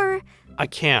friends, or? I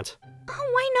can't.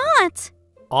 Why not?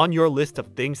 On your list of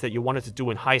things that you wanted to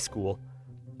do in high school,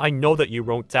 I know that you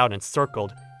wrote down and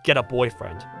circled, get a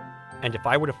boyfriend. And if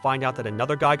I were to find out that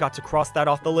another guy got to cross that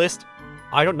off the list,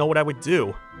 I don't know what I would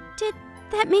do. Did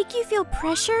that make you feel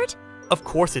pressured? Of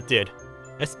course it did.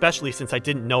 Especially since I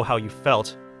didn't know how you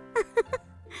felt.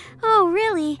 Oh,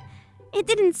 really? It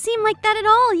didn't seem like that at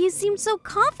all. You seemed so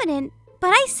confident. But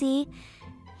I see.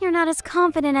 You're not as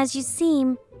confident as you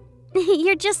seem.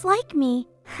 You're just like me.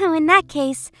 In that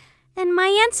case, then my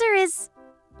answer is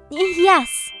yes.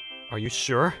 Are you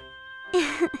sure?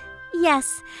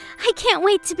 Yes. I can't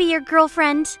wait to be your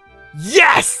girlfriend.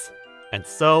 Yes! And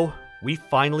so, we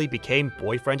finally became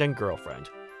boyfriend and girlfriend.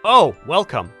 Oh,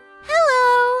 welcome.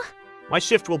 Hello. My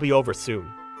shift will be over soon,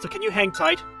 so can you hang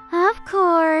tight? Of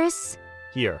course.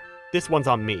 Here, this one's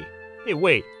on me. Hey,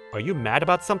 wait, are you mad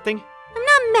about something? I'm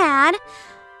not mad.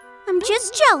 I'm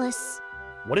just jealous.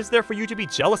 What is there for you to be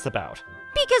jealous about?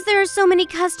 Because there are so many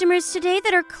customers today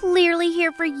that are clearly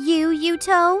here for you,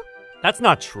 Yuto. That's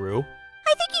not true.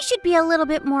 I think you should be a little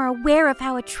bit more aware of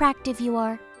how attractive you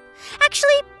are.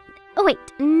 Actually, wait,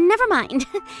 never mind.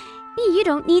 You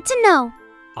don't need to know.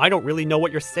 I don't really know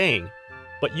what you're saying,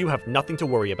 but you have nothing to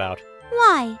worry about.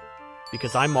 Why?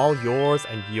 Because I'm all yours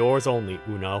and yours only,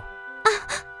 Uno.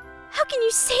 How can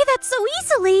you say that so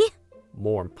easily?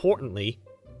 More importantly,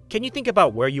 can you think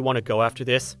about where you want to go after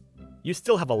this? You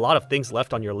still have a lot of things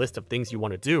left on your list of things you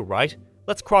want to do, right?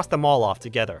 Let's cross them all off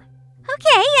together. Okay,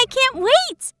 I can't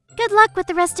wait! Good luck with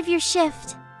the rest of your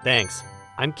shift. Thanks.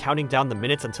 I'm counting down the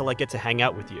minutes until I get to hang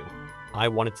out with you. I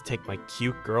wanted to take my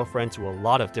cute girlfriend to a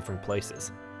lot of different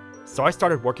places. So I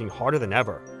started working harder than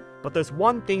ever. But there's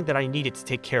one thing that I needed to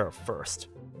take care of first.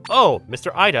 Oh,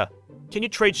 Mr. Ida, can you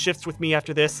trade shifts with me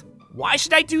after this? Why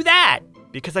should I do that?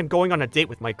 Because I'm going on a date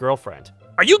with my girlfriend.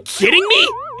 Are you kidding me?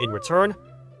 In return,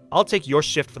 I'll take your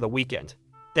shift for the weekend.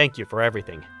 Thank you for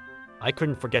everything. I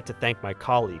couldn't forget to thank my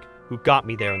colleague who got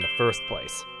me there in the first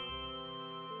place.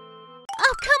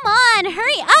 Oh, come on!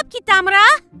 Hurry up,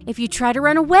 Kitamura! If you try to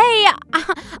run away,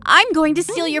 I'm going to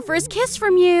steal your first kiss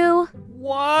from you.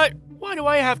 What? Why do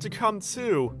I have to come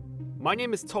too? My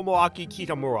name is Tomoaki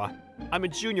Kitamura. I'm a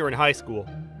junior in high school.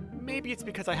 Maybe it's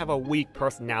because I have a weak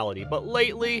personality, but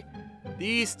lately,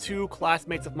 these two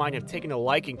classmates of mine have taken a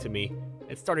liking to me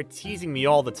and started teasing me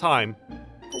all the time.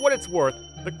 For what it's worth,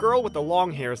 the girl with the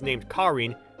long hair is named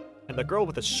Karin, and the girl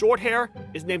with the short hair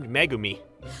is named Megumi.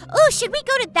 Oh, should we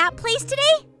go to that place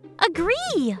today?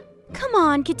 Agree! Come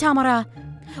on, Kitamura.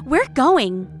 We're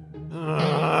going.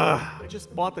 I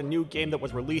just bought the new game that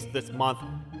was released this month,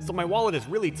 so my wallet is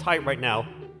really tight right now.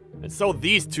 And so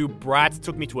these two brats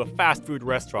took me to a fast food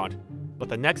restaurant. But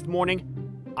the next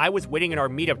morning, I was waiting at our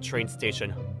meetup train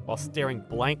station while staring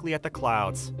blankly at the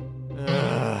clouds.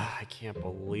 I can't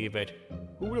believe it.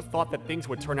 Who would have thought that things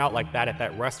would turn out like that at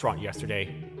that restaurant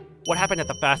yesterday? What happened at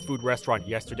the fast food restaurant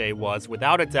yesterday was,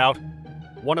 without a doubt,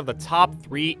 one of the top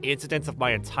 3 incidents of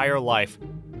my entire life.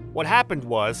 What happened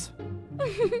was...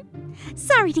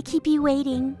 Sorry to keep you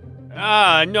waiting.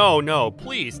 No,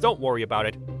 please, don't worry about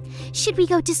it. Should we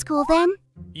go to school then?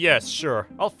 Yes, sure,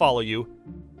 I'll follow you.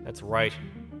 That's right.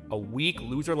 A weak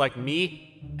loser like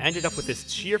me ended up with this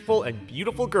cheerful and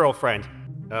beautiful girlfriend.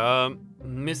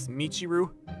 Miss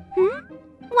Michiru?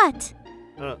 What?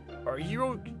 Are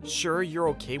you sure you're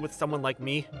okay with someone like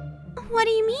me? What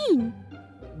do you mean?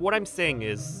 What I'm saying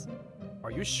is,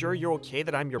 are you sure you're okay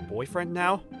that I'm your boyfriend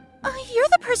now? You're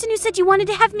the person who said you wanted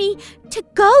to have me to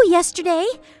go yesterday.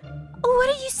 What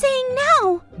are you saying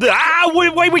now?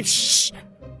 Wait, shh!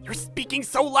 You're speaking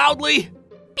so loudly!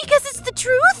 Because it's the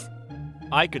truth?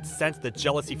 I could sense the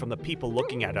jealousy from the people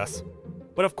looking at us.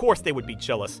 But of course they would be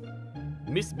jealous.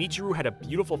 Miss Michiru had a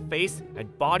beautiful face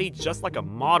and body just like a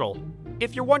model.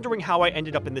 If you're wondering how I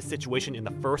ended up in this situation in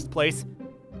the first place,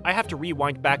 I have to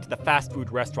rewind back to the fast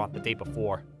food restaurant the day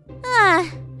before.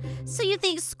 So you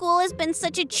think school has been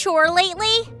such a chore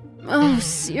lately? Oh,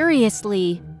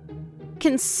 seriously.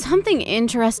 Can something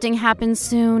interesting happen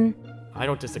soon? I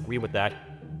don't disagree with that,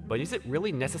 but is it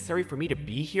really necessary for me to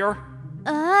be here?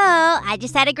 Oh, I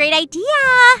just had a great idea.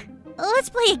 Let's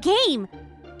play a game.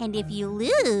 And if you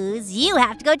lose, you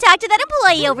have to go talk to that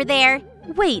employee over there.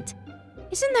 Wait,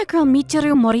 isn't that girl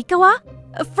Michiru Morikawa?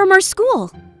 From our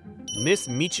school? Miss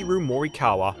Michiru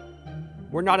Morikawa.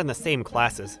 We're not in the same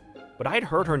classes, but I'd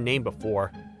heard her name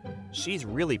before. She's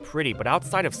really pretty, but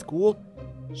outside of school,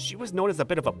 she was known as a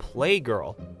bit of a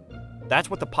playgirl. That's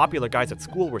what the popular guys at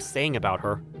school were saying about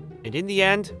her. And in the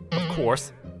end, of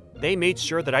course, they made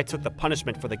sure that I took the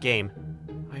punishment for the game.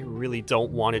 I really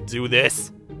don't want to do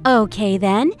this. Okay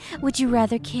then, would you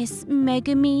rather kiss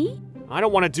Megumi? I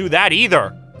don't want to do that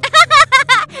either.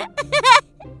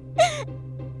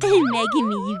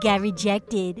 Megumi, you got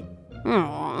rejected.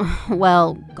 Oh,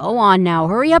 well, go on now.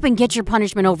 Hurry up and get your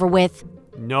punishment over with.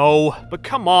 No, but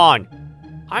come on.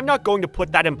 I'm not going to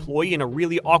put that employee in a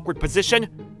really awkward position.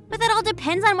 But that all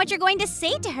depends on what you're going to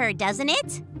say to her, doesn't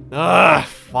it?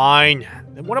 Fine.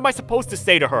 Then what am I supposed to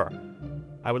say to her?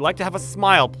 I would like to have a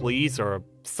smile, please, or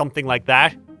something like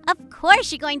that. Of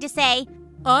course you're going to say,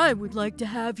 I would like to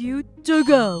have you to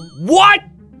go. What?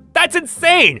 That's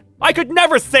insane! I could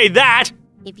never say that!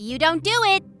 If you don't do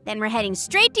it, then we're heading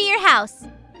straight to your house.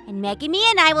 And Megumi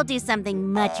and I will do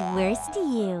something much worse to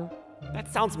you.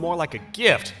 That sounds more like a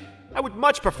gift. I would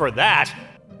much prefer that.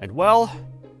 And well,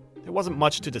 there wasn't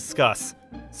much to discuss,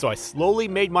 so I slowly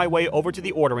made my way over to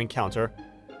the ordering counter.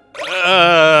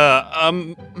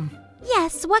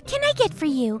 Yes, what can I get for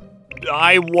you?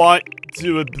 I want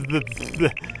to...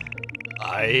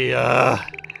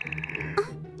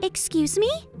 Excuse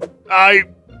me? I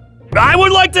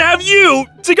would like to have you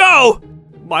to go!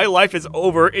 My life is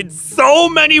over in so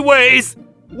many ways!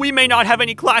 We may not have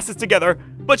any classes together,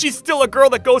 but she's still a girl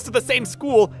that goes to the same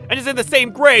school and is in the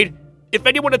same grade. If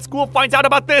anyone at school finds out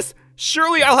about this,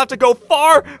 surely I'll have to go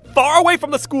far, far away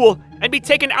from the school and be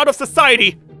taken out of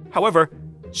society. However,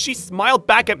 she smiled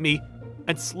back at me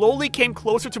and slowly came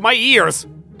closer to my ears.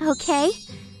 Okay,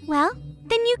 well,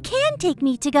 then you can take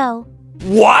me to go.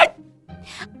 What?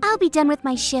 I'll be done with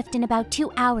my shift in about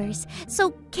 2 hours,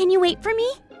 so can you wait for me?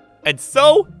 And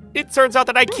so, it turns out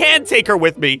that I can take her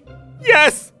with me.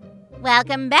 Yes!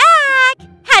 Welcome back!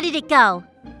 How did it go?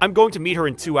 I'm going to meet her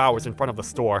in 2 hours in front of the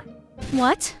store.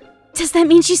 What? Does that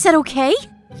mean she said okay?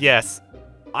 Yes.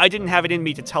 I didn't have it in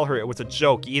me to tell her it was a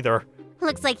joke either.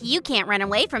 Looks like you can't run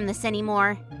away from this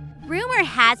anymore. Rumor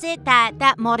has it that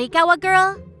Morikawa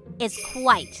girl is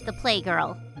quite the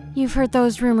playgirl. You've heard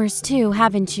those rumors too,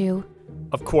 haven't you?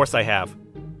 Of course I have.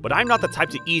 But I'm not the type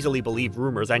to easily believe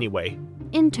rumors anyway.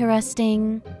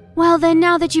 Interesting. Well then,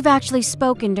 now that you've actually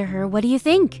spoken to her, what do you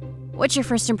think? What's your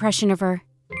first impression of her?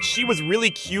 She was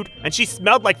really cute and she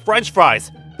smelled like French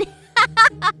fries.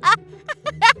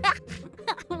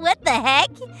 What the heck?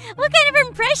 What kind of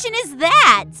impression is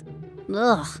that?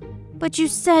 Ugh. But you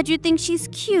said you think she's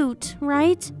cute,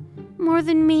 right? More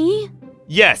than me?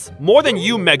 Yes, more than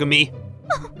you, Megumi.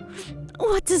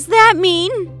 What does that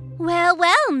mean? Well,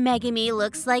 Megumi,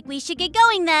 looks like we should get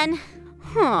going then.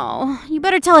 Oh, you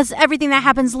better tell us everything that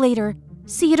happens later.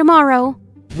 See you tomorrow.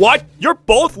 What? You're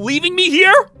both leaving me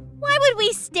here? Why would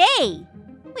we stay?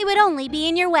 We would only be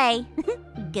in your way.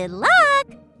 Good luck!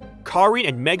 Karin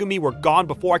and Megumi were gone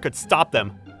before I could stop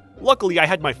them. Luckily, I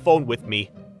had my phone with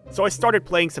me, so I started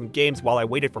playing some games while I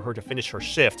waited for her to finish her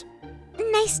shift.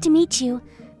 Nice to meet you.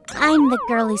 I'm the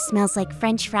girl who smells like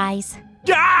French fries.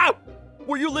 Ah!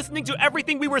 Were you listening to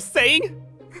everything we were saying?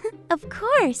 Of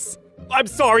course. I'm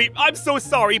sorry, I'm so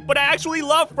sorry, but I actually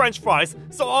love French fries,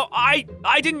 so I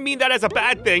didn't mean that as a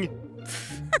bad thing.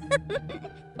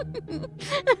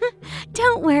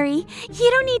 Don't worry,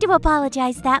 you don't need to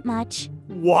apologize that much.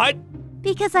 What?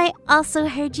 Because I also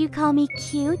heard you call me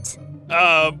cute.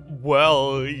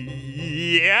 Well,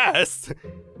 yes.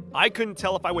 I couldn't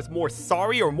tell if I was more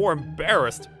sorry or more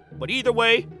embarrassed, but either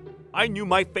way, I knew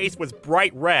my face was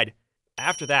bright red.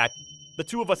 After that, the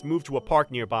two of us moved to a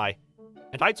park nearby,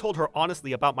 and I told her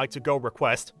honestly about my to-go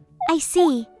request. I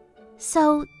see.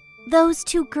 So, those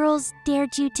two girls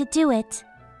dared you to do it?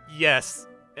 Yes,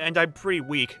 and I'm pretty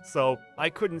weak, so I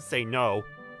couldn't say no.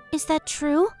 Is that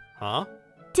true? Huh?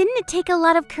 Didn't it take a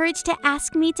lot of courage to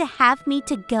ask me to have me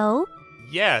to go?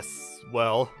 Yes,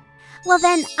 well... Well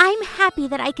then, I'm happy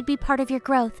that I could be part of your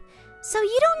growth, so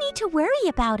you don't need to worry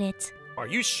about it. Are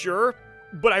you sure?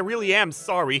 But I really am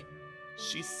sorry.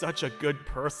 She's such a good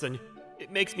person.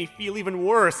 It makes me feel even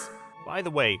worse. By the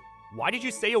way, why did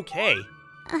you say okay?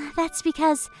 That's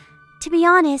because, to be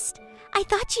honest, I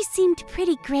thought you seemed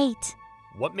pretty great.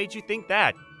 What made you think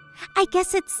that? I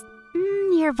guess it's,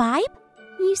 your vibe?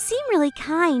 You seem really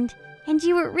kind, and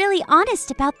you were really honest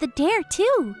about the dare,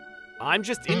 too. I'm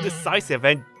just indecisive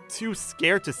and too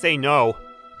scared to say no.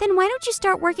 Then why don't you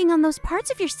start working on those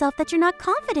parts of yourself that you're not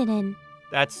confident in?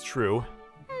 That's true.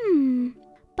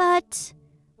 But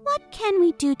what can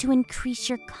we do to increase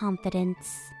your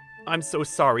confidence? I'm so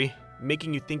sorry,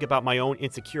 making you think about my own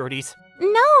insecurities.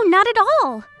 No, not at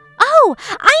all. Oh,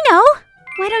 I know!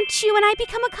 Why don't you and I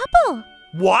become a couple?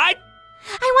 What?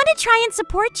 I want to try and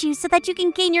support you so that you can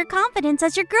gain your confidence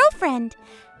as your girlfriend.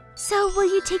 So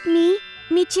will you take me,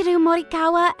 Michiru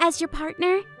Morikawa, as your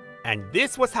partner? And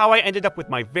this was how I ended up with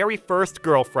my very first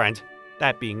girlfriend.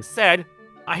 That being said,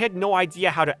 I had no idea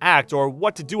how to act or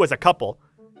what to do as a couple.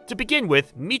 To begin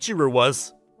with, Michiru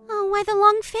was... Oh, why the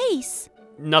long face?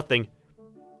 Nothing.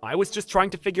 I was just trying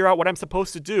to figure out what I'm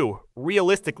supposed to do,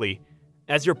 realistically,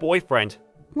 as your boyfriend.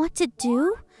 What to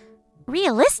do?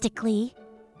 Realistically?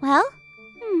 Well,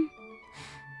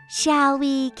 Shall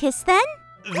we kiss then?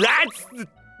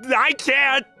 I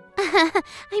can't!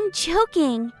 I'm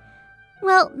joking.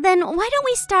 Well, then why don't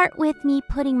we start with me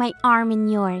putting my arm in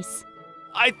yours?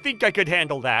 I think I could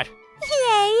handle that.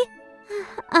 Yay!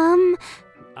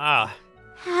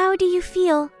 How do you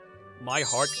feel? My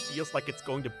heart feels like it's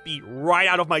going to beat right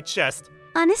out of my chest.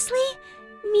 Honestly,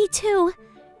 me too.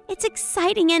 It's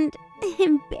exciting and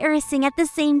embarrassing at the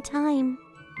same time.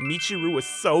 Michiru was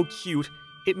so cute,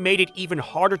 it made it even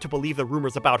harder to believe the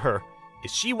rumors about her.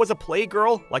 If she was a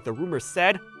playgirl, like the rumors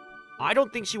said, I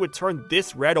don't think she would turn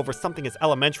this red over something as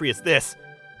elementary as this.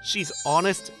 She's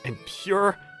honest and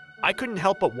pure. I couldn't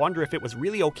help but wonder if it was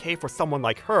really okay for someone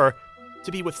like her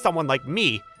to be with someone like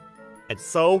me. And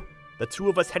so, the two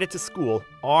of us headed to school,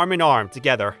 arm in arm,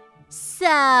 together. So,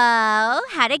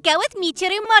 how'd it go with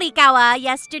Michiru Morikawa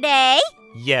yesterday?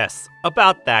 Yes,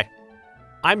 about that.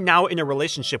 I'm now in a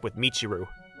relationship with Michiru.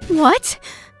 What?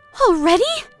 Already?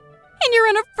 And you're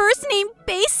on a first-name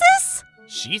basis?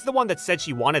 She's the one that said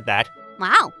she wanted that.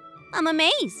 Wow, I'm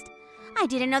amazed. I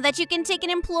didn't know that you can take an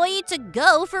employee to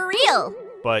go for real.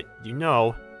 But, you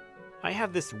know, I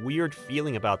have this weird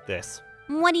feeling about this.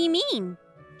 What do you mean?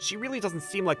 She really doesn't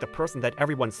seem like the person that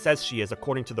everyone says she is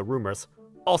according to the rumors.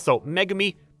 Also,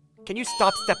 Megumi, can you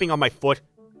stop stepping on my foot?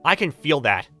 I can feel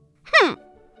that.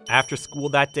 After school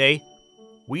that day,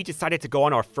 we decided to go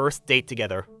on our first date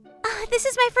together. This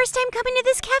is my first time coming to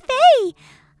this cafe.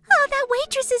 Oh, that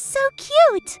waitress is so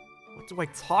cute. What do I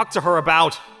talk to her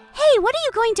about? Hey, what are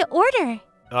you going to order?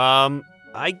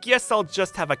 I guess I'll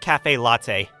just have a cafe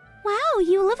latte. Wow,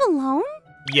 you live alone?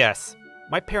 Yes.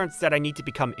 My parents said I need to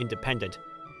become independent,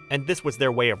 and this was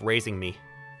their way of raising me.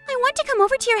 I want to come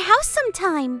over to your house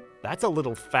sometime. That's a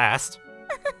little fast.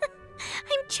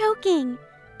 I'm joking.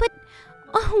 But,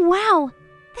 oh wow,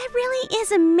 that really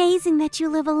is amazing that you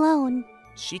live alone.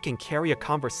 She can carry a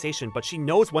conversation, but she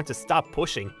knows when to stop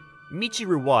pushing.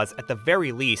 Michiru was, at the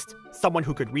very least, someone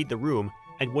who could read the room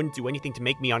and wouldn't do anything to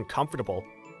make me uncomfortable.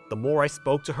 The more I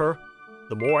spoke to her,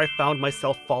 the more I found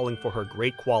myself falling for her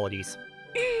great qualities.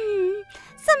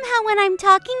 Somehow when I'm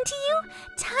talking to you,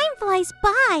 time flies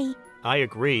by. I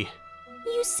agree.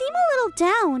 You seem a little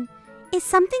down. Is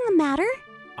something the matter?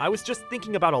 I was just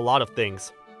thinking about a lot of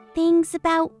things. Things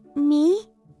about me?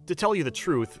 To tell you the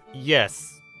truth,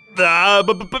 yes.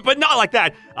 But not like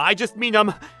that. I just mean,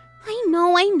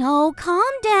 I know.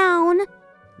 Calm down.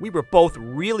 We were both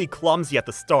really clumsy at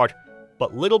the start,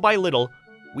 but little by little,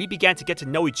 we began to get to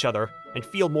know each other and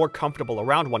feel more comfortable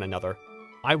around one another.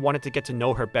 I wanted to get to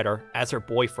know her better as her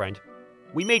boyfriend.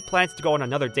 We made plans to go on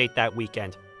another date that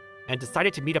weekend, and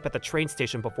decided to meet up at the train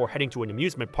station before heading to an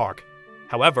amusement park.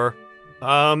 However,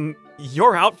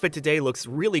 your outfit today looks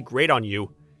really great on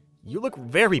you. You look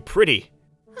very pretty.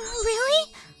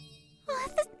 Really? Oh,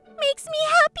 that makes me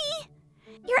happy.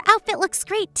 Your outfit looks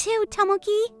great too,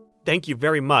 Tomoki. Thank you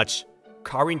very much.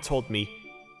 Karin told me,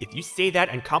 if you say that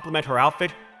and compliment her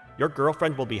outfit, your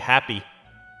girlfriend will be happy.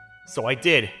 So I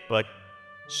did, but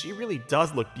she really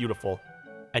does look beautiful.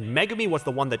 And Megumi was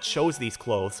the one that chose these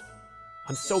clothes.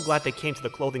 I'm so glad they came to the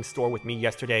clothing store with me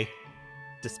yesterday.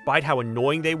 Despite how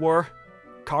annoying they were,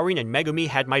 Karin and Megumi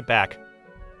had my back.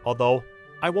 Although,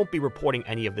 I won't be reporting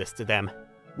any of this to them.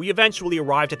 We eventually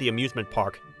arrived at the amusement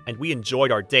park, and we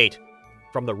enjoyed our date.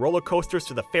 From the roller coasters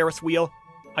to the Ferris wheel,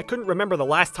 I couldn't remember the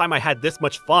last time I had this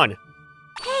much fun.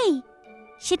 Hey,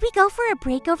 should we go for a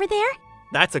break over there?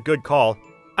 That's a good call.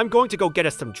 I'm going to go get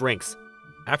us some drinks.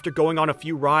 After going on a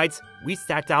few rides, we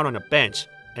sat down on a bench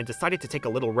and decided to take a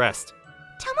little rest.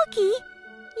 Tomoki,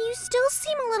 you still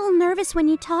seem a little nervous when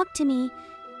you talk to me.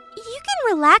 You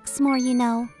can relax more, you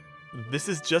know. This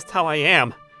is just how I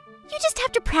am. You just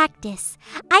have to practice.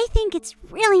 I think it's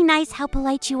really nice how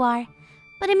polite you are,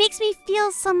 but it makes me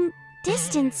feel some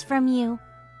distance from you.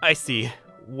 I see.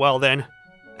 Well then,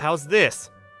 how's this?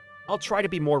 I'll try to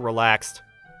be more relaxed.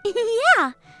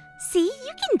 Yeah, see,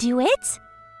 you can do it.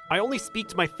 I only speak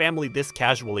to my family this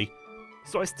casually,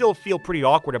 so I still feel pretty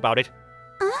awkward about it.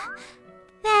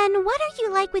 Then what are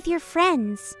you like with your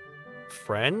friends?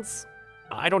 Friends?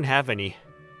 I don't have any.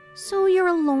 So you're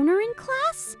a loner in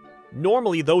class?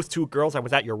 Normally, those two girls I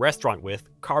was at your restaurant with,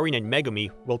 Karin and Megumi,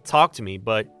 will talk to me,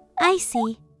 but... I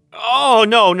see. Oh,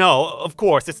 no, of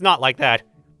course, it's not like that.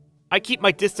 I keep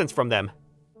my distance from them.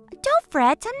 Don't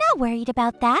fret, I'm not worried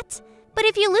about that. But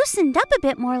if you loosened up a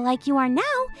bit more like you are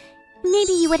now,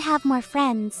 maybe you would have more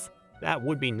friends. That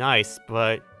would be nice,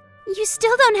 but... You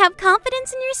still don't have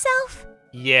confidence in yourself?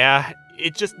 Yeah,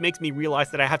 it just makes me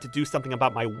realize that I have to do something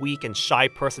about my weak and shy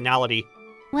personality.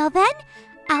 Well then,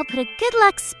 I'll put a good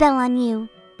luck spell on you.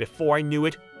 Before I knew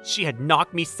it, she had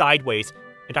knocked me sideways,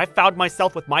 and I found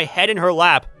myself with my head in her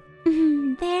lap.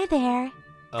 There.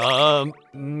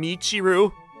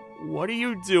 Michiru, what are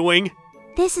you doing?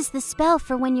 This is the spell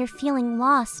for when you're feeling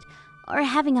lost or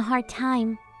having a hard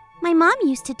time. My mom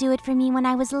used to do it for me when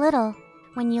I was little.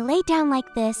 When you lay down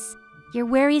like this, your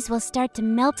worries will start to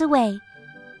melt away.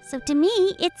 So to me,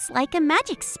 it's like a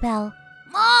magic spell.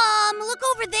 Mom, look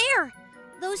over there!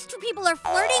 Those two people are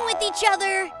flirting with each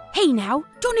other! Hey now,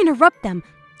 don't interrupt them.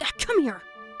 Come here.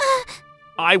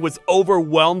 I was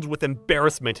overwhelmed with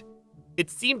embarrassment. It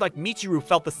seemed like Michiru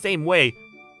felt the same way.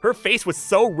 Her face was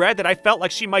so red that I felt like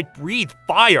she might breathe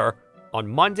fire. On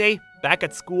Monday, back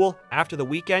at school, after the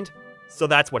weekend, so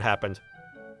that's what happened.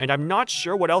 And I'm not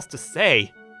sure what else to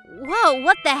say. Whoa,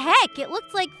 what the heck? It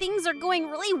looks like things are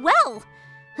going really well.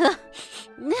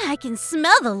 I can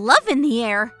smell the love in the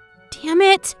air. Damn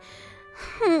it.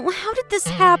 How did this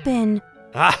happen?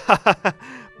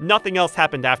 Nothing else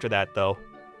happened after that, though.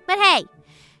 But hey,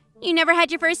 you never had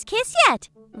your first kiss yet,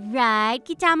 right,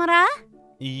 Kitamura?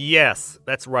 Yes,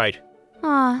 that's right.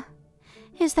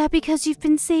 Is that because you've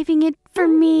been saving it for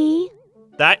me?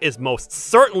 That is most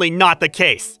certainly not the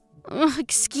case.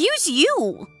 Excuse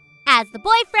you. As the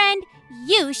boyfriend,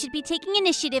 you should be taking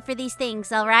initiative for these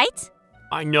things, all right?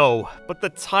 I know, but the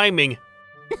timing...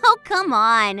 Oh, come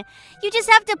on. You just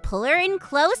have to pull her in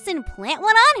close and plant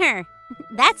one on her.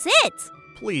 That's it.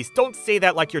 Please, don't say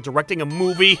that like you're directing a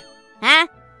movie. Huh?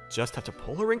 Just have to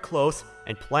pull her in close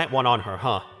and plant one on her,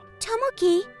 huh?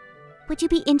 Tomoki, would you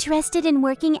be interested in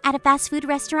working at a fast food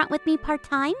restaurant with me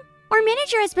part-time? Our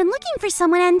manager has been looking for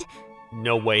someone and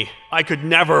No way. I could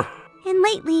never. And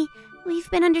lately, we've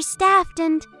been understaffed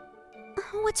and...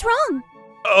 What's wrong?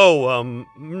 Oh,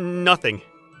 nothing.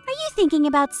 Are you thinking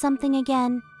about something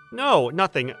again? No,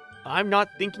 nothing. I'm not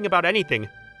thinking about anything.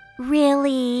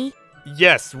 Really?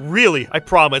 Yes, really, I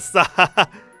promise.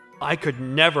 I could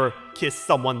never kiss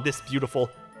someone this beautiful,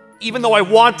 even though I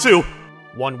want to.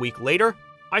 1 week later,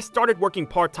 I started working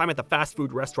part-time at the fast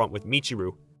food restaurant with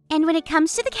Michiru. And when it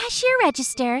comes to the cashier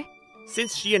register...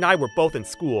 Since she and I were both in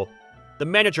school, the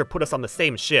manager put us on the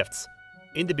same shifts.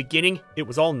 In the beginning, it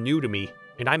was all new to me,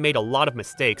 and I made a lot of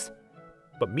mistakes.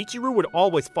 But Michiru would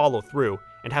always follow through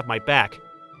and have my back,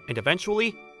 and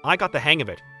eventually, I got the hang of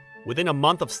it. Within a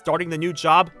month of starting the new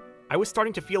job, I was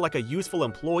starting to feel like a useful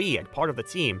employee and part of the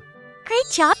team. Great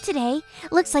job today.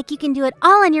 Looks like you can do it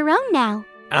all on your own now.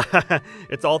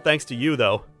 It's all thanks to you,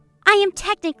 though. I am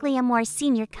technically a more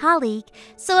senior colleague,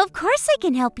 so of course I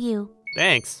can help you.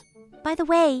 Thanks. By the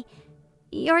way,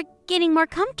 you're getting more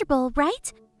comfortable,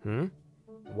 right?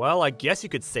 Well, I guess you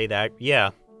could say that,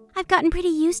 yeah. I've gotten pretty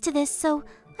used to this, so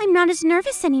I'm not as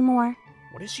nervous anymore.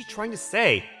 What is she trying to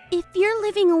say? If you're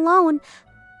living alone,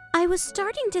 I was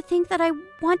starting to think that I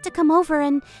want to come over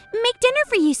and make dinner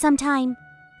for you sometime.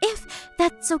 If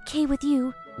that's okay with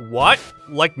you. What?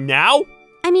 Like now?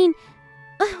 I mean,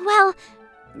 well,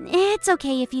 it's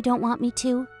okay if you don't want me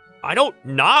to. I don't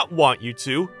not want you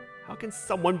to. How can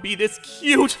someone be this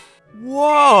cute?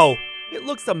 Whoa! It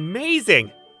looks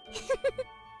amazing!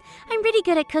 I'm pretty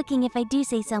good at cooking if I do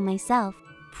say so myself.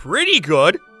 Pretty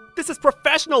good? This is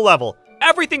professional level!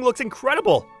 Everything looks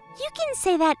incredible! You can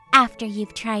say that after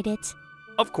you've tried it.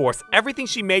 Of course, everything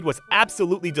she made was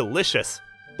absolutely delicious.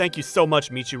 Thank you so much,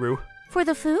 Michiru. For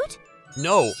the food?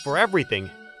 No, for everything.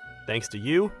 Thanks to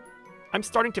you, I'm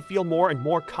starting to feel more and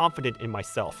more confident in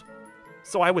myself.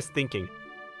 So I was thinking,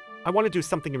 I want to do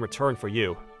something in return for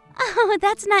you. Oh,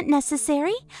 that's not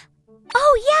necessary.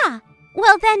 Oh, yeah.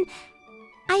 Well then,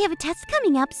 I have a test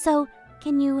coming up, so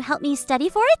can you help me study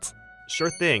for it? Sure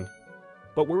thing.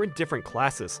 But we're in different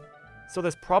classes, so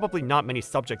there's probably not many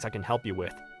subjects I can help you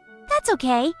with. That's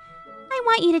okay. I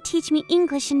want you to teach me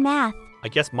English and math. I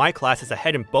guess my class is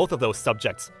ahead in both of those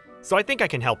subjects, so I think I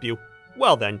can help you.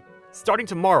 Well then, starting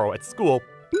tomorrow at school...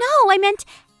 No, I meant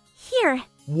here.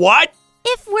 What?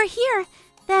 If we're here,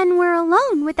 then we're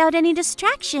alone without any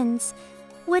distractions.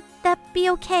 Would that be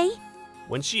okay?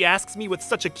 When she asks me with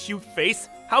such a cute face,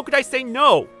 how could I say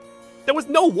no? There was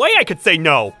no way I could say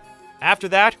no! After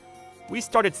that, we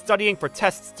started studying for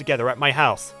tests together at my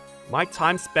house. My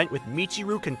time spent with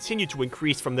Michiru continued to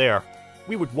increase from there.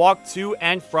 We would walk to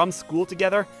and from school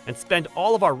together and spend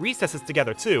all of our recesses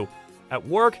together too, at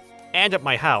work and at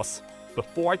my house.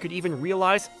 Before I could even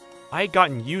realize, I had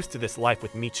gotten used to this life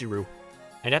with Michiru.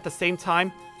 And at the same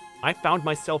time, I found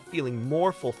myself feeling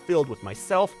more fulfilled with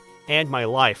myself and my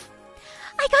life.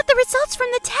 I got the results from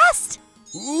the test!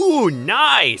 Ooh,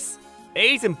 nice!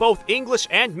 A's in both English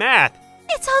and math.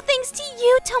 It's all thanks to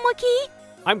you, Tomoki.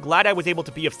 I'm glad I was able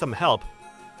to be of some help.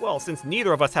 Well, since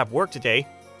neither of us have work today,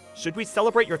 should we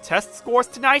celebrate your test scores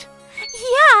tonight?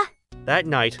 Yeah! That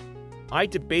night, I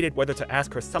debated whether to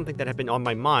ask her something that had been on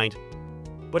my mind,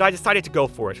 but I decided to go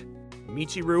for it.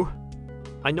 Michiru,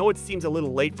 I know it seems a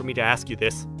little late for me to ask you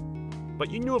this,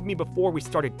 but you knew of me before we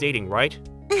started dating, right?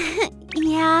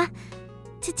 Yeah.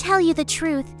 To tell you the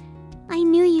truth, I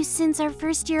knew you since our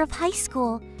first year of high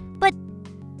school, but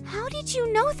how did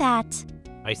you know that?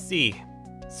 I see.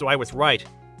 So I was right.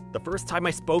 The first time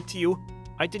I spoke to you,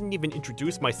 I didn't even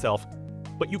introduce myself,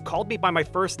 but you called me by my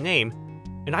first name,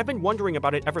 and I've been wondering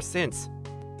about it ever since.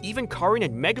 Even Karin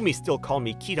and Megumi still call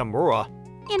me Kitamura.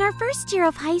 In our first year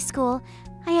of high school,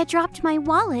 I had dropped my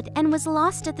wallet and was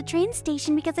lost at the train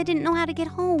station because I didn't know how to get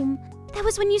home. That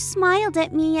was when you smiled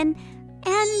at me and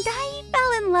I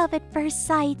fell in love at first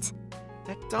sight.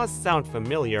 That does sound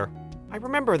familiar. I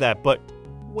remember that, but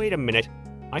wait a minute.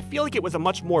 I feel like it was a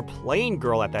much more plain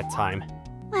girl at that time.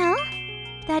 Well,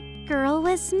 that girl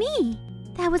was me.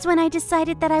 That was when I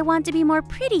decided that I want to be more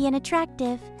pretty and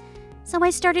attractive. So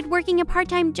I started working a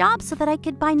part-time job so that I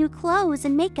could buy new clothes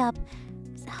and makeup,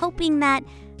 hoping that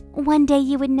one day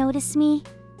you would notice me.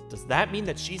 Does that mean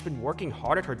that she's been working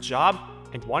hard at her job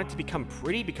and wanted to become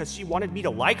pretty because she wanted me to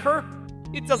like her?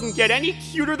 It doesn't get any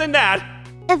cuter than that!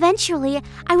 Eventually,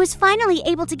 I was finally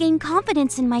able to gain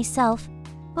confidence in myself.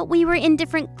 But we were in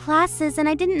different classes and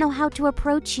I didn't know how to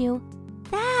approach you.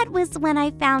 That was when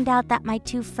I found out that my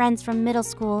two friends from middle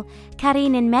school,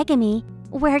 Karin and Megumi,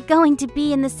 were going to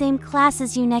be in the same class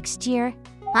as you next year.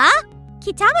 Huh?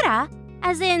 Kitamura?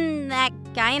 As in that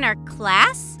guy in our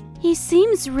class? He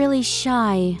seems really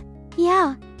shy.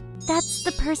 Yeah, that's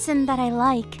the person that I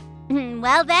like.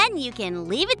 Well then, you can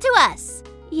leave it to us.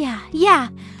 Yeah.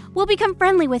 We'll become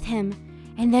friendly with him,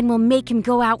 and then we'll make him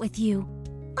go out with you.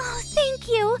 Oh, thank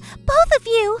you, both of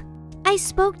you. I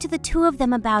spoke to the two of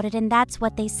them about it, and that's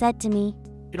what they said to me.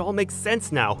 It all makes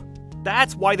sense now.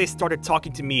 That's why they started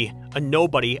talking to me, a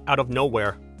nobody out of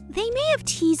nowhere. They may have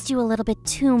teased you a little bit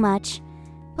too much,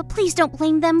 but please don't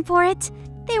blame them for it.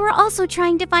 They were also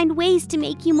trying to find ways to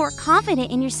make you more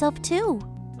confident in yourself too.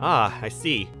 Ah, I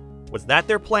see. Was that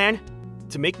their plan?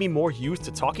 To make me more used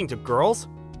to talking to girls?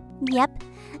 Yep.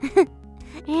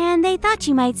 And they thought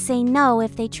you might say no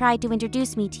if they tried to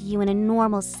introduce me to you in a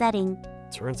normal setting.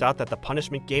 Turns out that the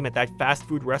punishment game at that fast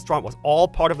food restaurant was all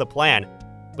part of the plan.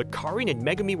 But Karin and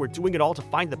Megumi were doing it all to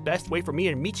find the best way for me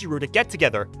and Michiru to get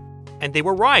together. And they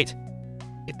were right.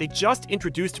 If they just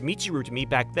introduced Michiru to me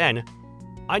back then,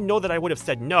 I know that I would have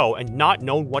said no and not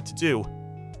known what to do.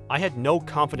 I had no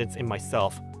confidence in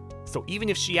myself. So even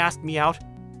if she asked me out,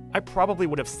 I probably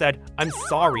would have said, I'm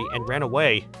sorry, and ran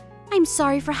away. I'm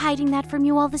sorry for hiding that from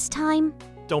you all this time.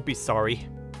 Don't be sorry.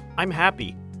 I'm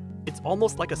happy. It's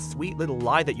almost like a sweet little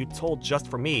lie that you told just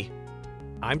for me.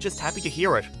 I'm just happy to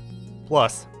hear it.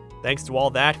 Plus, thanks to all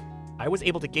that, I was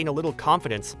able to gain a little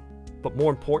confidence. But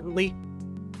more importantly,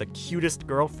 the cutest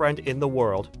girlfriend in the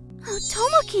world. Oh,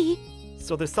 Tomoki!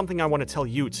 So there's something I want to tell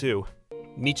you too.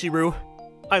 Michiru,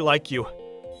 I like you.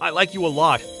 I like you a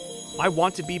lot. I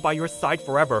want to be by your side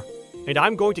forever. And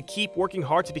I'm going to keep working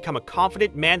hard to become a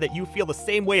confident man that you feel the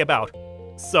same way about.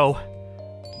 So,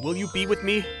 will you be with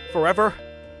me forever?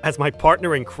 As my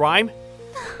partner in crime?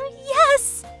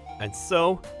 Yes! And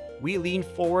so, we leaned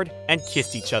forward and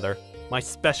kissed each other. My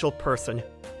special person.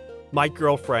 My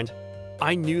girlfriend.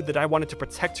 I knew that I wanted to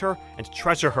protect her and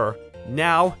treasure her,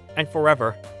 now and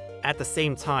forever. At the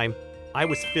same time, I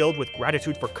was filled with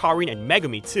gratitude for Karin and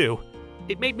Megumi too.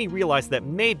 It made me realize that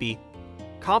maybe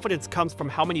confidence comes from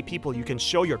how many people you can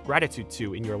show your gratitude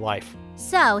to in your life.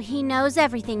 So, he knows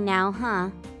everything now,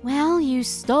 huh? Well, you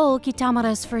stole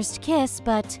Kitamura's first kiss,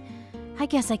 but I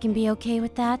guess I can be okay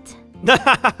with that.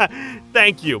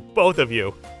 Thank you, both of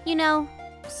you. You know,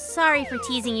 sorry for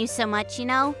teasing you so much, you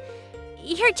know?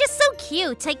 You're just so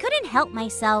cute, I couldn't help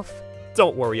myself.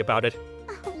 Don't worry about it.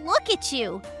 Look at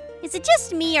you. Is it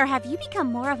just me, or have you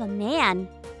become more of a man?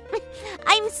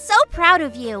 I'm so proud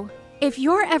of you. If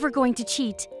you're ever going to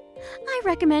cheat, I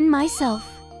recommend myself.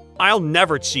 I'll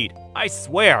never cheat, I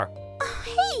swear.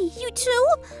 Hey, you two?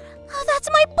 Oh, that's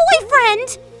my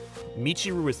boyfriend!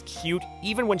 Michiru is cute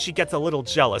even when she gets a little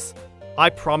jealous. I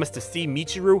promise to see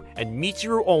Michiru and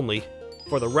Michiru only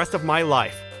for the rest of my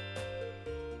life.